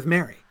conjunction with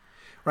Mary,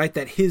 right?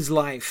 That his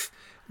life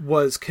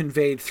was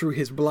conveyed through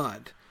his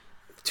blood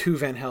to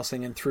Van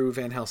Helsing and through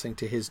Van Helsing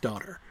to his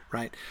daughter,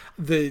 right?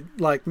 The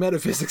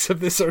metaphysics of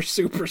this are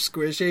super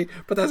squishy,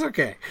 but that's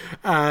okay.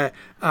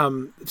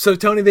 So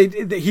Tony,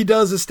 he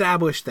does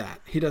establish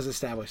that.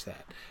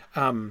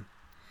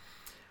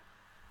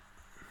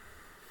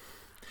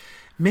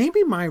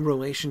 Maybe my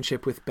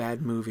relationship with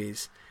bad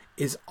movies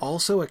is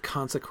also a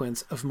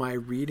consequence of my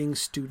reading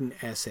student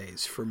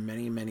essays for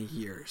many, many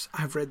years.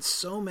 I've read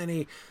so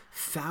many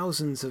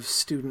thousands of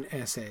student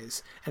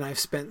essays, and I've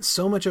spent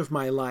so much of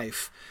my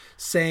life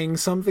saying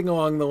something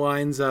along the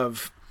lines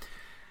of,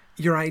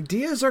 your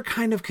ideas are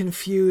kind of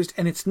confused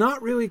and it's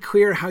not really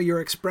clear how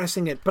you're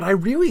expressing it, but I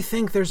really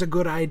think there's a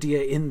good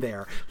idea in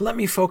there. Let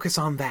me focus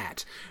on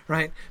that,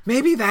 right?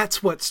 Maybe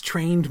that's what's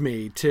trained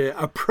me to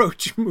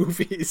approach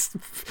movies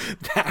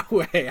that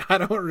way. I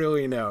don't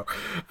really know.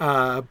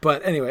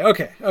 But anyway,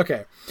 okay.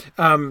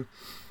 Now,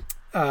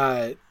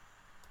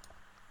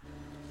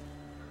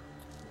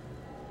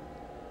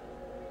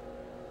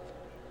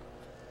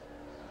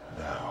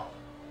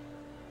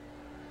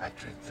 I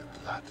drink the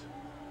blood of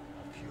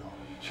your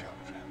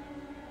children,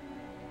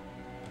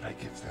 but I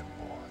give them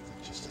more than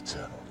just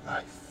eternal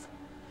life.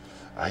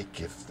 I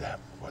give them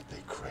what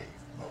they crave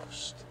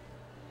most.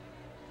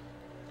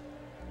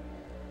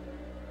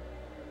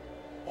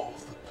 All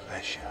the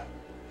pleasure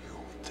you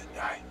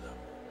deny them.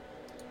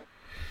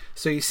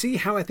 So you see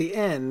how at the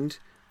end,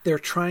 they're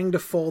trying to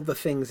fold the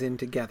things in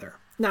together.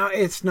 Now,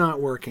 it's not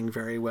working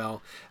very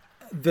well.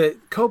 The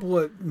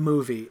Coppola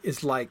movie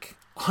is like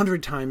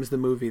 100 times the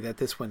movie that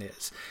this one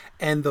is.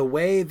 And the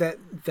way that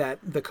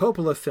the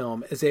Coppola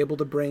film is able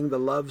to bring the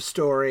love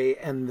story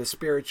and the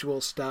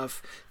spiritual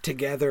stuff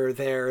together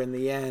there in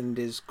the end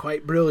is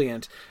quite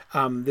brilliant.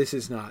 This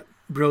is not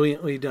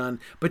brilliantly done.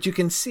 But you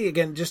can see,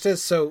 again, just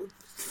as so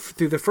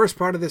through the first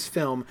part of this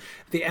film,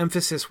 the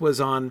emphasis was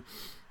on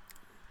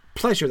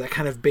pleasure, that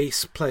kind of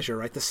base pleasure,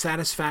 right? The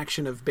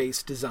satisfaction of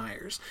base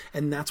desires.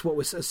 And that's what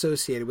was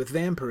associated with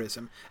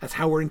vampirism. That's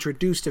how we're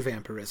introduced to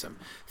vampirism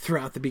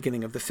throughout the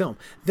beginning of the film.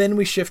 Then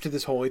we shift to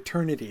this whole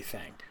eternity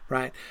thing,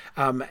 right?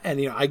 And,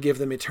 I give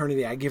them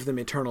eternity, I give them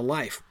eternal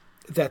life.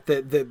 That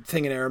the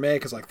thing in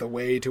Aramaic is like the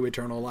way to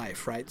eternal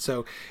life, right?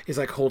 So it's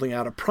like holding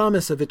out a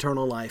promise of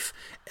eternal life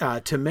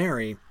to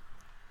Mary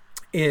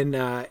in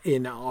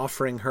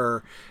offering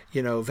her,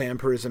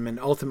 vampirism and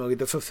ultimately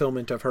the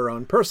fulfillment of her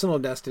own personal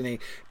destiny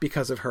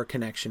because of her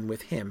connection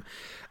with him.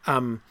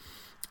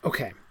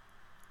 Okay.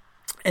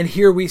 And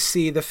here we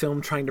see the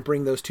film trying to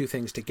bring those two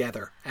things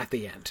together at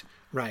the end,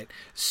 right?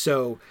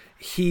 So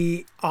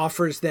he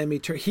offers them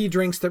he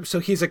drinks them. So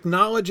he's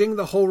acknowledging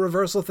the whole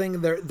reversal thing.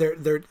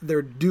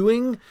 They're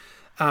doing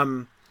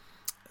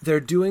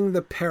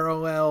the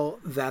parallel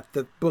that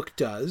the book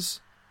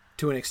does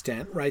to an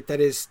extent, right? That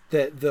is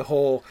the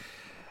whole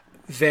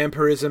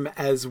vampirism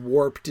as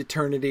warped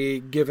eternity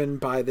given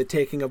by the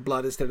taking of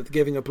blood instead of the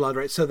giving of blood,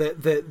 right? So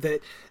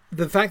the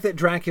fact that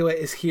Dracula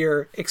is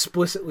here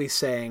explicitly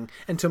saying,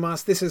 and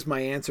Tomas, this is my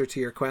answer to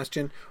your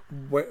question,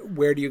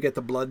 where do you get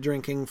the blood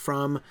drinking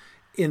from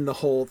in the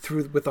whole,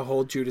 with the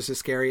whole Judas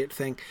Iscariot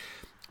thing?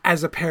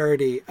 As a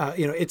parody,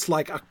 it's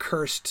like a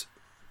cursed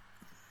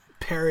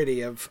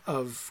parody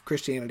of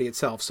Christianity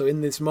itself. So in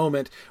this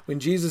moment,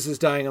 when Jesus is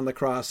dying on the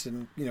cross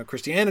and,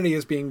 Christianity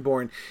is being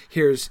born,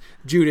 here's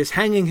Judas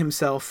hanging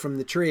himself from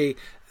the tree.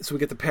 So we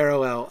get the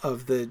parallel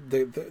of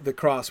the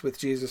cross with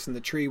Jesus and the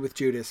tree with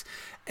Judas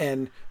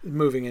and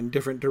moving in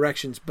different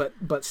directions,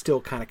 but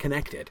still kind of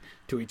connected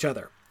to each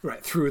other,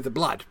 right? Through the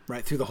blood,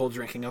 right? Through the whole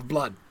drinking of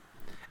blood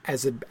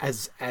as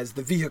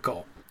the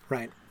vehicle,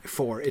 right?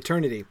 For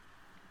eternity.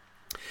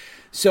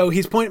 So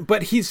he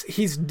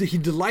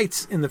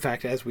delights in the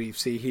fact, as we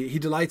see, he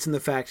delights in the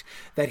fact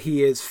that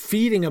he is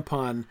feeding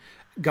upon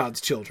God's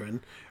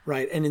children,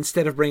 right? And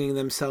instead of bringing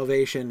them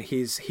salvation,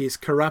 he's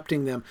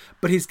corrupting them,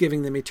 but he's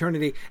giving them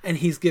eternity, and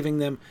he's giving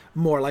them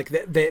more, like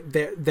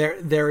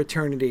their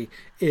eternity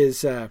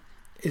is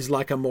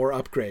like a more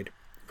upgrade,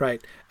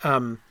 right?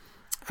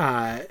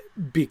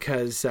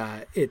 Because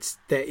it's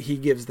that he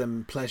gives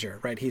them pleasure,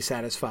 right? He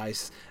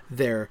satisfies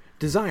their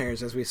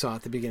desires, as we saw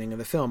at the beginning of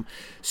the film.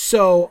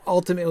 So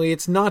ultimately,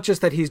 it's not just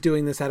that he's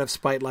doing this out of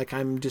spite, like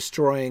I'm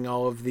destroying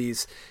all of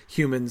these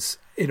humans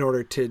in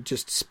order to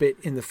just spit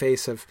in the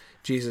face of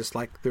Jesus,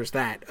 like there's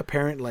that,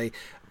 apparently.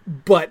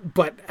 But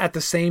at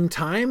the same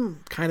time,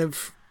 kind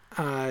of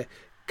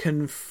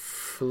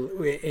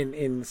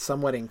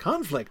somewhat in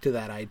conflict to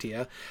that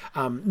idea.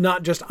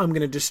 Not just I'm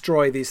going to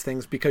destroy these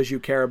things because you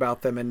care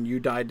about them and you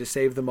died to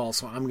save them all,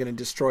 so I'm going to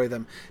destroy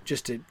them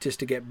just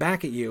to get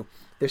back at you.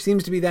 There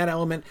seems to be that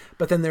element,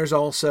 but then there's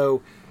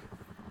also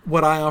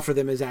what I offer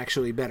them is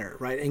actually better,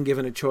 right? And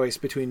given a choice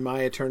between my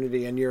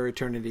eternity and your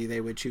eternity,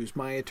 they would choose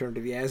my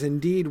eternity. As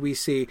indeed we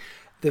see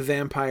the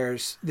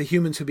vampires, the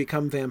humans who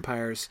become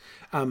vampires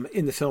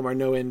in the film are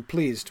no end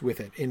pleased with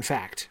it. In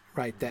fact,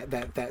 right?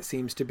 That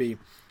seems to be,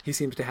 he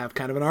seems to have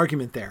kind of an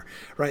argument there,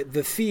 right?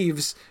 The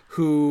thieves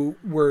who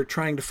were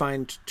trying to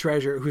find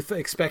treasure, who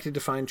expected to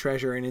find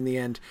treasure and in the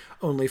end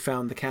only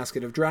found the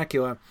casket of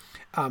Dracula,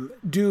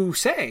 do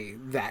say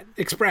that,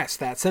 express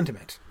that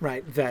sentiment,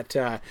 right?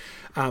 That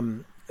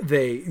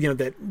they,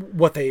 that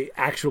what they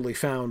actually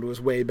found was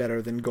way better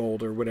than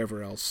gold or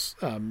whatever else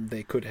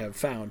they could have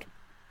found.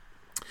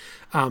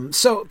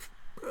 So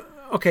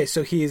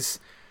he's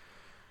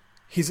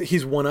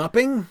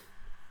one-upping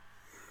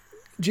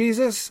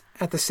Jesus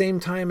at the same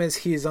time as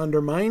he's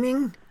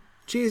undermining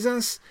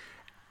Jesus.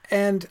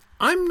 And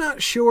I'm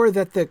not sure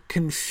that the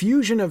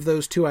confusion of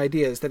those two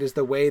ideas, that is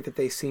the way that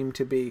they seem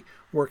to be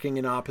working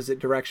in opposite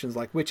directions,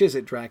 like, which is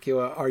it,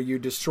 Dracula? Are you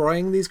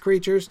destroying these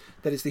creatures,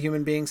 that is the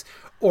human beings,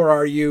 or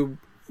are you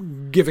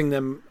giving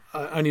them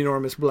an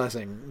enormous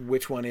blessing?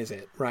 Which one is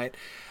it, right?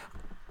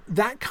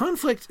 That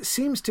conflict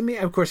seems to me,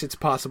 of course, it's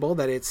possible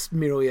that it's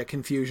merely a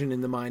confusion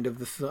in the mind of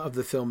the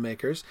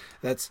filmmakers.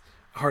 That's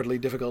hardly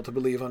difficult to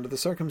believe under the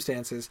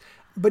circumstances,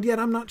 but yet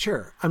I'm not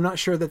sure. I'm not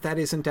sure that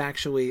isn't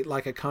actually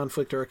like a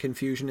conflict or a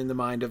confusion in the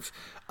mind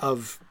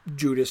of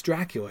Judas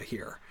Dracula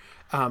here,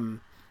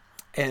 and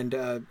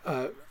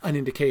an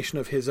indication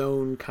of his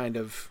own kind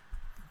of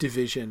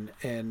division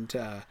and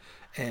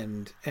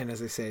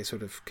as I say,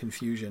 sort of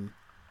confusion.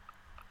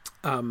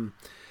 But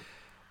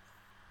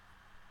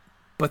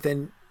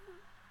then,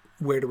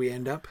 where do we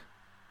end up,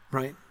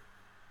 right?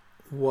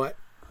 What?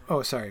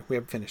 Oh, sorry, we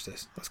haven't finished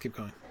this. Let's keep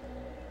going.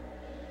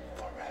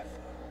 Forever.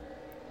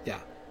 Yeah.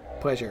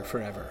 Pleasure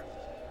forever.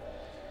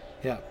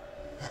 Yeah.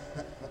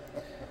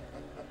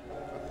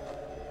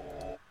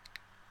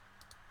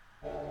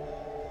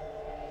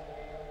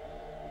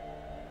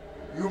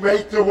 You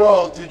made the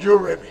world in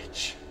your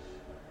image.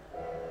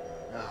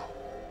 Now,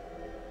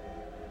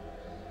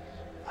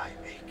 I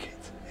make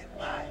it in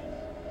mine.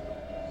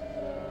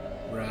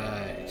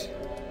 Right.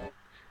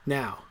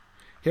 Now,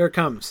 here it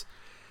comes.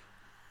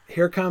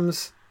 Here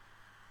comes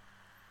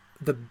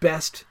the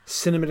best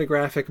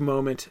cinematographic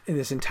moment in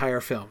this entire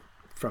film,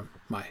 from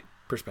my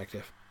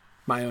perspective.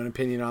 My own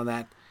opinion on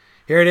that.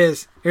 Here it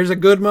is. Here's a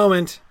good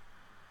moment.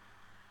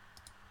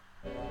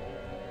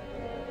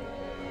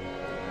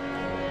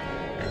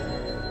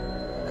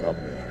 Come,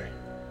 Mary.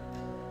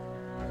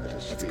 Let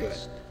us That's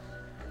feast.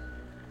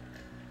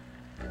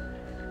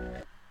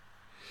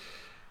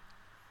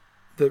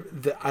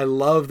 I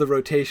love the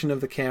rotation of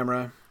the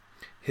camera,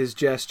 his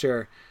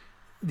gesture.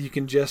 You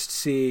can just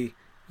see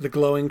the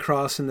glowing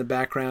cross in the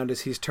background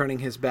as he's turning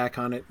his back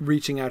on it,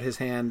 reaching out his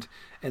hand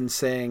and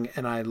saying,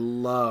 and I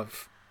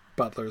love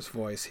Butler's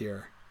voice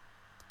here.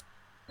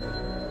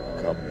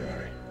 Come,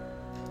 Mary.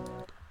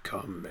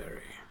 Come,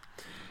 Mary.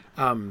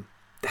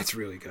 That's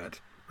really good,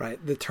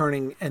 right? The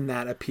turning and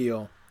that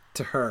appeal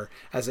to her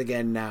as,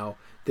 again, now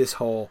this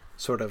whole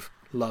sort of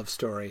love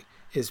story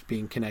is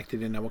being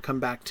connected. And I will come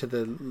back to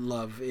the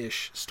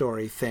love-ish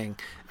story thing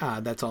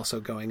that's also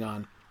going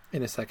on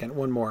in a second.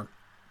 One more,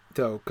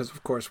 though, because,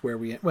 of course, where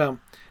we... Well,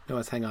 no,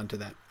 let's hang on to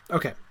that.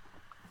 Okay.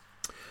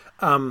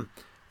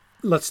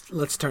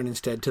 Let's turn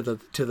instead to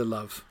the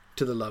love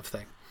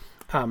thing.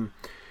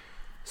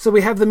 So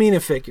we have the Mina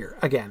figure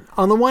again.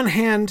 On the one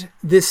hand,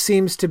 this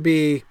seems to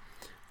be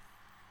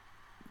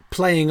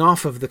playing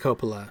off of the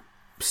Coppola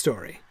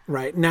story,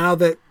 right? Now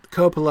that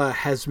Coppola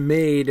has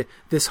made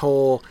this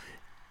whole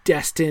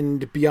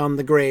destined beyond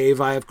the grave,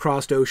 I have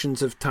crossed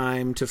oceans of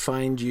time to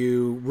find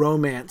you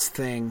romance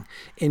thing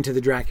into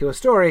the Dracula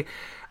story,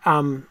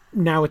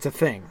 now it's a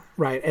thing,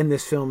 right? And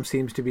this film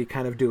seems to be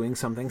kind of doing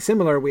something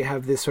similar. We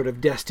have this sort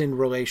of destined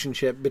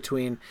relationship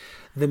between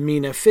the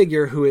Mina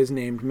figure, who is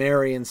named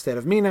Mary instead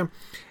of Mina,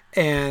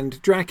 and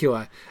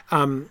Dracula.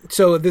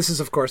 So this is,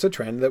 of course, a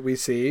trend that we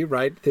see,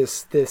 right?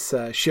 This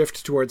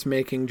shift towards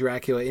making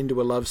Dracula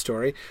into a love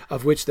story,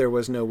 of which there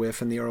was no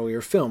whiff in the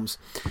earlier films.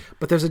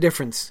 But there's a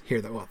difference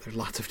here. Well, there's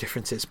lots of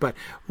differences, but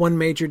one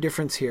major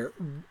difference here.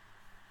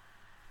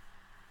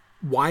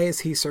 Why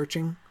is he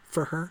searching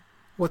for her?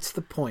 What's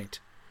the point?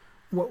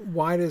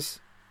 Why?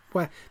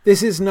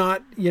 This is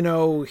not,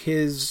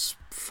 his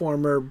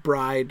former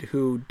bride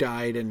who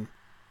died, and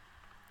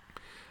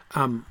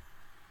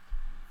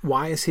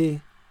why is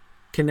he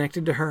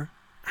connected to her?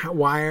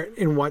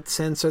 In what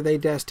sense are they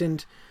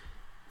destined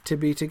to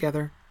be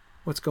together?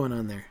 What's going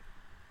on there?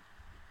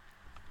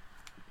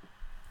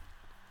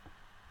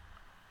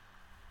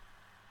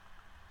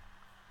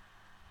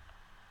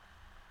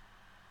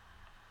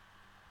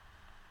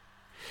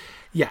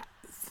 Yeah.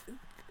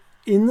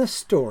 In the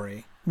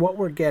story, what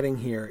we're getting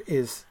here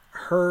is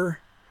her...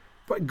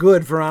 But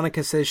good,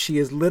 Veronica says she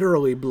is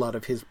literally blood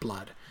of his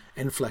blood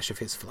and flesh of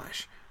his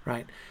flesh,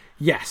 right?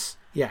 Yes.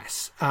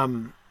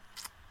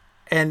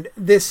 And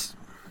this...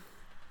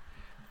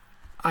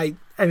 I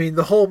mean,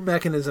 the whole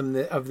mechanism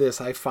of this,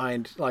 I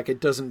find, like,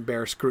 it doesn't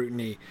bear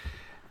scrutiny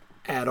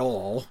at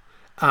all.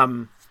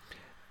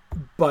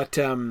 But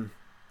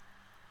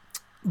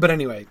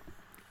anyway,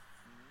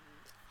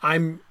 I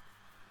am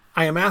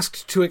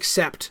asked to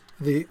accept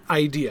the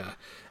idea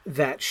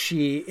that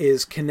she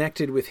is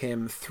connected with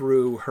him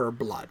through her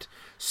blood.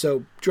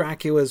 So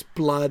Dracula's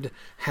blood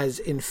has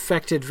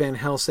infected Van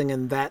Helsing,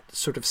 and that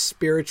sort of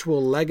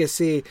spiritual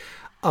legacy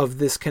of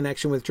this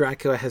connection with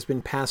Dracula has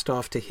been passed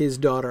off to his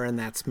daughter, and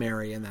that's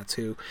Mary, and that's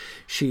who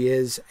she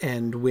is.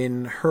 And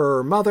when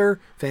her mother,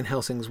 Van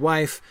Helsing's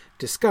wife,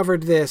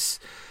 discovered this,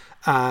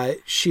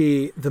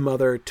 the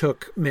mother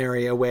took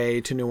Mary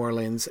away to New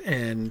Orleans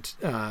and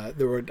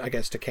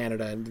to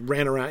Canada, and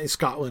ran around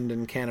Scotland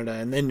and Canada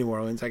and then New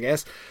Orleans, I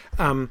guess,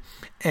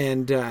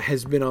 and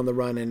has been on the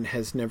run and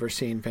has never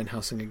seen Van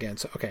Helsing again.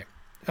 So, okay.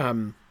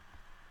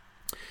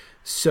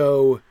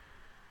 So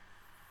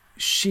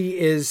she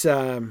is,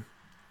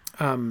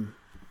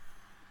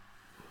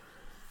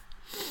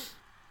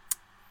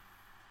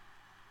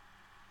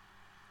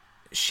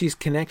 she's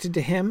connected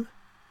to him.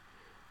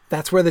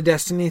 That's where the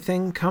destiny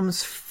thing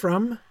comes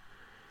from,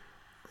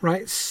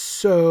 right?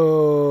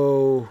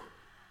 So,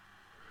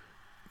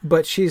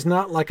 but she's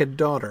not like a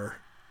daughter,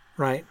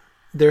 right?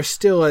 There's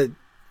still a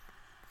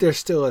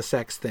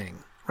sex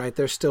thing, right?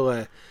 This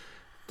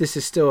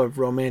is still a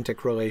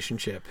romantic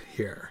relationship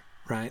here,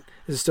 right?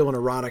 This is still an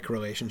erotic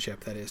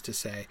relationship, that is to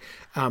say.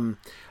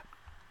 But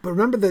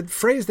remember the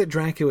phrase that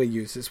Dracula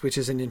uses, which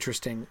is an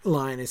interesting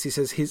line, is he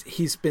says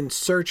he's been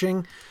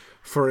searching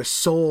for a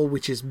soul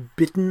which is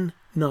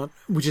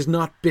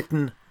not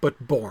bitten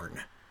but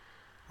born,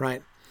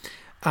 right?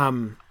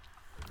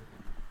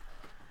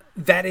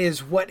 That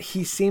is what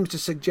he seems to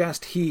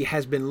suggest he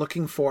has been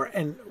looking for,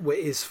 and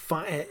is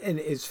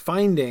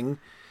finding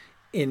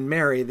in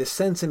Mary. The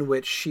sense in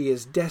which she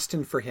is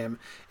destined for him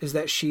is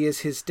that she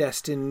is his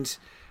destined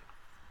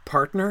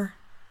partner,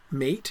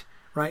 mate,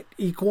 right?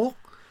 Equal.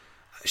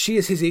 She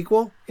is his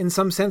equal in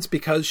some sense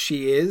because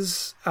she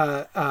is,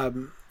 as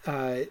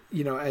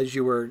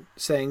you were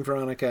saying,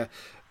 Veronica,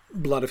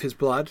 blood of his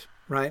blood,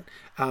 right?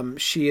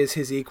 She is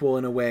his equal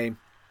in a way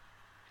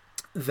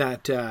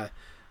that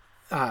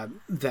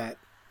that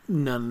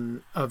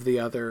none of the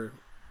other,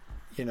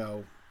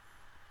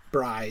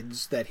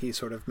 brides that he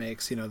sort of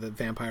makes, the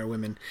vampire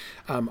women,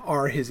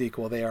 are his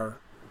equal. They are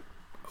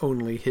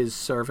only his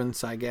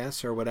servants, I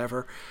guess, or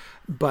whatever.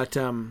 But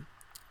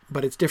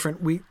it's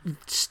different. We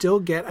still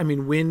get,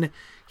 when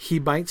he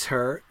bites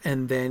her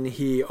and then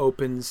he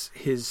opens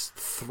his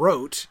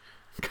throat,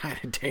 kind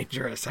of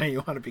dangerous.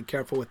 You want to be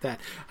careful with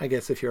that. I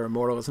guess if you're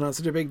immortal, it's not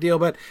such a big deal,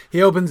 but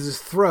he opens his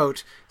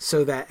throat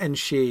so that, and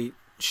she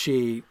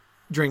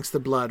drinks the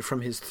blood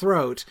from his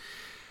throat.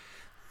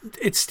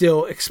 It's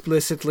still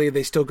explicitly,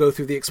 they still go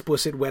through the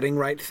explicit wedding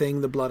rite thing,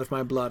 the blood of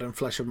my blood and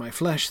flesh of my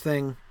flesh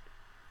thing.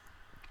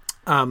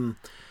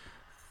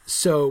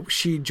 So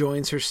she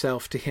joins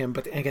herself to him,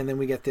 but again, then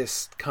we get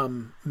this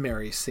come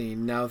Mary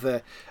scene. Now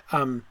the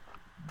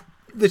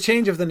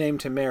change of the name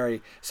to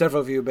Mary,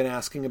 several of you have been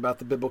asking about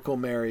the biblical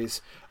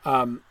Marys.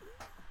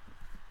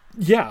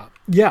 Yeah,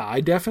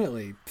 I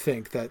definitely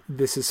think that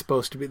this is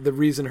supposed to be the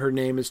reason her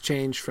name is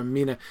changed from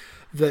Mina.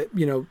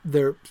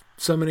 There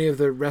so many of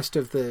the rest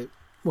of the,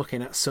 okay,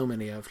 not so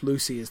many of,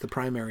 Lucy is the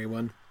primary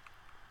one.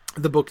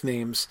 The book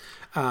names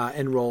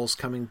and roles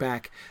coming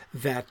back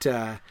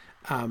that,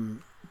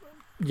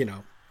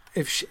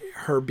 if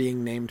her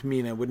being named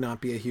Mina would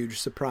not be a huge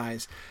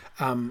surprise.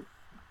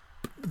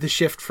 The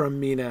shift from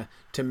Mina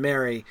to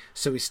Mary,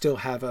 so we still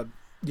have a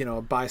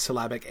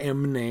bisyllabic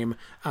M name,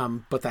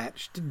 but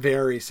that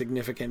very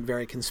significant,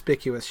 very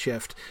conspicuous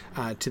shift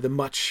to the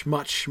much,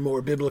 much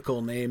more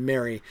biblical name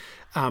Mary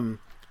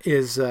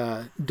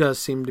does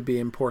seem to be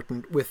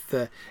important with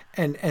the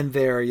and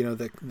there,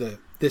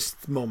 this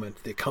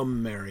moment, the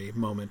come Mary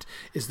moment,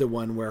 is the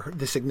one where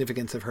the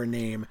significance of her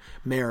name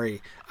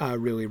Mary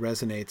really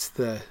resonates.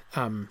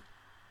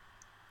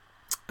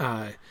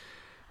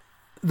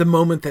 The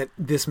moment that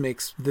this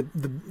makes the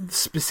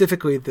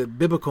specifically the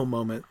biblical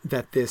moment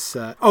that this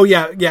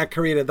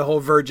Karita, the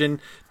whole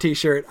virgin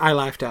t-shirt, I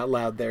laughed out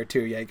loud there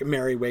too. Yeah,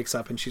 Mary wakes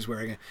up and she's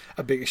wearing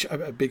a big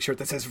shirt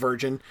that says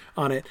virgin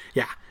on it.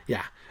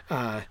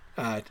 Got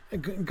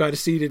to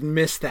see you didn't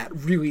miss that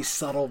really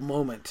subtle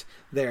moment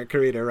there,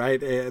 Karita,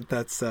 right?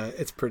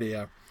 It's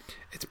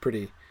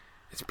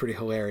pretty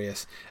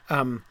hilarious.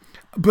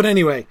 But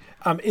anyway,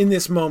 in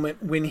this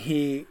moment when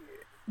he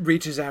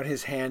reaches out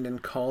his hand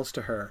and calls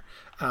to her,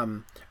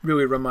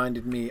 really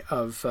reminded me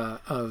of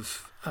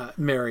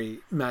Mary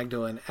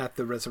Magdalene at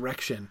the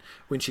resurrection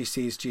when she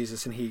sees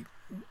Jesus and he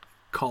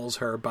calls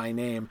her by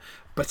name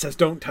but says,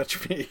 "Don't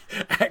touch me,"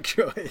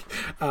 actually.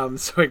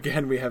 So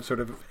again, we have sort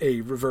of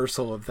a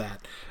reversal of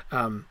that,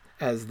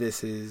 as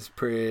this is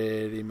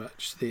pretty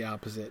much the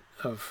opposite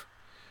of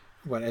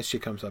what, as she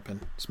comes up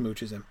and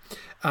smooches him.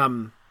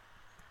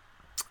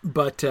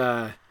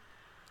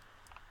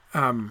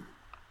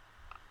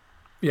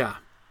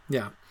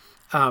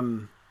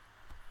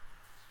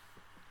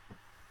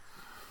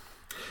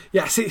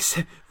 See,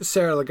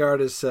 Sarah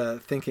Lagarde is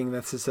thinking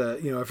this is a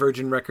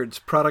Virgin Records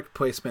product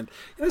placement.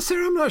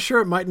 Sarah, I'm not sure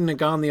it mightn't have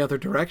gone the other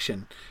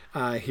direction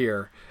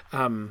here.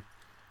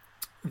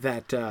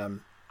 because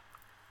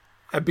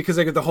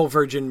I get the whole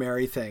Virgin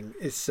Mary thing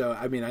is so.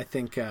 I mean, I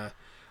think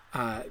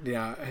I'm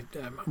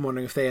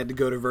wondering if they had to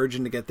go to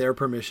Virgin to get their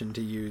permission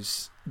to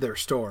use their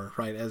store,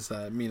 right, as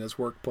Mina's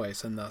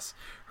workplace, and thus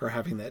her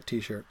having that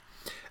T-shirt.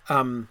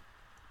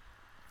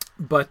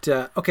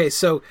 Okay,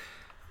 so,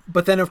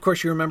 but then of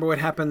course you remember what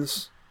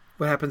happens.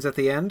 What happens at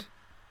the end?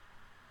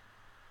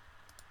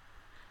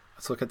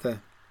 Let's look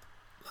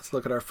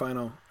at our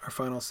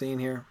final scene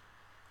here.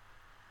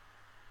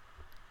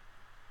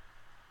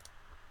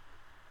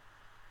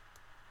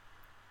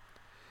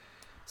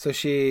 So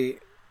she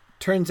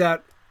turns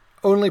out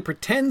only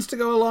pretends to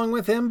go along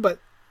with him, but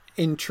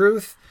in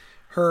truth,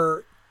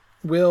 her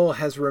will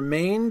has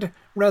remained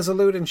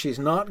resolute, and she's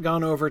not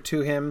gone over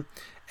to him,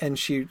 and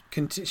she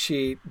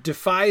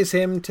defies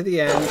him to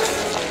the end.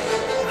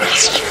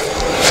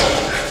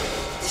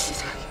 This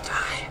is how you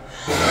die.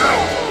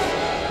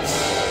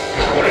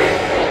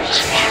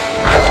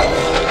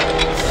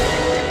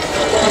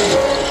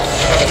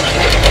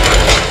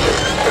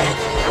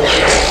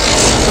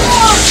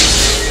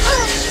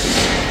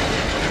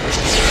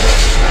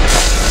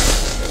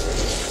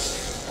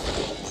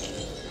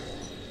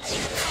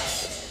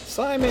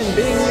 Simon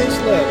being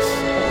useless.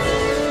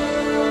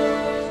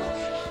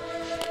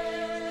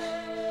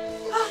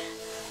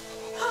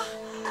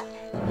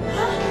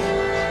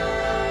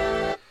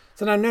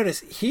 So now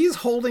notice, he's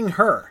holding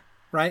her,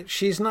 right?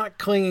 She's not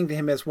clinging to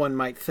him as one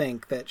might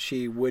think that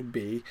she would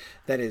be.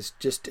 That is,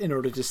 just in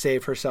order to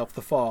save herself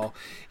the fall.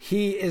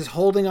 He is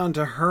holding on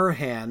to her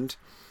hand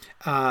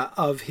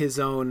of his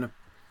own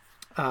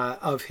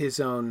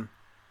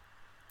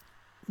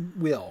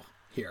will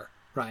here,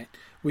 right?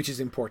 Which is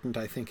important,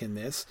 I think, in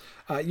this.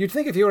 You'd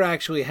think if you were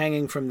actually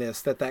hanging from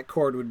this, that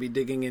cord would be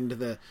digging into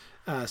the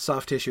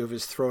soft tissue of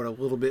his throat a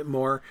little bit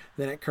more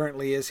than it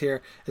currently is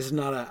here. This is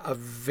not a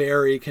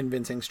very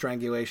convincing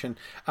strangulation,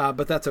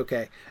 but that's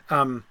okay.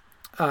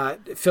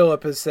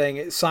 Philip is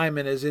saying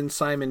Simon is in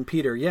Simon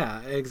Peter.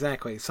 Yeah,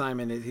 exactly.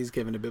 Simon, he's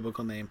given a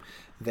biblical name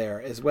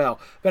there as well.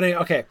 But anyway,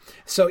 okay.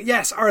 So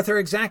yes, Arthur,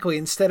 exactly.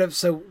 Instead of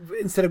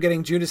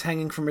getting Judas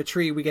hanging from a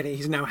tree,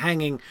 he's now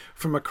hanging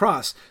from a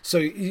cross. So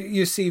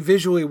you see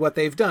visually what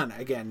they've done.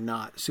 Again,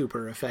 not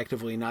super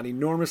effectively, not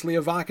enormously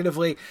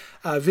evocatively,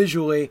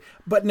 visually,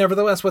 but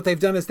nevertheless, what they've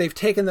done is they've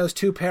taken those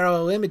two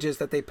parallel images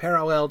that they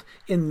paralleled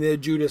in the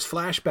Judas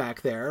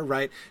flashback there,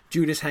 right?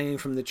 Judas hanging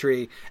from the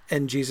tree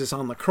and Jesus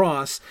on the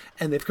cross,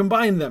 and they've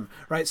combined them,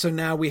 right? So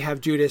now we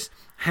have Judas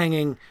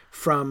hanging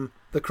from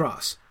the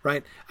cross,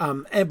 right?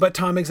 But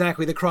Tom,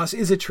 exactly, the cross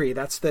is a tree.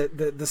 That's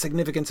the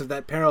significance of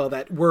that parallel.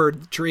 That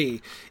word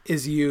tree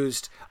is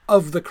used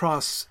of the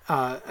cross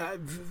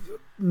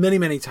many,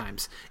 many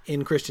times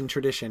in Christian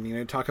tradition. You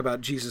know, talk about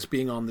Jesus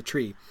being on the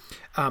tree.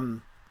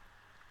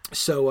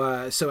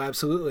 So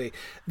absolutely,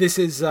 this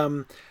is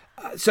bringing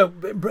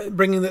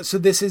that. So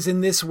this is in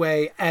this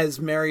way,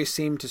 as Mary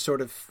seemed to sort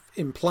of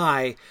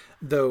imply,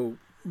 though.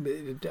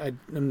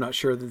 I'm not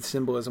sure that the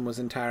symbolism was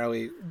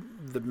entirely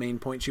the main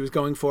point she was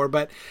going for,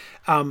 but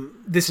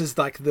this is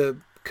like the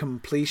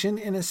completion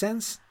in a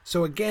sense.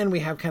 So again, we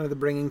have kind of the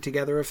bringing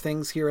together of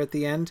things here at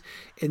the end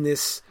in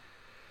this.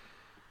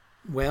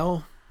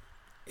 Well,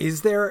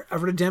 is there a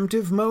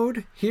redemptive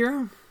mode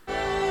here?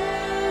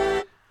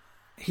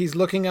 He's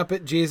looking up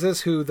at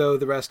Jesus, who, though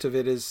the rest of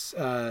it is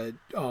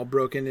all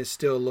broken, is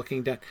still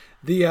looking down.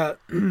 The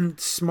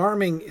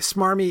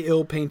smarmy,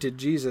 ill-painted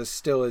Jesus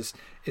still is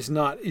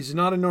not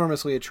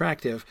enormously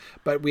attractive,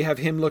 but we have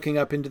him looking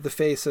up into the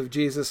face of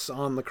Jesus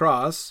on the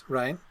cross,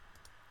 right?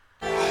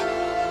 And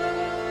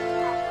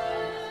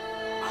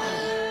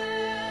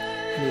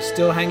he's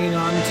still hanging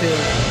on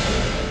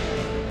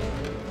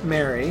to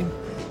Mary.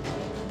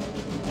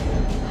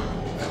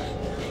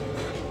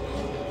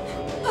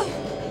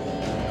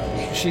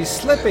 She's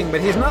slipping, but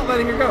he's not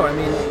letting her go. I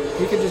mean,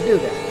 he could just do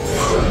that.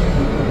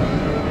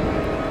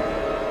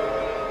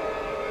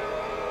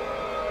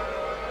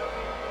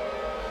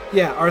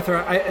 Yeah,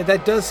 Arthur,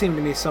 that does seem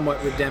to me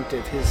somewhat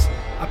redemptive, his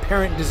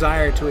apparent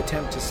desire to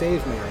attempt to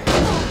save Mary. I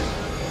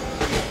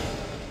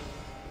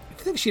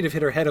think she'd have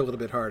hit her head a little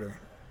bit harder,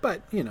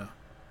 but, you know,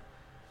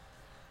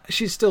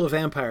 she's still a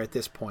vampire at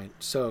this point,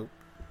 so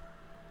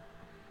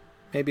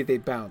maybe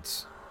they'd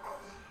bounce.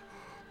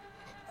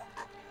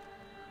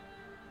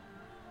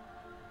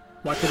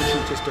 Why couldn't she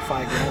just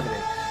defy gravity?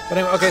 But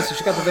anyway, okay, so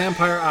she's got the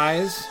vampire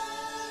eyes.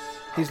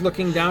 He's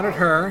looking down at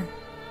her.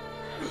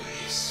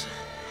 Release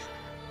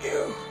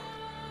you.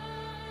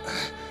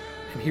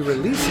 And he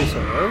releases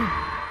her.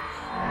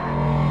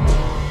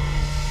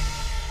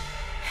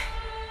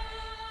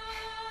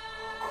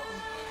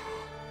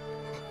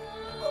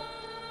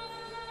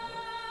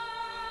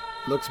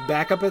 Looks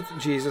back up at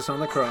Jesus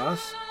on the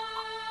cross.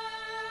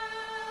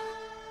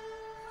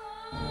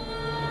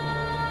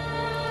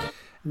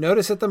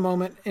 Notice at the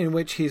moment in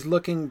which he's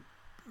looking,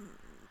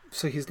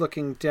 so he's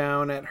looking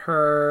down at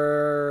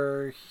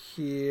her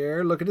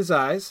here. Look at his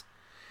eyes.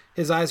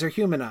 His eyes are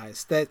human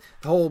eyes. That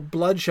whole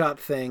bloodshot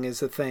thing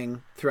is a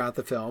thing throughout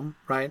the film,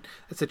 right?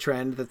 It's a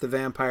trend that the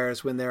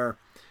vampires, when they're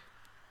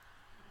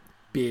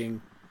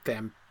being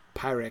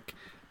vampiric,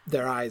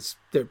 their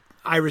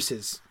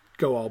irises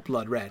go all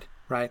blood red,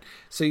 right?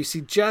 So you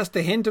see just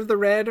a hint of the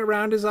red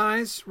around his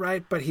eyes,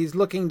 right? But he's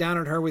looking down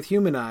at her with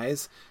human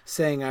eyes,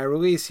 saying, I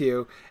release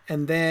you.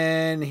 And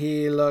then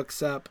he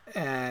looks up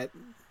at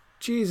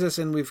Jesus,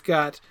 and we've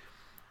got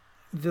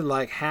the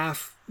like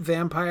half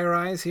vampire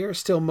eyes here,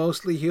 still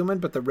mostly human,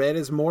 but the red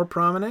is more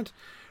prominent,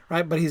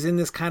 right? But he's in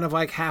this kind of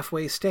like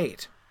halfway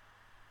state.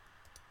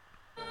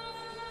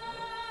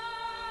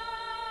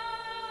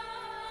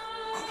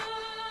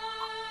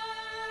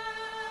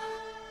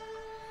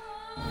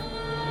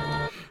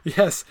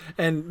 Yes,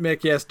 and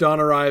Mick, yes, dawn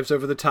arrives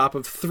over the top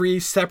of 3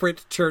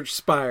 separate church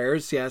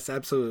spires. Yes,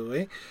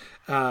 absolutely.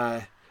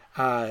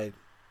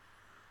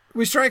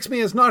 Which strikes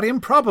me as not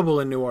improbable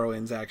in New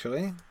Orleans,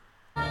 actually.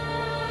 And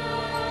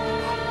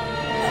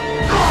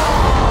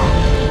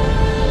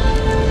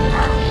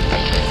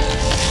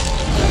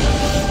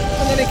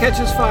then he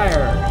catches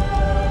fire.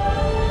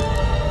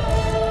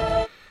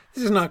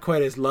 This is not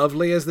quite as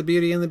lovely as the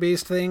Beauty and the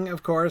Beast thing,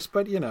 of course,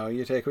 but, you know,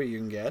 you take what you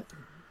can get.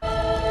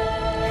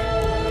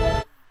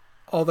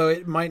 Although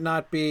it might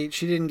not be,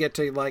 she didn't get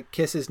to like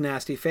kiss his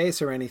nasty face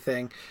or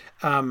anything.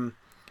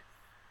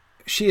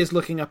 She is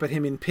looking up at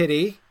him in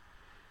pity.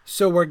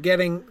 So we're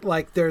getting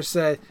like there's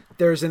an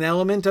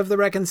element of the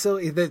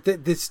reconciliation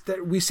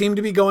that we seem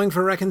to be going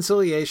for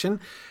reconciliation.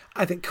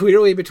 I think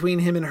clearly between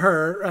him and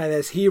her, right,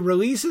 as he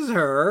releases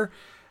her,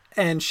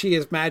 and she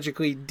is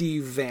magically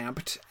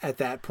devamped at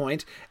that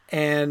point,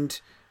 and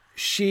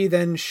she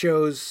then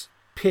shows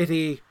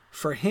pity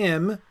for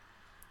him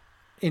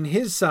in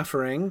his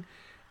suffering.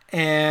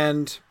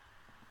 And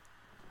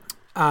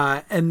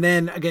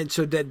then again,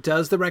 so that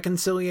does the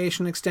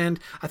reconciliation extend?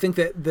 I think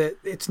that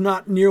it's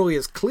not nearly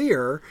as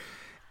clear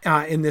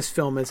in this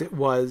film as it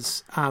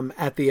was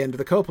at the end of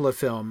the Coppola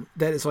film.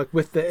 That is like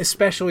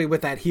especially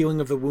with that healing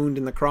of the wound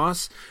in the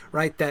cross,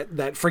 right?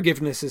 That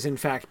forgiveness is in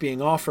fact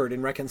being offered,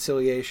 and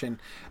reconciliation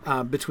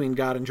between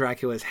God and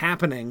Dracula is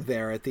happening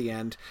there at the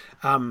end.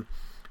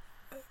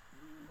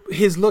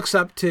 His looks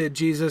up to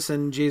Jesus,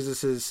 and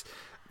Jesus's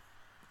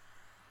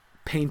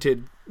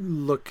painted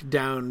look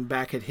down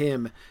back at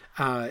him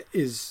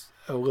is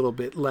a little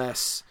bit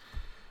less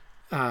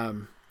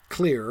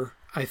clear,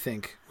 I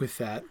think, with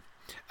that.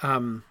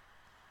 Oh,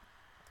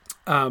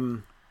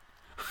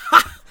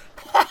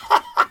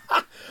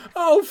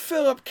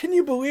 Philip, can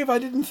you believe I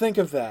didn't think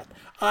of that?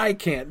 I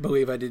can't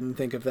believe I didn't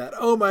think of that.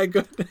 Oh my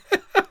goodness.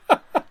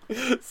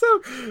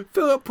 So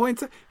Philip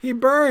points out, he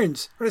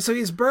burns. Right, so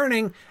he's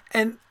burning,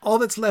 and all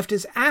that's left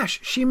is ash.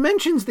 She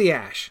mentions the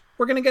ash.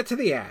 We're going to get to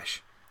the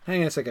ash.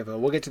 Hang on a second, Phil.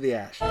 We'll get to the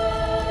ash.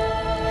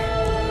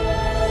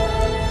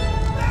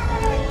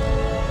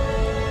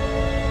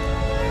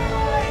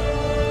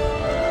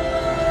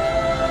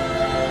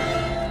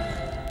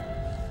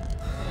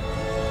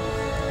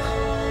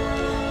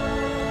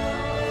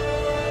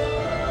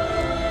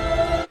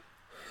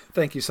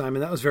 Thank you,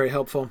 Simon. That was very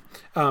helpful.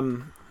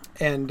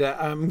 And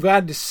I'm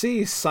glad to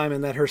see,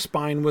 Simon, that her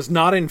spine was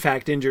not in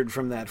fact injured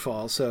from that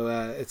fall. So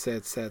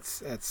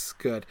that's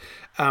good.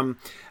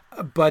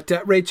 But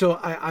Rachel,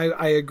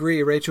 I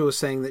agree. Rachel was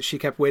saying that she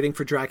kept waiting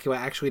for Dracula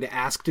actually to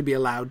ask to be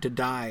allowed to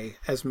die,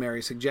 as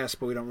Mary suggests,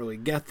 but we don't really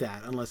get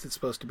that unless it's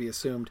supposed to be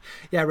assumed.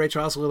 Yeah,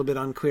 Rachel, I was a little bit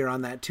unclear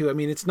on that too. I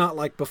mean, it's not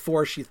like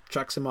before she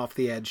chucks him off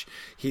the edge,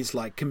 he's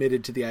like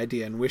committed to the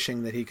idea and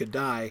wishing that he could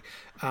die.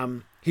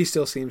 He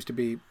still seems to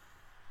be,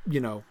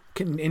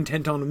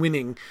 intent on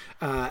winning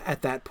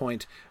at that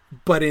point.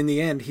 But in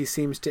the end, he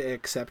seems to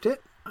accept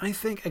it. I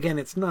think, again,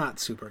 it's not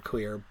super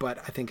clear, but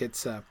I think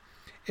it's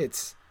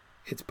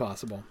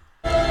possible.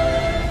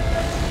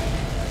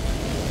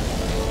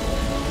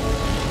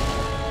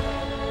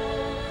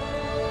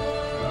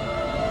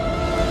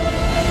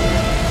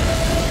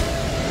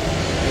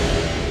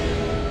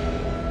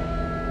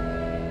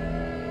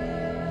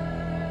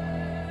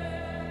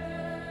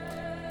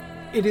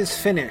 It is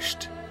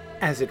finished,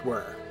 as it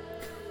were.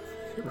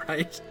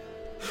 Right?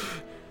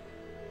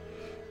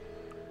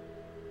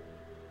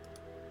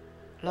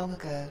 Long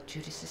ago,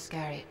 Judas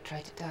Iscariot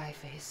tried to die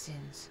for his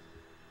sins,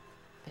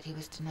 but he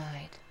was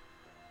denied.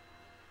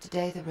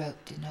 Today the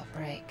rope did not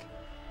break,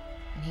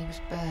 and he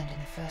was burned in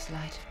the first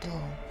light of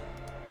dawn.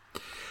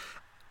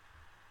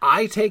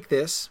 I take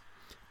this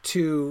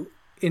to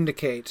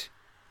indicate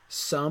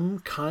some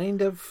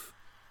kind of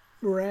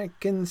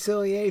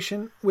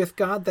reconciliation with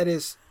God. That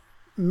is,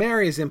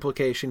 Mary's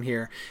implication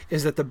here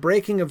is that the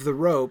breaking of the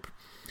rope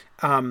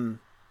and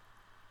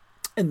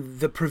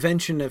the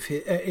prevention of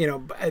his,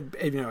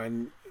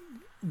 and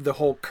the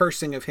whole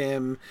cursing of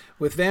him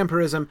with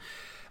vampirism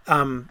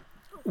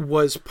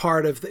was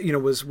part of the,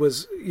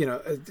 was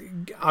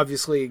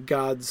obviously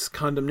God's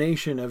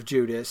condemnation of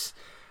Judas.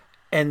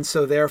 And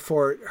so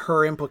therefore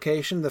her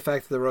implication, the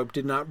fact that the rope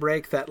did not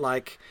break, that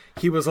like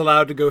he was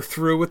allowed to go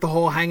through with the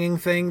whole hanging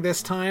thing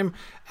this time,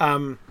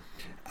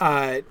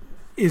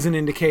 is an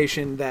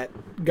indication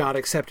that God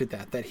accepted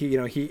that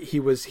he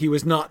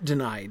was not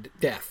denied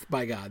death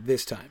by God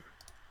this time.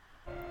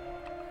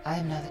 I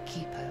am now the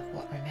keeper of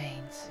what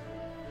remains.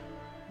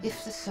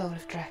 If the soul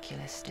of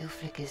Dracula still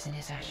flickers in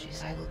his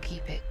ashes, I will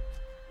keep it,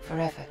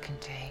 forever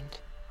contained.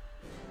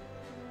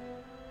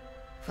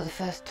 For the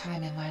first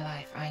time in my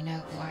life, I know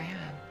who I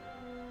am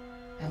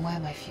and where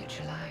my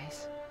future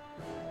lies.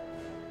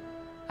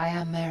 I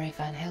am Mary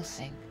Van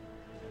Helsing.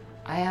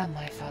 I am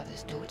my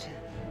father's daughter,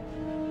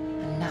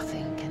 and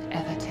nothing can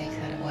ever take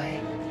that away.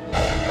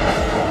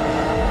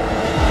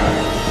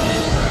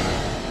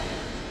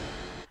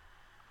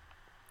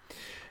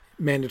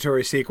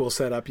 Mandatory sequel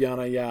setup,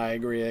 Yana. Yeah, I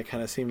agree. It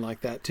kind of seemed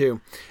like that too.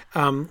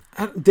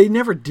 They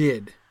never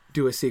did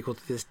do a sequel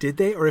to this, did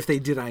they? Or if they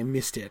did, I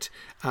missed it.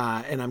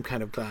 And I'm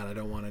kind of glad. I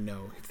don't want to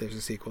know if there's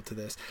a sequel to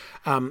this.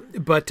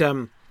 But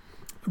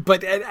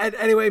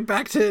anyway,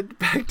 back to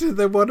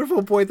the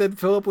wonderful point that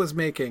Philip was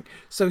making.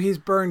 So he's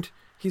burned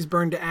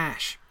to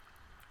ash,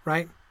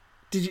 right?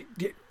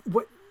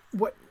 What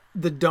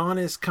the dawn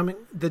is coming?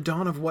 The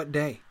dawn of what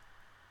day?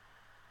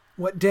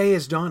 What day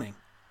is dawning?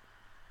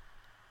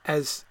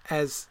 As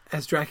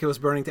Dracula's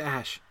burning to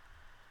ash.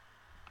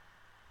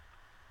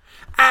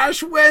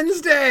 Ash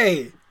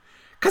Wednesday!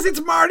 'Cause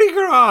it's Mardi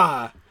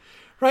Gras!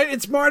 Right?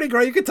 It's Mardi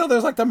Gras. You can tell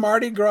there's like the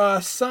Mardi Gras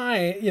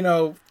sign,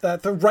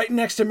 that the right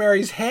next to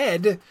Mary's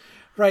head,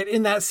 right,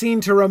 in that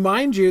scene to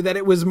remind you that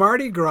it was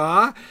Mardi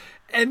Gras,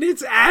 and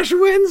it's Ash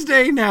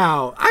Wednesday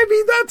now. I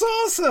mean, that's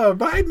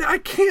awesome. I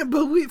can't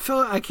believe, Phil,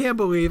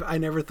 I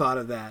never thought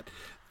of that.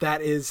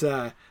 That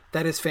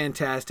is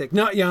fantastic.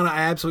 No, Yana,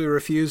 I absolutely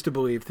refuse to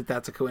believe that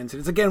that's a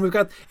coincidence. Again,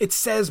 it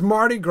says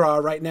Mardi Gras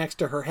right next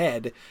to her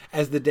head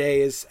as the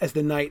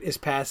night is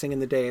passing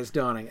and the day is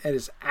dawning. It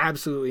is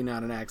absolutely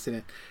not an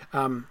accident.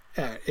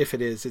 If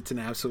it is, it's an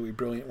absolutely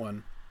brilliant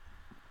one.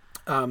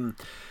 I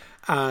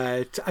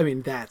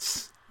mean,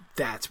 that's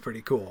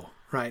pretty cool,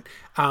 right?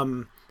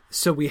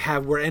 So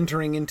we're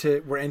entering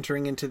into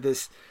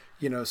this,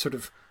 sort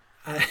of,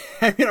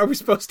 are we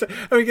supposed to?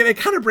 It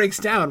kind of breaks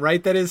down,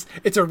 right? That is,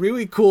 it's a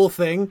really cool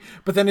thing,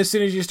 but then as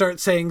soon as you start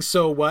saying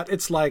 "so what,"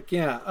 it's like,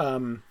 okay,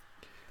 I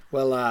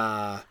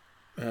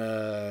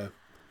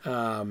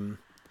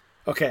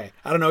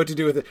don't know what to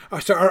do with it.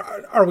 So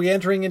are we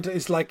entering into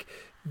is like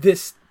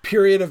this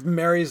period of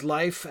Mary's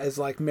life as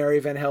like Mary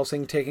Van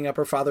Helsing taking up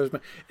her father's?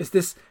 Is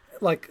this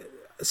like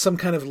some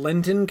kind of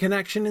Lenten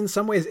connection in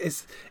some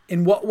ways?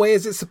 In what way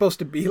is it supposed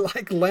to be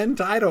like Lent?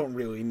 I don't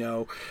really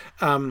know.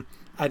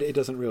 It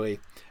doesn't really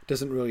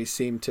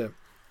seem to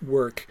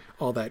work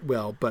all that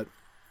well, but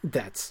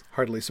that's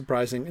hardly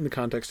surprising in the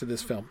context of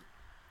this film.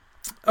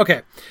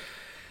 Okay.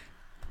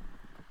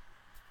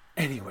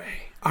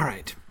 Anyway, all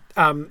right.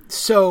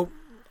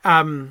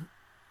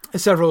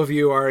 Several of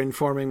you are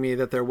informing me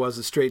that there was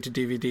a straight to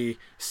DVD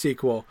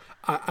sequel.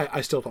 I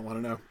still don't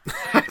want to know.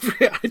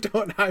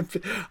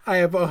 I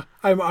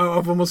have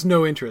almost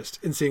no interest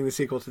in seeing the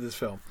sequel to this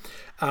film.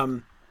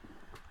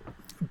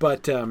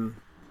 But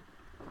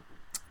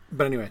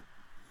anyway,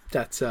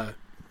 that's it.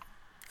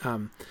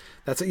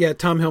 Yeah,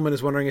 Tom Hillman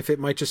is wondering if it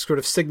might just sort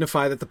of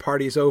signify that the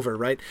party's over,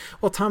 right?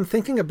 Well, Tom,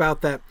 thinking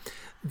about that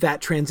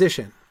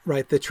transition,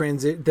 right?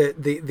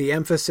 The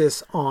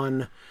emphasis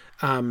on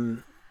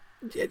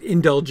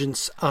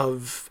indulgence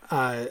of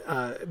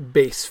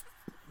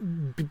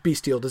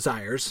bestial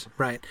desires,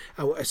 right,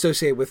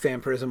 associated with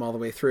vampirism all the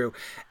way through,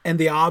 and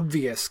the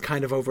obvious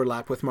kind of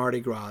overlap with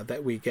Mardi Gras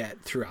that we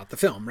get throughout the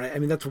film, right? I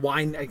mean, that's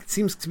why it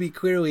seems to be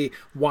clearly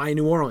why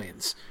New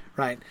Orleans,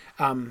 right?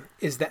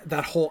 Is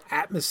that whole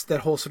atmosphere,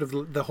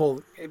 the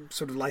whole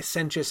sort of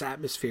licentious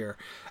atmosphere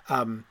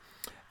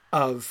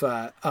of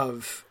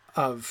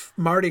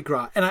Mardi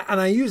Gras, and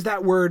I use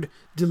that word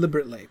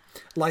deliberately.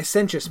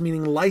 Licentious,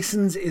 meaning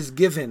license is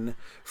given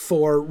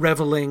for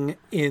reveling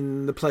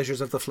in the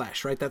pleasures of the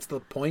flesh, right? That's the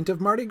point of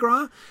Mardi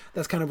Gras.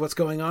 That's kind of what's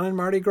going on in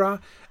Mardi Gras.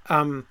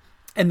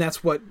 And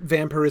that's what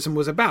vampirism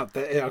was about,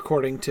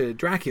 according to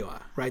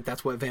Dracula, right?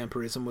 That's what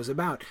vampirism was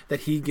about,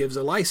 that he gives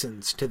a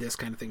license to this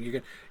kind of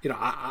thing.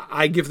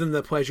 I give them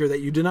the pleasure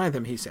that you deny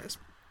them, he says.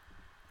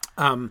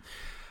 But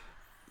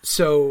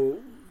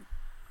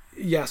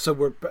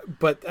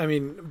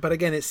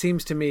again, it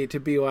seems to me to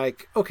be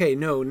like, okay,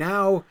 no,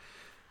 now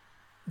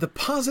the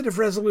positive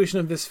resolution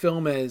of this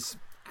film is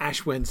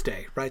Ash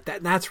Wednesday, right?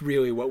 That's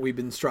really what we've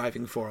been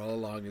striving for all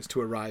along, is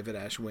to arrive at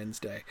Ash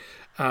Wednesday.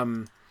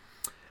 It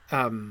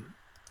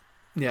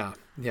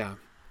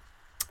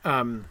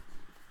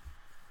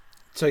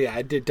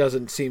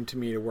doesn't seem to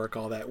me to work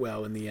all that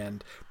well in the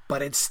end,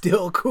 but it's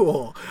still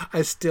cool.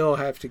 I still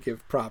have to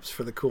give props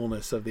for the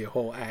coolness of the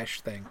whole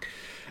Ash thing.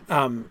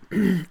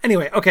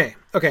 Anyway, okay.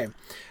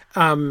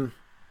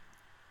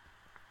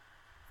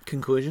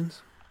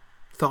 Conclusions?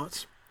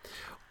 Thoughts?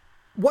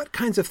 What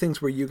kinds of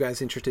things were you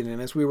guys interested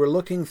in as we were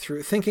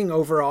thinking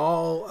over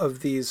all of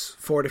these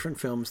 4 different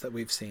films that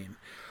we've seen?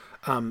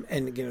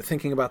 And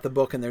thinking about the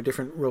book and their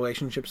different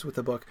relationships with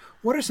the book,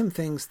 what are some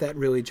things that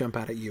really jump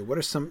out at you? What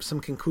are some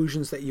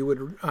conclusions that you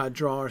would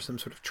draw, or some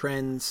sort of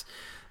trends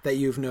that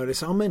you've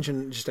noticed? I'll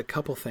mention just a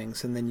couple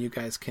things, and then you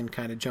guys can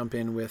kind of jump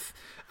in with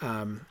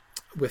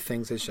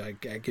things as I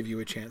give you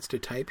a chance to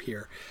type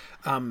here.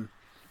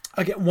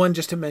 again, one,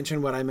 just to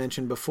mention what I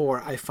mentioned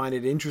before, I find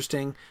it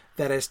interesting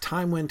that as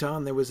time went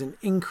on, there was an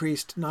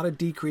increased, not a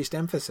decreased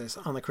emphasis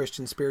on the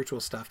Christian spiritual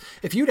stuff.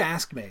 If you'd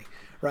asked me,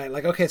 right,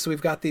 like, okay, so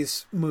we've got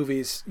these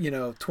movies,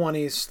 20s,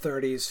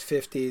 30s,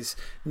 50s,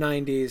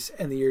 90s,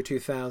 and the year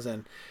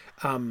 2000.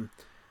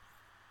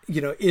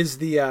 Is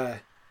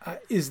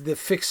the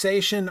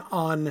fixation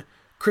on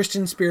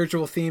Christian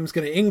spiritual themes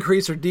going to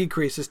increase or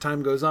decrease as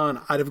time goes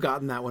on? I'd have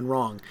gotten that one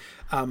wrong.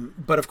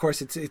 But of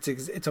course,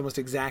 it's almost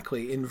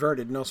exactly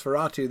inverted.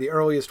 Nosferatu, the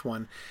earliest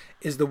one,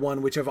 is the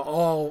one which of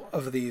all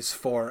of these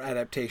four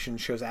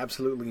adaptations shows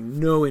absolutely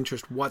no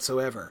interest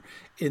whatsoever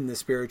in the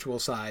spiritual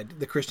side,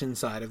 the Christian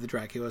side of the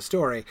Dracula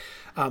story,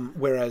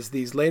 whereas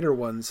these later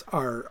ones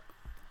are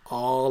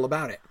all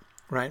about it,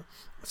 right?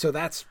 So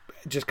that's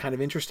just kind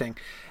of interesting.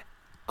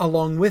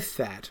 Along with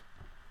that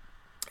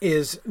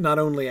is not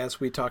only, as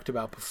we talked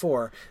about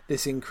before,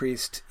 this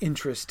increased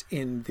interest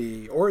in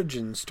the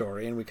origin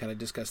story, and we kind of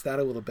discussed that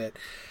a little bit,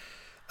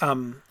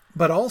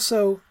 but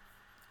also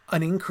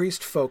an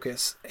increased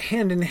focus,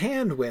 hand in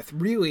hand with,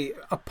 really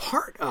a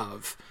part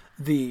of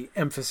the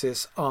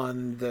emphasis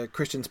on the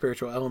Christian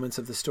spiritual elements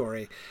of the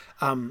story,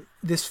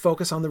 this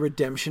focus on the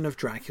redemption of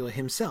Dracula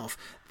himself.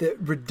 The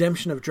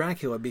redemption of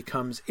Dracula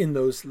becomes, in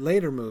those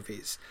later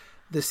movies,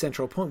 the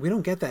central point. We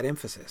don't get that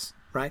emphasis,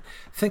 right?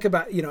 Think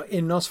about,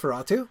 in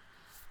Nosferatu,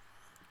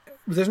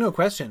 there's no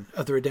question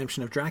of the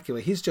redemption of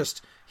Dracula. He's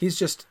just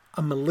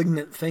a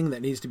malignant thing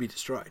that needs to be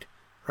destroyed,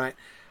 right?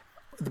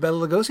 The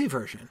Bela Lugosi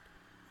version,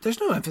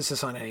 there's no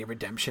emphasis on any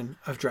redemption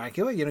of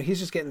Dracula. He's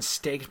just getting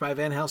staked by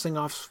Van Helsing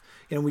off.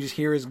 We just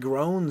hear his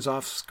groans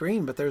off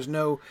screen, but there's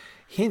no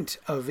hint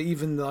of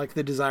even like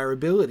the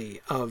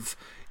desirability of,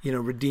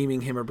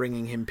 redeeming him or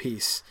bringing him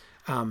peace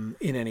in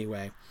any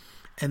way.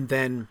 And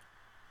then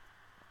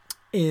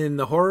in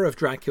the horror of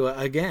Dracula,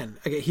 again,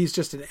 he's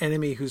just an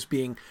enemy who's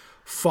being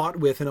fought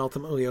with and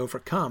ultimately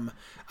overcome.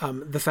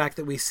 The fact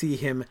that we see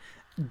him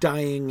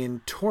dying in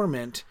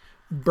torment,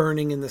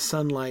 burning in the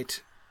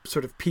sunlight,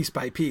 sort of piece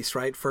by piece,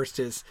 right? First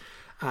his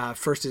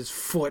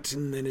foot,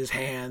 and then his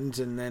hands,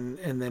 and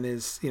then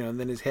his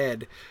his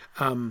head,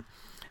 again,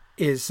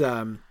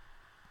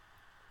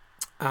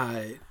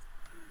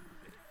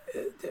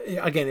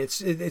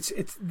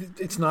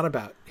 it's not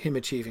about him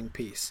achieving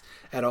peace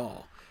at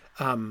all.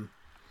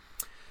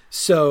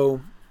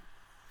 So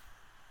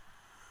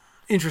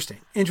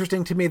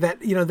interesting to me that,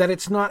 that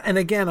it's not, and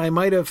again, I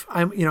might have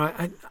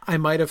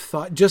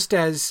thought, just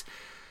as,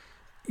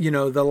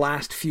 the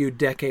last few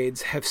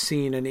decades have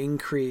seen an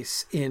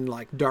increase in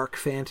like dark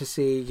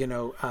fantasy,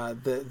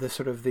 the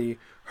sort of the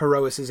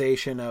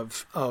heroicization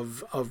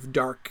of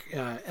dark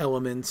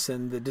elements,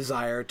 and the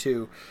desire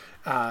to,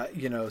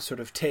 sort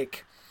of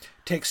take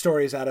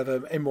stories out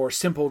of a more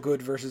simple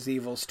good versus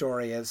evil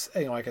story, as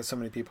like as so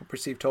many people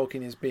perceive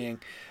Tolkien as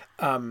being.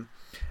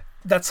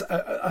 That's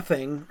a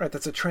thing, right?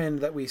 That's a trend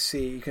that we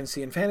see. You can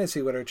see in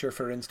fantasy literature,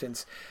 for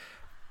instance.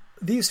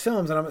 These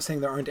films, and I'm not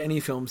saying there aren't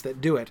any films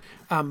that do it,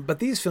 but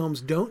these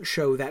films don't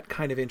show that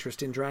kind of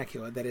interest in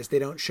Dracula. That is, they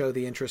don't show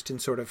the interest in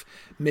sort of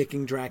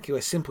making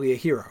Dracula simply a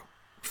hero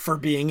for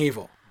being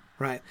evil,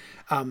 right?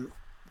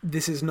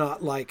 This is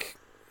not like...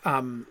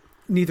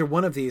 neither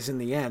one of these in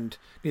the end,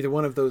 neither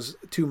one of those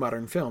two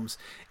modern films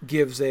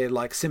gives a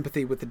like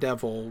sympathy with the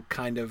devil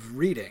kind of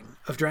reading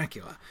of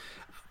Dracula.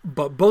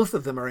 But both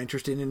of them are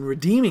interested in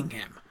redeeming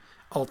him,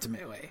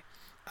 ultimately.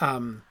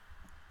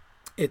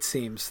 It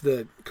seems.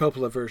 The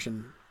Coppola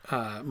version,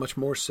 much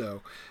more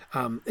so.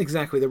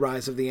 Exactly the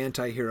rise of the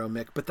anti-hero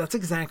Mick. But that's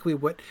exactly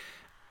what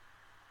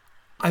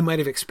I might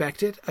have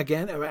expected.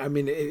 Again, I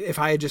mean, if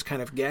I had just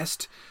kind of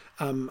guessed,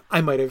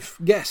 I might have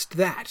guessed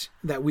that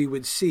we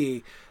would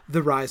see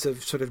the rise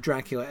of sort of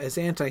Dracula as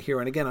anti-hero.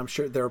 And again, I'm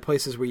sure there are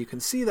places where you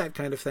can see that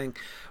kind of thing,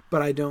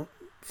 but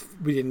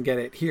we didn't get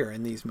it here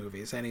in these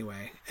movies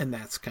anyway. And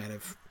that's kind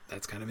of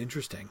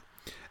interesting.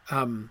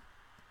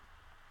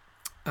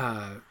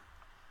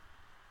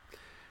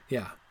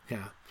 Yeah.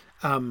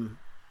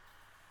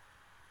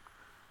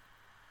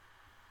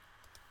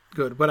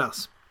 Good. What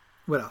else?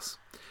 What else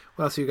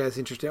are you guys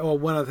interested in? Oh,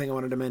 one other thing I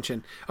wanted to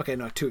mention. Okay,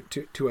 no, two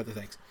other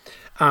things.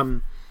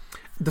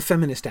 The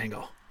feminist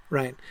angle,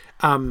 right?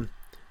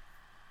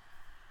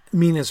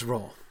 Mina's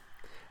role.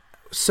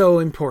 So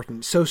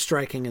important, so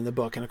striking in the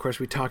book. And of course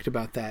we talked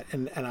about that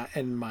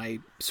and my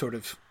sort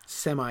of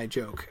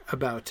semi-joke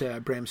about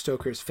Bram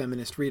Stoker's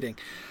feminist reading.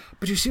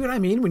 But you see what I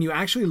mean? When you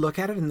actually look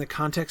at it in the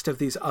context of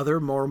these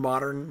other more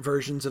modern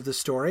versions of the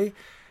story,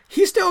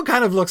 he still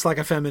kind of looks like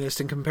a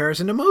feminist in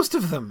comparison to most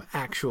of them,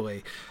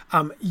 actually.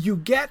 You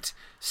get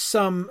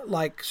some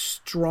like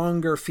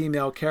stronger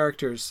female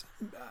characters,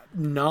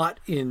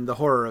 not in the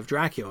horror of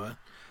Dracula.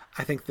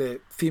 I think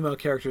the female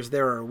characters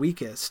there are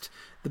weakest.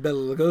 The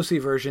Bela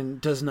Lugosi version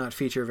does not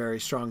feature very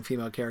strong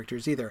female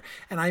characters either.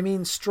 And I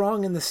mean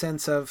strong in the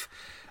sense of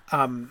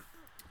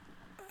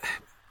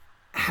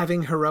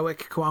having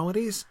heroic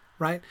qualities,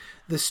 right?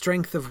 The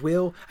strength of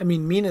will. I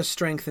mean, Mina's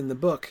strength in the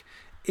book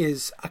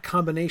is a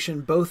combination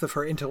both of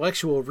her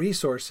intellectual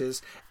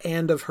resources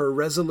and of her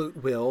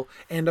resolute will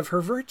and of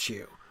her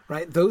virtue,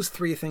 right? Those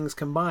three things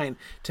combine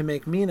to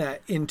make Mina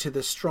into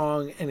the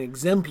strong and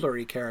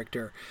exemplary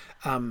character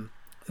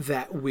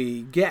that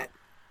we get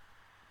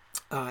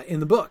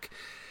in the book.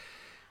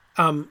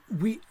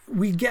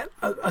 We get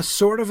a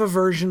sort of a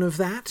version of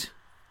that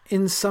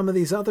in some of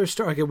these other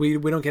stories. Okay, we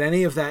don't get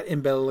any of that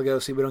in Bela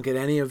Lugosi. We don't get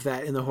any of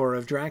that in The Horror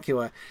of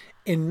Dracula.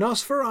 In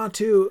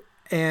Nosferatu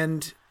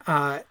and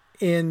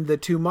in the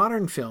two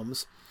modern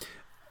films,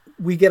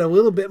 we get a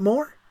little bit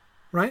more,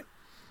 right?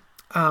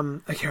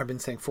 I've been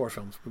saying 4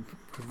 films.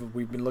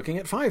 We've been looking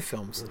at 5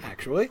 films,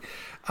 actually.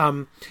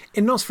 In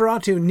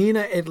Nosferatu, Nina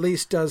at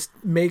least does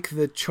make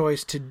the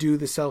choice to do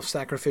the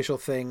self-sacrificial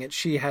thing.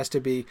 She has to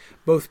be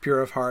both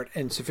pure of heart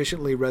and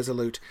sufficiently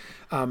resolute.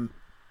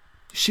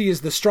 She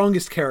is the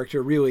strongest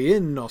character, really,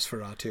 in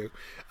Nosferatu,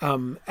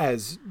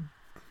 as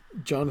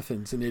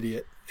Jonathan's an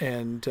idiot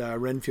and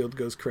Renfield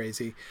goes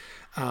crazy.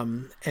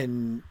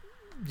 And,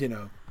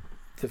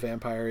 the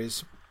vampire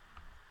is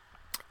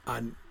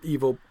an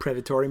evil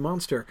predatory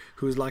monster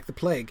who's like the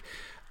plague.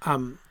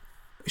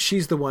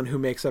 She's the one who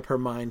makes up her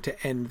mind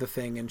to end the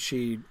thing, and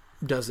she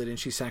does it, and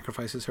she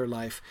sacrifices her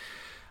life.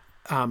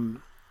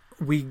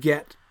 We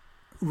get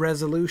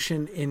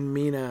resolution in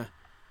Mina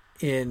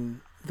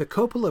in the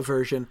Coppola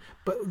version,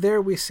 but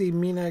there we see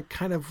Mina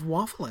kind of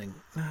waffling.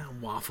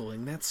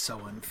 Waffling, that's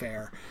so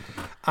unfair.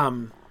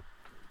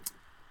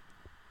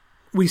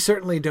 We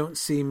certainly don't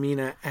see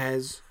Mina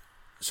as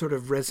sort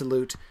of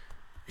resolute.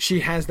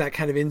 She has that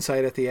kind of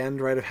insight at the end,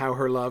 right, of how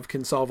her love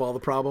can solve all the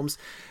problems.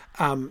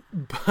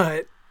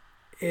 But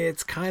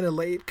it's kind of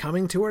late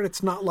coming to her.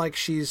 It's not like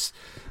she's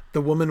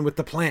the woman with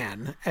the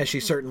plan, as she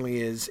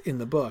certainly is in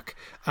the book.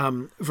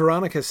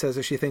 Veronica says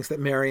that she thinks that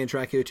Mary in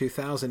Dracula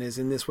 2000 is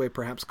in this way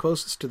perhaps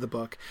closest to the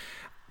book.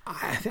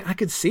 I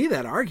could see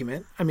that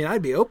argument. I mean,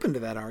 I'd be open to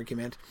that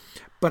argument.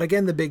 But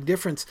again, the big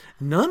difference,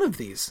 none of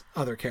these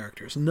other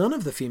characters, none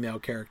of the female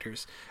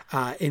characters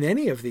in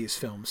any of these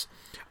films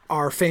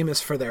are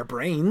famous for their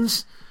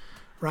brains,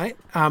 right?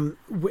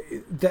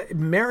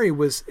 Mary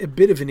was a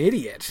bit of an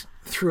idiot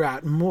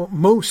throughout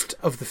most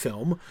of the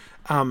film.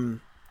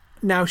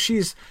 Now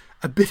she's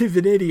a bit of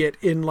an idiot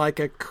in like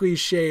a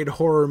cliched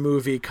horror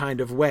movie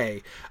kind of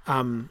way.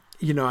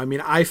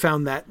 I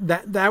found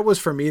that was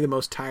for me the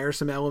most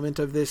tiresome element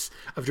of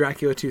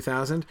Dracula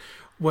 2000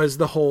 was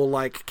the whole,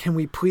 like, can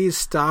we please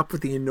stop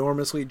with the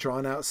enormously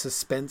drawn out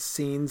suspense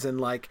scenes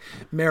and like,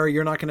 Mary,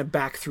 you're not going to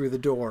back through the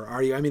door,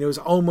 are you? I mean, it was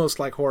almost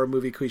like horror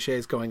movie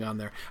cliches going on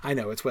there. I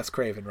know it's Wes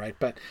Craven, right?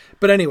 But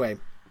anyway,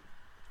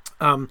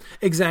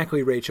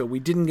 exactly, Rachel. We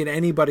didn't get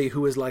anybody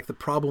who was like the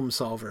problem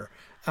solver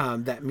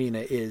that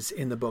Mina is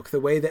in the book. The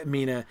way that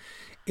Mina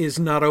is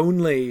not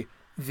only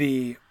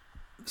the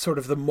sort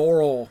of the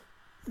moral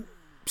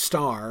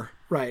star,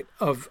 right,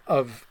 of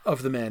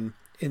the men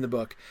in the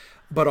book,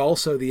 but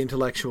also the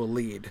intellectual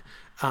lead.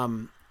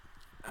 None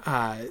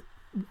of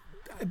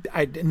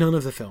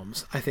the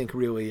films, I think,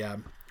 really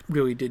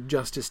did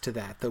justice to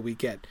that. Though we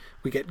get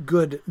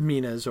good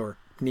Minas or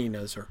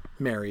Ninas or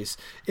Marys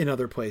in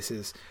other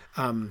places.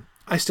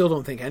 I still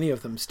don't think any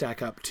of them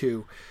stack up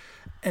to,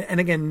 and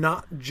again,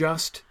 not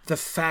just the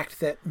fact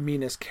that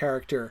Mina's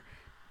character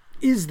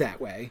is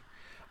that way,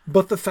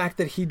 but the fact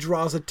that he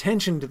draws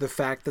attention to the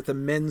fact that the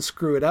men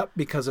screw it up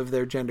because of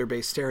their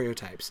gender-based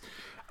stereotypes.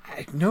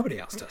 Nobody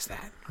else does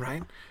that,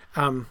 right?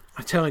 I'm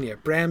telling you,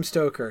 Bram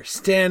Stoker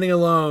standing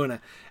alone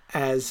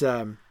as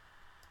the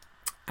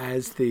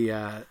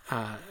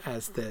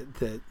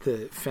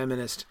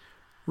feminist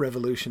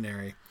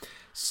revolutionary,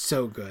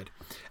 so good.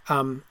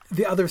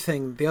 The other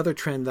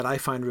trend that I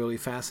find really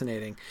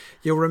fascinating,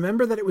 you'll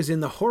remember that it was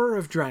in The Horror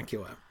of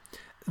Dracula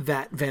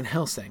that Van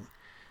Helsing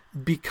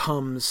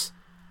becomes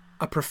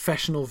a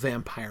professional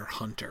vampire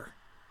hunter,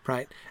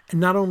 right?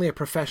 And not only a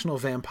professional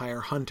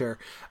vampire hunter,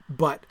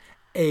 but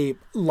a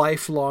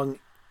lifelong,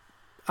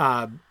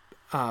 antagonist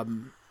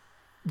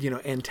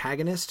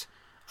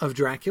of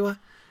Dracula.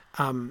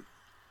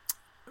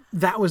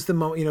 That was the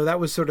moment, that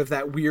was sort of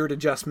that weird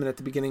adjustment at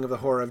the beginning of The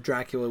Horror of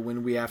Dracula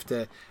when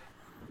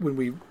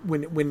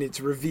it's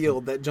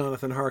revealed that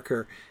Jonathan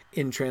Harker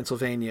in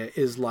Transylvania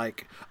is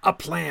like a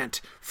plant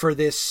for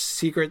this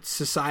secret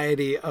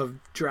society of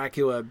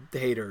Dracula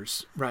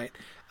haters, right?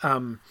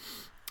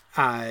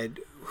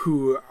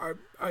 Who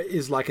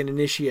is like an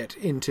initiate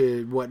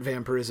into what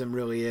vampirism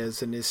really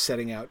is and is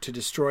setting out to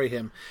destroy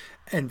him.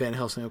 And Van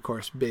Helsing, of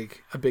course,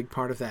 a big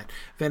part of that.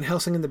 Van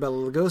Helsing in the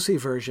Bela Lugosi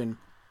version,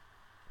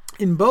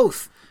 in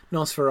both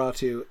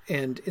Nosferatu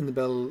and in the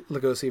Bela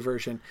Lugosi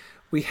version,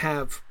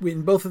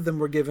 in both of them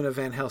we're given a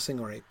Van Helsing,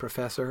 or a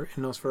professor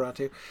in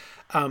Nosferatu,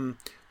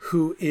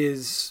 who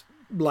is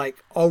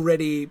like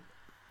already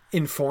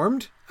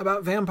informed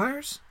about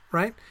vampires,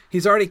 right?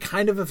 He's already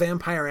kind of a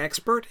vampire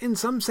expert in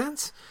some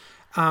sense.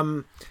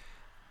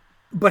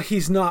 But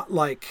he's not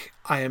like,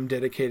 I am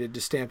dedicated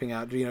to stamping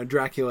out,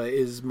 Dracula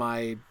is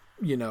my,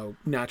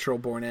 natural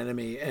born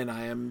enemy, and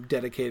I am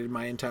dedicated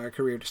my entire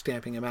career to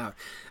stamping him out.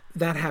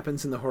 That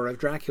happens in The Horror of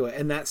Dracula,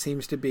 and that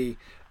seems to be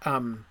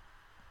a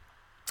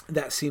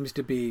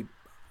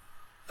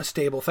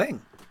stable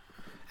thing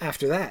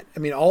after that. I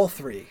mean, all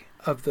three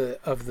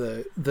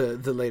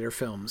the later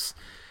films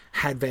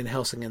had Van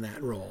Helsing in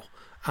that role,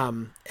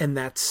 and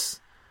that's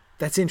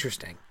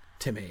interesting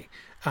to me.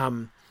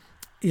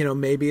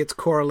 Maybe it's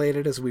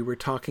correlated, as we were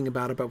talking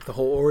about the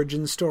whole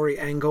origin story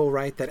angle,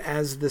 right? That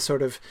as the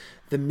sort of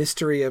the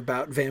mystery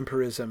about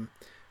vampirism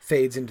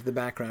fades into the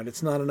background,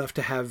 it's not enough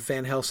to have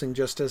Van Helsing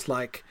just as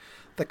like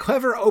the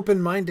clever,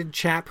 open-minded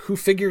chap who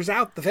figures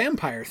out the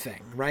vampire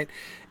thing, right?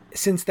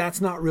 Since that's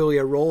not really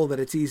a role that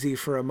it's easy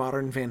for a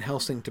modern Van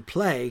Helsing to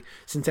play,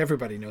 since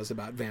everybody knows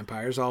about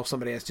vampires, all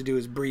somebody has to do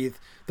is breathe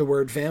the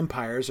word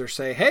vampires or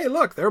say, hey,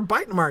 look, there are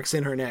bite marks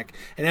in her neck.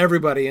 And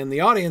everybody in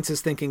the audience is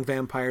thinking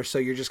vampires, so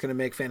you're just going to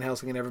make Van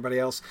Helsing and everybody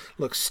else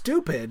look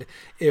stupid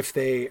if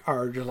they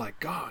are just like,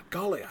 God,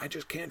 golly, I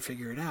just can't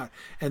figure it out.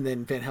 And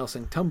then Van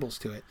Helsing tumbles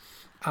to it.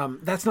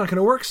 That's not going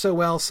to work so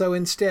well, so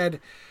instead...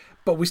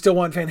 But we still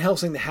want Van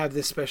Helsing to have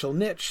this special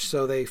niche,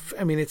 so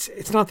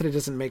it's not that it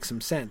doesn't make some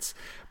sense,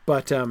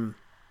 but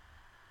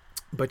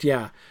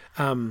yeah,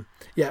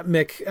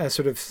 Mick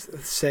sort of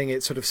saying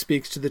it sort of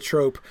speaks to the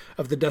trope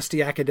of the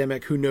dusty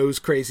academic who knows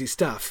crazy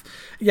stuff.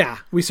 Yeah,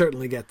 we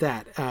certainly get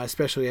that,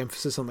 especially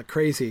emphasis on the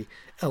crazy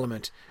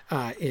element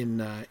in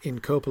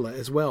Coppola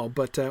as well.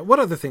 But what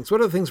other things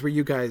were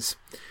you guys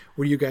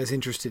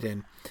interested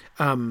in?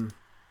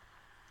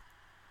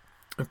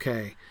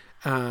 Okay.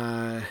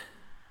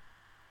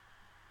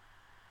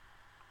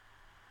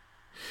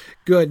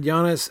 Good.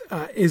 Giannis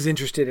is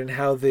interested in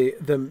how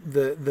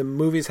the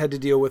movies had to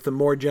deal with the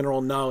more general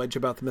knowledge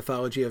about the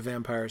mythology of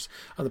vampires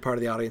on the part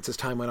of the audience as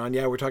time went on.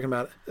 Yeah, we're talking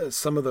about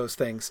some of those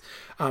things.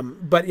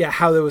 But yeah,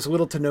 how there was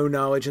little to no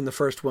knowledge in the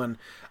first one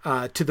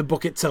to the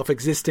book itself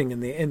existing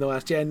in the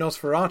last. Yeah,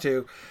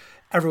 Nosferatu,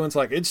 everyone's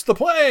like, it's the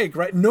plague,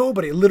 right?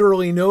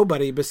 Literally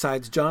nobody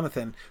besides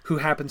Jonathan, who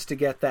happens to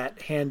get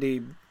that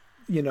handy,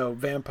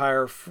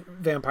 Vampires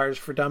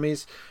for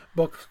Dummies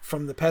book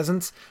from the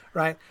peasants,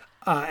 right?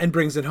 And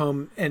brings it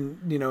home, and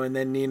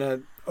then Nina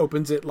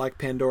opens it like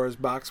Pandora's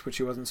box, which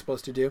she wasn't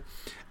supposed to do.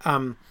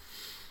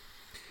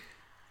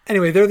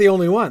 Anyway, they're the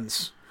only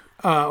ones.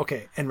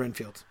 Okay, and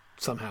Renfield,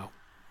 somehow,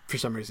 for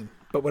some reason.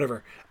 But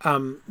whatever.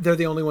 They're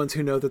the only ones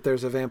who know that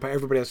there's a vampire.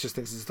 Everybody else just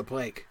thinks it's the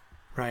plague,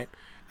 right?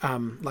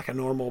 Like a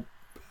normal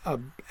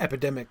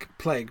epidemic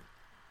plague.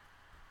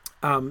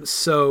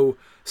 So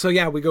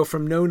yeah, we go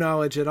from no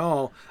knowledge at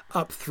all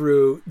up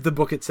through the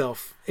book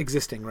itself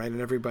existing, right?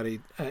 And everybody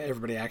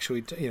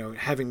actually,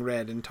 having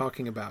read and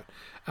talking about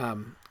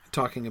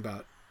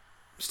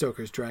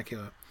Stoker's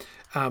Dracula.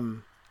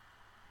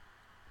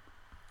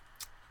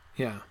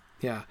 Yeah.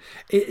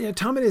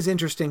 Tom, it is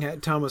interesting.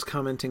 Tom was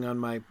commenting on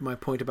my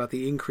point about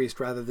the increased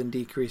rather than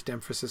decreased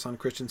emphasis on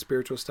Christian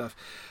spiritual stuff.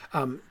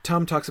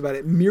 Tom talks about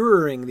it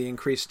mirroring the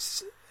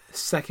increased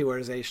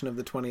secularization of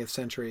the 20th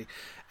century.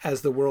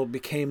 As the world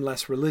became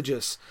less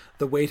religious,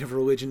 the weight of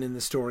religion in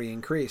the story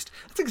increased.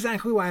 That's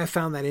exactly why I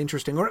found that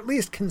interesting, or at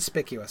least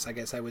conspicuous, I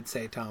guess I would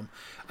say, Tom.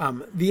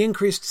 The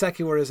increased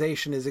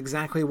secularization is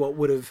exactly what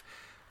would have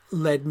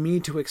led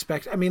me to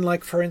expect. I mean,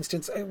 like, for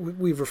instance,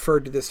 we've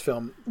referred to this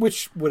film,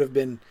 which would have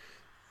been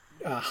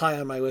high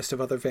on my list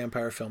of other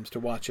vampire films to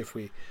watch if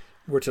we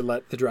were to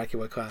let the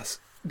Dracula class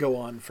go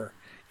on for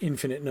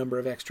infinite number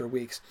of extra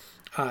weeks,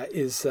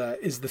 is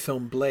the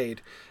film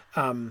Blade.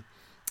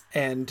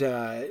 And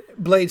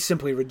Blade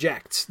simply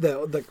rejects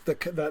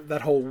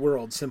that whole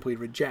world simply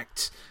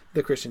rejects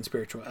the Christian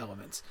spiritual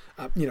elements.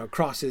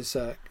 Crosses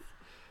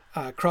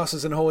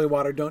and holy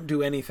water don't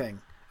do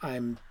anything.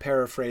 I'm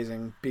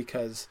paraphrasing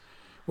because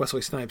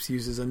Wesley Snipes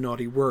uses a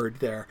naughty word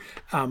there.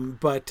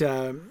 But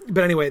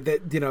anyway,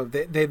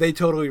 they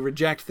totally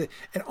reject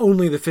and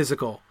only the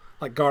physical,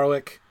 like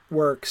garlic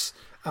works.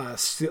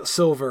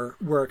 Silver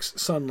works,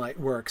 sunlight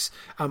works.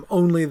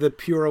 Only the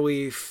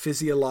purely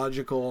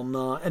physiological,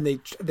 and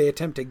they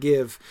attempt to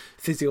give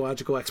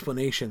physiological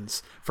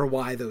explanations for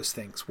why those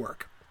things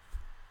work.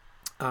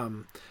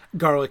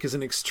 Garlic is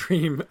an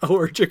extreme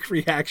allergic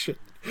reaction,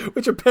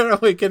 which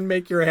apparently can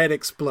make your head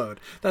explode.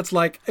 That's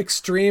like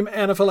extreme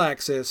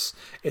anaphylaxis.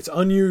 It's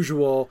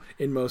unusual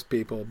in most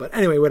people, but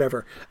anyway,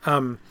 whatever.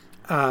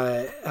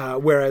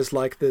 Whereas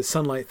like the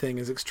sunlight thing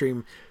is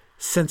extreme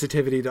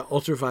sensitivity to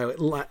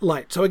ultraviolet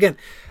light. So again,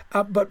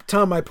 but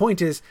Tom, my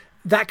point is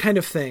that kind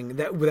of thing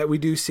that we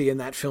do see in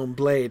that film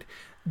Blade,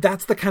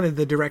 that's the kind of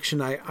the direction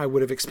I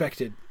would have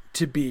expected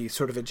to be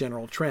sort of a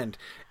general trend.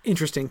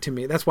 Interesting to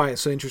me. That's why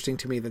it's so interesting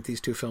to me that these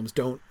two films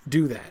don't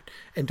do that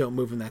and don't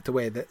move in that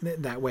way,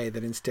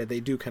 that instead they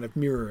do kind of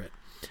mirror it,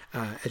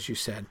 as you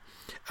said.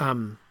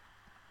 Yeah,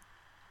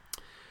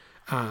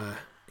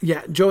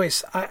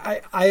 Joyce,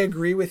 I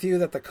agree with you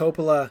that the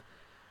Coppola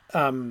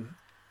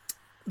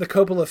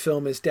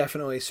film is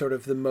definitely sort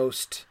of the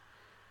most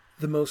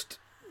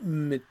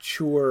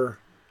mature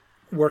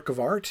work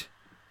of art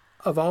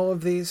of all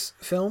of these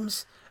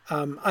films.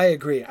 I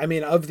agree. I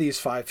mean, of these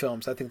 5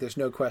 films, I think there's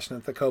no question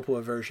that the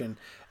Coppola version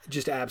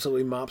just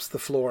absolutely mops the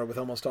floor with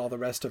almost all the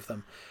rest of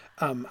them.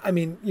 I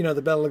mean,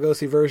 the Bela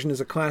Lugosi version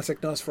is a classic.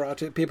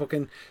 Nosferatu, people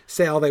can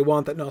say all they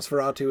want that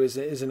Nosferatu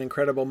is an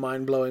incredible,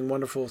 mind-blowing,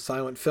 wonderful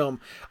silent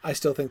film. I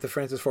still think the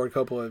Francis Ford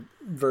Coppola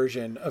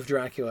version of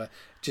Dracula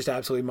just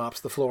absolutely mops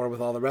the floor with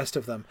all the rest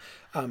of them.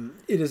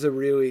 It is a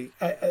really,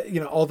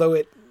 although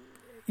it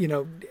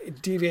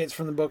deviates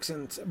from the book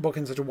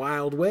in such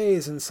wild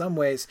ways in some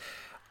ways,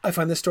 I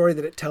find the story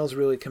that it tells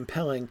really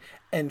compelling,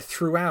 and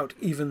throughout,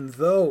 even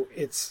though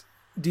it's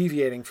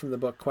deviating from the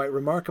book quite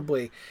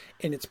remarkably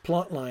in its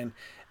plot line,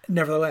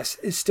 nevertheless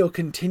is still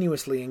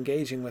continuously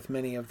engaging with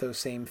many of those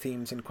same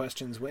themes and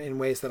questions in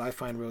ways that I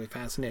find really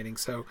fascinating.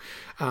 So,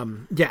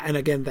 and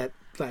again,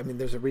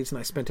 there's a reason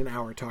I spent an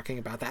hour talking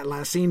about that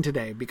last scene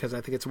today, because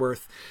I think it's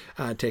worth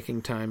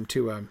taking time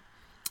to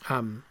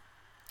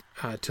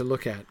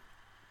look at.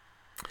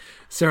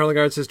 Sarah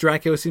Lagarde says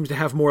Dracula seems to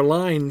have more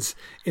lines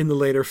in the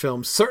later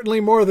films,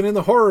 certainly more than in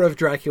the horror of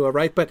Dracula,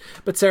 right? But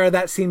Sarah,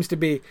 that seems to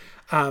be,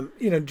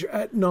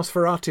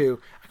 Nosferatu.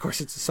 Of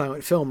course, it's a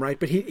silent film, right?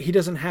 But he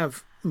doesn't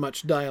have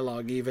much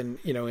dialogue, even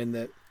in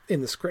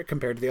the script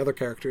compared to the other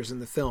characters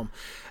in the film.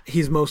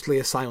 He's mostly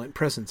a silent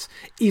presence,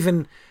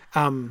 even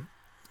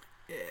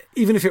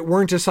if it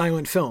weren't a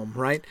silent film,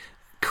 right?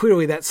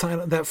 Clearly,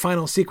 that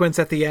final sequence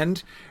at the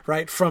end,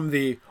 right, from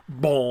the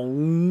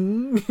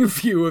bong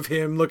view of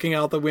him looking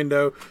out the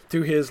window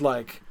to his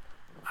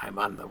I'm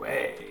on the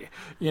way,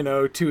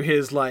 to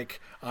his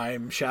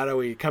I'm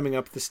shadowy coming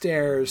up the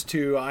stairs,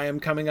 to I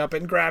am coming up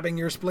and grabbing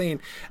your spleen.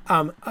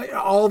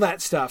 All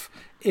that stuff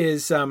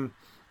is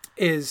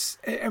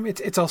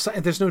it's all,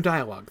 there's no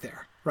dialogue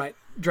there, right?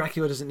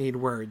 Dracula doesn't need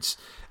words.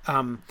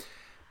 Bela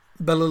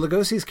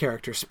Lugosi's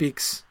character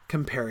speaks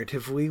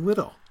comparatively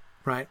little,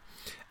 right?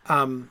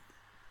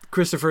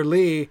 Christopher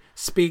Lee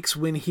speaks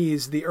when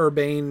he's the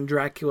urbane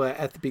Dracula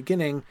at the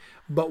beginning,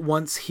 but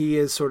once he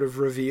is sort of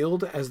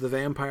revealed as the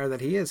vampire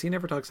that he is, he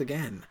never talks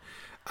again,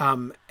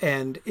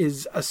 and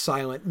is a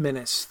silent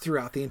menace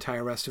throughout the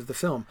entire rest of the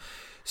film.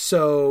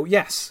 So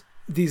yes,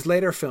 these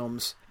later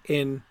films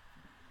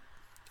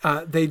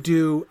they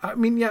do. I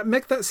mean, yeah,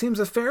 Mick, that seems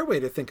a fair way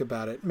to think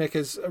about it. Mick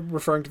is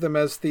referring to them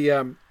as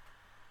the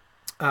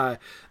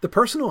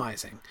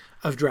personalizing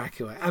of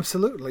Dracula.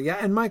 Absolutely. Yeah.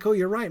 And Michael,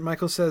 you're right.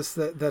 Michael says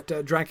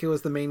that Dracula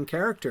is the main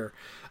character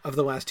of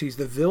the last two. He's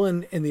the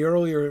villain in the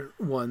earlier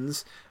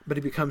ones, but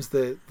he becomes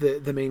the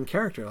main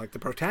character, like the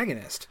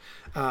protagonist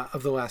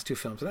of the last 2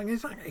 films. And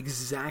it's not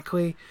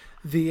exactly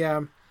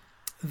the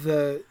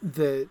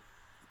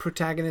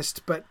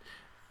protagonist, but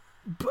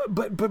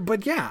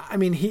yeah, I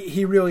mean,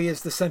 he really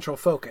is the central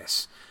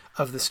focus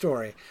of the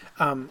story.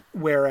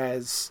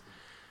 Whereas,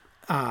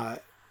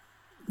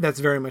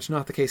 that's very much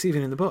not the case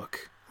even in the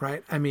book,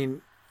 right? I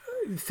mean,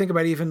 think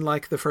about even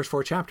the first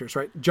 4 chapters,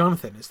 right?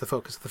 Jonathan is the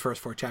focus of the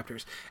first 4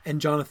 chapters, and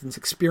Jonathan's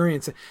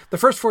experience. The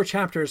first 4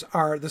 chapters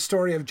are the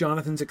story of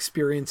Jonathan's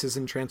experiences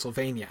in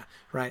Transylvania,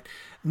 right?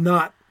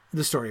 Not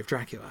the story of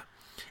Dracula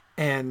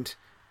and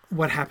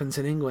what happens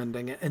in England.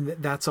 And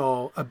that's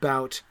all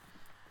about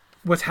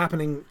what's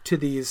happening to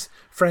these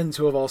friends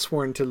who have all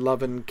sworn to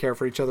love and care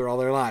for each other all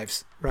their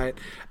lives, right?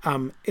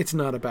 It's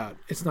not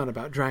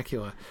about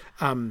Dracula.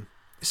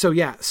 So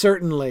yeah,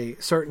 certainly,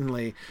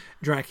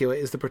 Dracula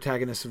is the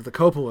protagonist of the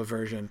Coppola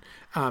version,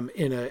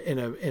 in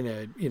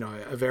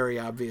a very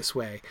obvious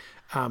way.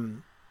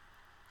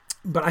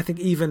 But I think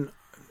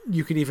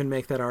you could even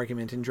make that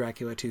argument in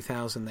Dracula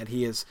 2000 that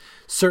he is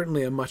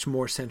certainly a much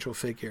more central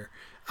figure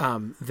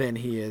than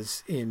he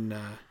is in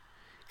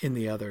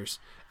the others.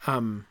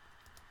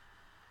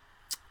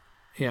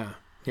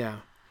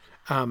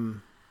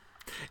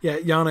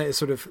 Yana is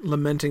sort of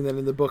lamenting that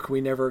in the book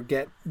we never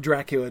get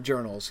Dracula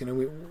journals.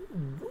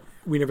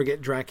 We never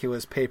get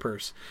Dracula's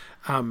papers.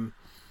 And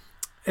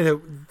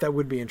that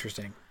would be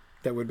interesting.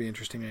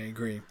 I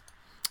agree.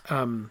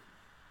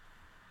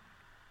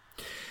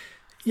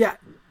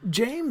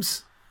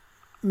 James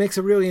makes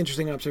a really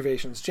interesting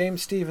observation.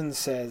 James Stevens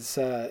says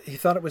he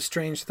thought it was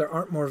strange that there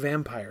aren't more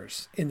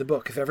vampires in the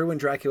book. If everyone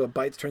Dracula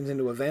bites turns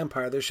into a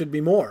vampire, there should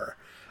be more.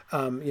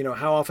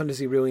 How often does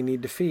he really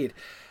need to feed?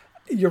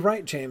 You're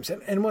right, James.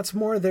 And what's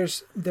more, there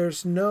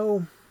isn't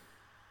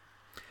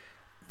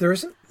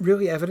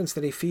really evidence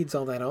that he feeds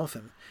all that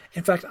often.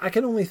 In fact, I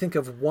can only think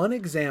of one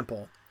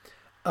example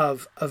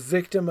of a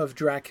victim of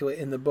Dracula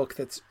in the book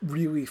that's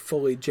really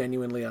fully,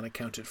 genuinely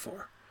unaccounted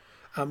for.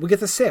 We get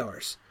the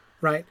sailors,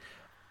 right?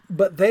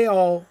 But they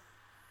all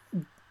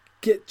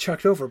get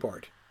chucked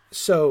overboard.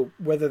 So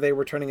whether they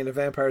were turning into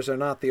vampires or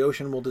not, the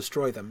ocean will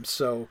destroy them.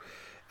 So,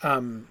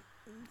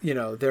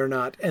 they're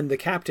not. And the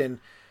captain...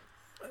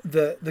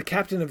 The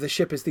captain of the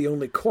ship is the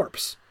only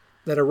corpse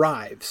that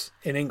arrives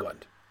in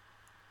England,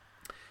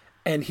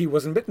 and he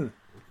wasn't bitten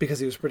because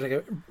he was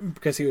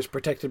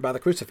protected by the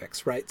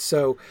crucifix, right?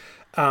 So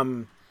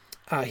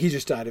he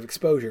just died of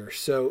exposure.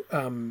 So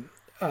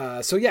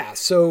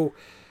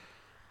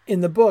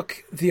in the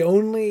book, the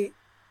only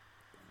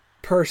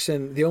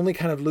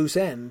kind of loose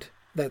end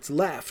that's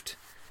left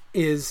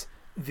is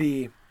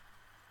the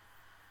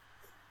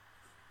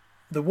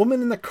the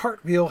woman in the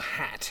cartwheel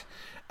hat.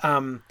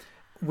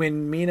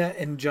 When Mina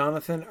and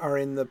Jonathan are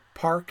in the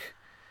park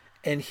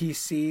and he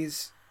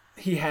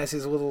has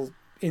his little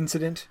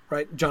incident,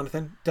 right?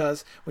 Jonathan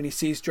does, when he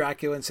sees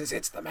Dracula and says,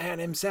 "It's the man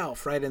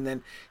himself," right? And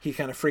then he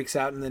kind of freaks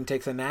out and then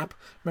takes a nap.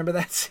 Remember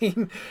that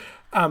scene?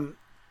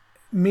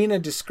 Mina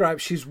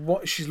describes, she's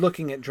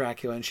looking at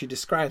Dracula and she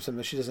describes him,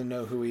 but she doesn't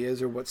know who he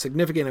is or what's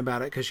significant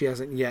about it because she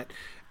hasn't yet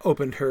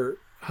opened her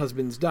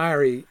husband's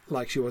diary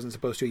like she wasn't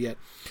supposed to yet.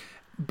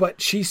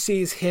 But she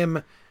sees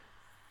him,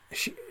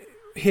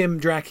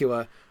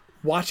 Dracula,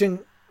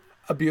 watching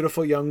a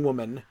beautiful young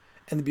woman,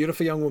 and the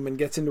beautiful young woman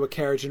gets into a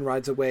carriage and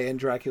rides away, and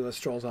Dracula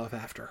strolls off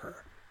after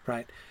her,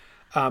 right?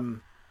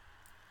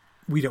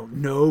 We don't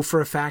know for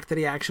a fact that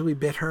he actually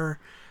bit her,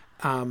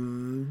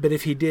 but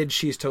if he did,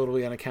 she's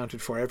totally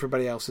unaccounted for.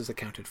 Everybody else is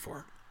accounted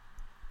for,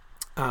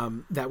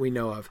 that we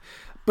know of.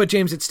 But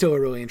James, it's still a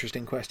really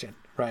interesting question,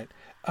 right?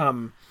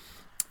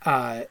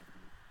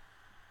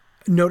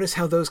 Notice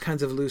how those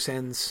kinds of loose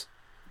ends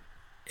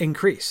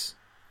increase,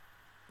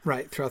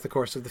 right, throughout the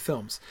course of the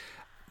films.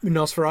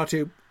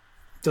 Nosferatu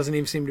doesn't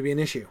even seem to be an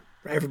issue.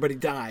 Everybody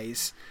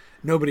dies.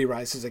 Nobody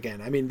rises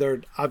again. I mean,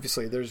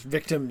 there's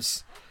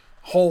victims,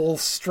 whole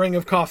string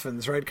of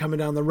coffins, right, coming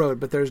down the road,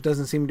 but there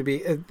doesn't seem to be,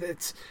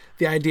 it's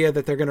the idea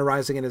that they're going to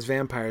rise again as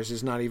vampires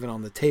is not even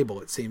on the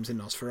table, it seems, in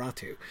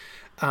Nosferatu.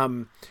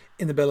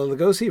 In the Bela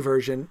Lugosi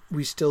version,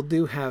 we still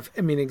do have,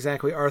 I mean,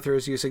 exactly, Arthur,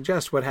 as you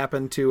suggest, what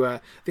happened to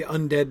the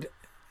undead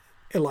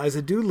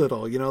Eliza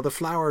Doolittle, the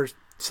flower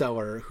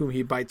seller whom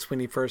he bites when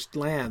he first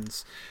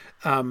lands.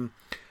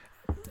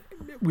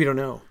 We don't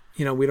know.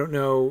 We don't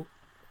know.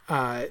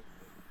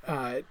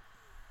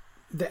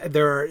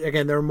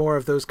 There are more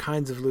of those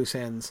kinds of loose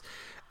ends.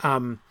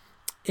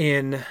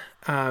 In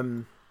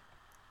the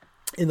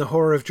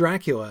horror of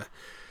Dracula.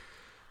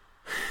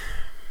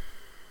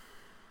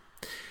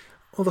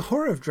 Well, the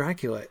horror of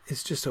Dracula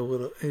is just he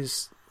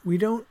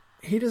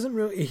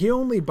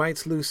only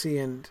bites Lucy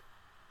and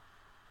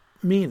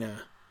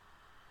Mina,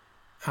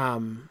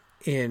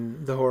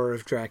 in the horror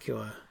of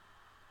Dracula.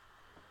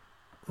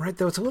 Right,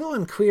 though it's a little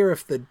unclear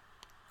if the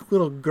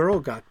little girl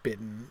got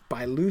bitten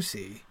by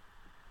Lucy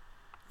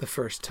the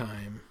first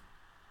time.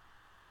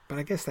 But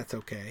I guess that's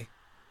okay.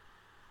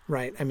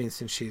 Right, I mean,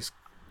 since she's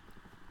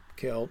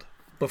killed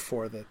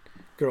before the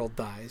girl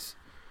dies.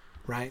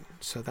 Right,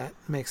 so that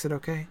makes it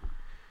okay.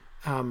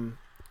 But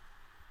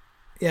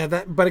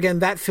again,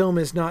 that film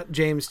is not,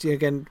 James,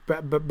 again,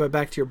 but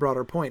back to your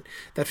broader point,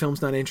 that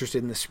film's not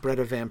interested in the spread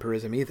of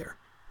vampirism either,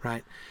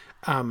 right?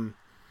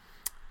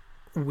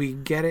 We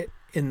get it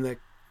in the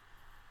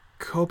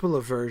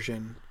Coppola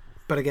version,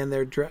 but again,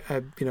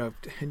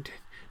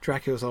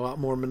 Dracula's a lot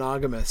more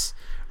monogamous,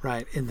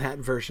 right, in that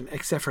version,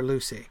 except for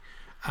Lucy,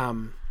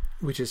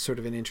 which is sort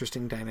of an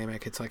interesting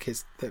dynamic. It's like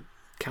the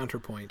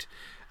counterpoint,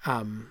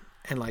 and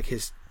like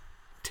his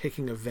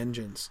taking of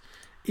vengeance,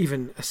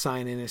 even a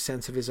sign in a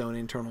sense of his own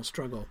internal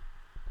struggle.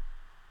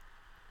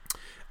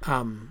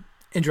 In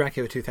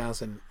Dracula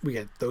 2000, we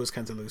get those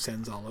kinds of loose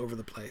ends all over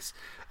the place.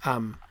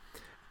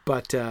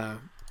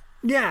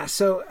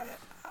 So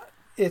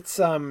it's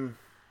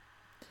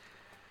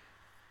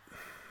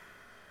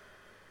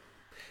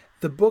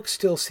the book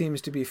still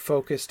seems to be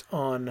focused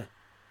on,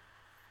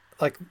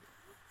 like,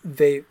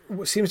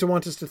 seems to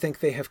want us to think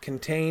they have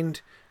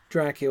contained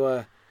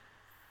Dracula,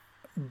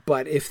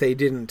 but if they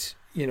didn't,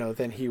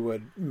 then he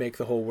would make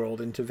the whole world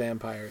into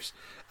vampires.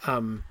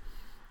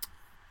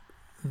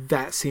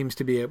 That seems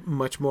to be a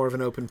much more of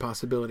an open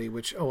possibility,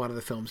 which a lot of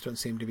the films don't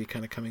seem to be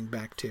kind of coming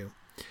back to.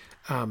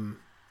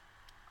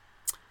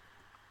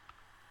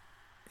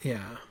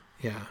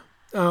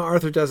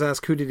 Arthur does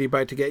ask, who did he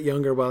bite to get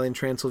younger while in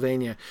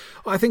Transylvania?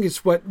 Well, I think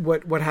it's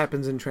what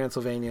happens in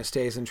Transylvania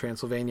stays in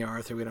Transylvania,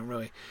 Arthur. We don't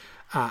really...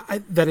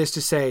 that is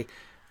to say,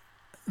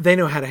 they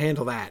know how to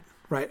handle that,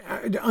 right?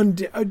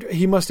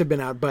 He must have been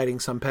out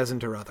biting some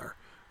peasant or other,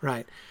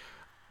 right?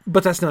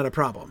 But that's not a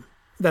problem.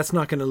 That's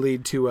not going to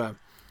lead to an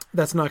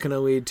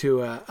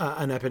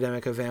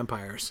epidemic of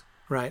vampires,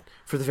 right?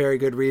 For the very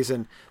good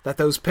reason that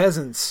those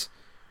peasants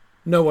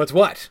know what's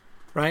what,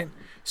 right?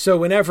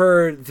 So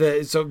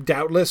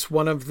doubtless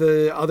one of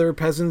the other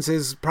peasants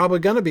is probably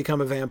going to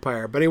become a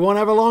vampire, but he won't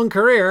have a long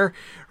career,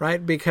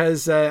 right?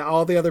 Because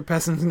all the other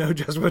peasants know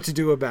just what to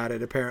do about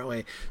it,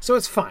 apparently. So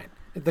it's fine.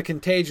 The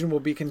contagion will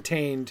be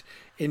contained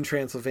in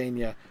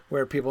Transylvania,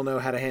 where people know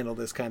how to handle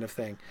this kind of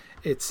thing.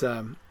 It's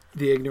the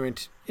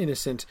ignorant,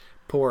 innocent,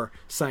 poor,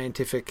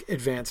 scientific,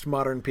 advanced,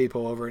 modern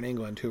people over in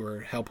England who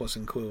are helpless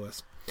and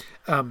clueless.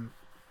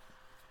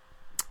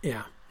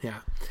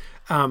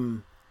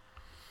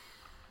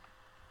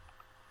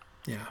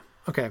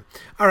 Okay.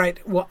 All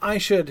right. Well, I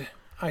should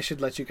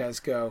let you guys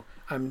go.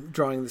 I'm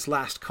drawing this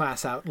last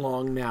class out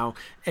long now,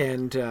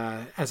 and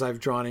as I've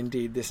drawn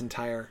indeed this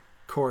entire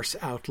course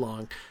out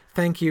long.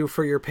 Thank you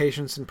for your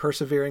patience and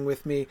persevering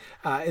with me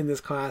in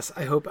this class.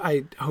 I hope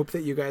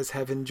that you guys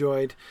have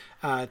enjoyed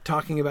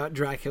talking about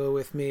Dracula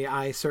with me.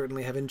 I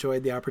certainly have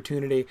enjoyed the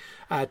opportunity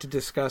to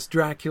discuss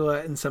Dracula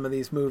and some of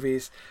these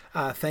movies.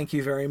 Thank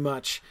you very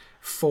much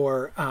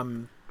for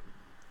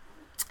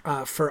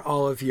for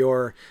all of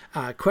your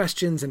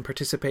questions and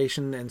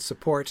participation and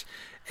support.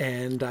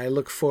 And I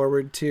look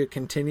forward to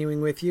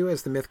continuing with you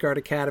as the Mythgard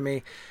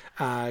Academy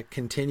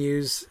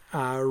continues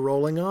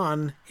rolling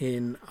on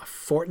in a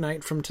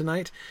fortnight from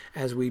tonight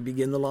as we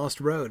begin the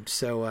Lost Road.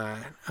 So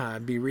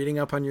be reading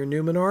up on your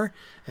Numenor,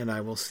 and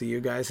I will see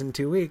you guys in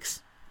 2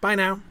 weeks. Bye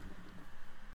now.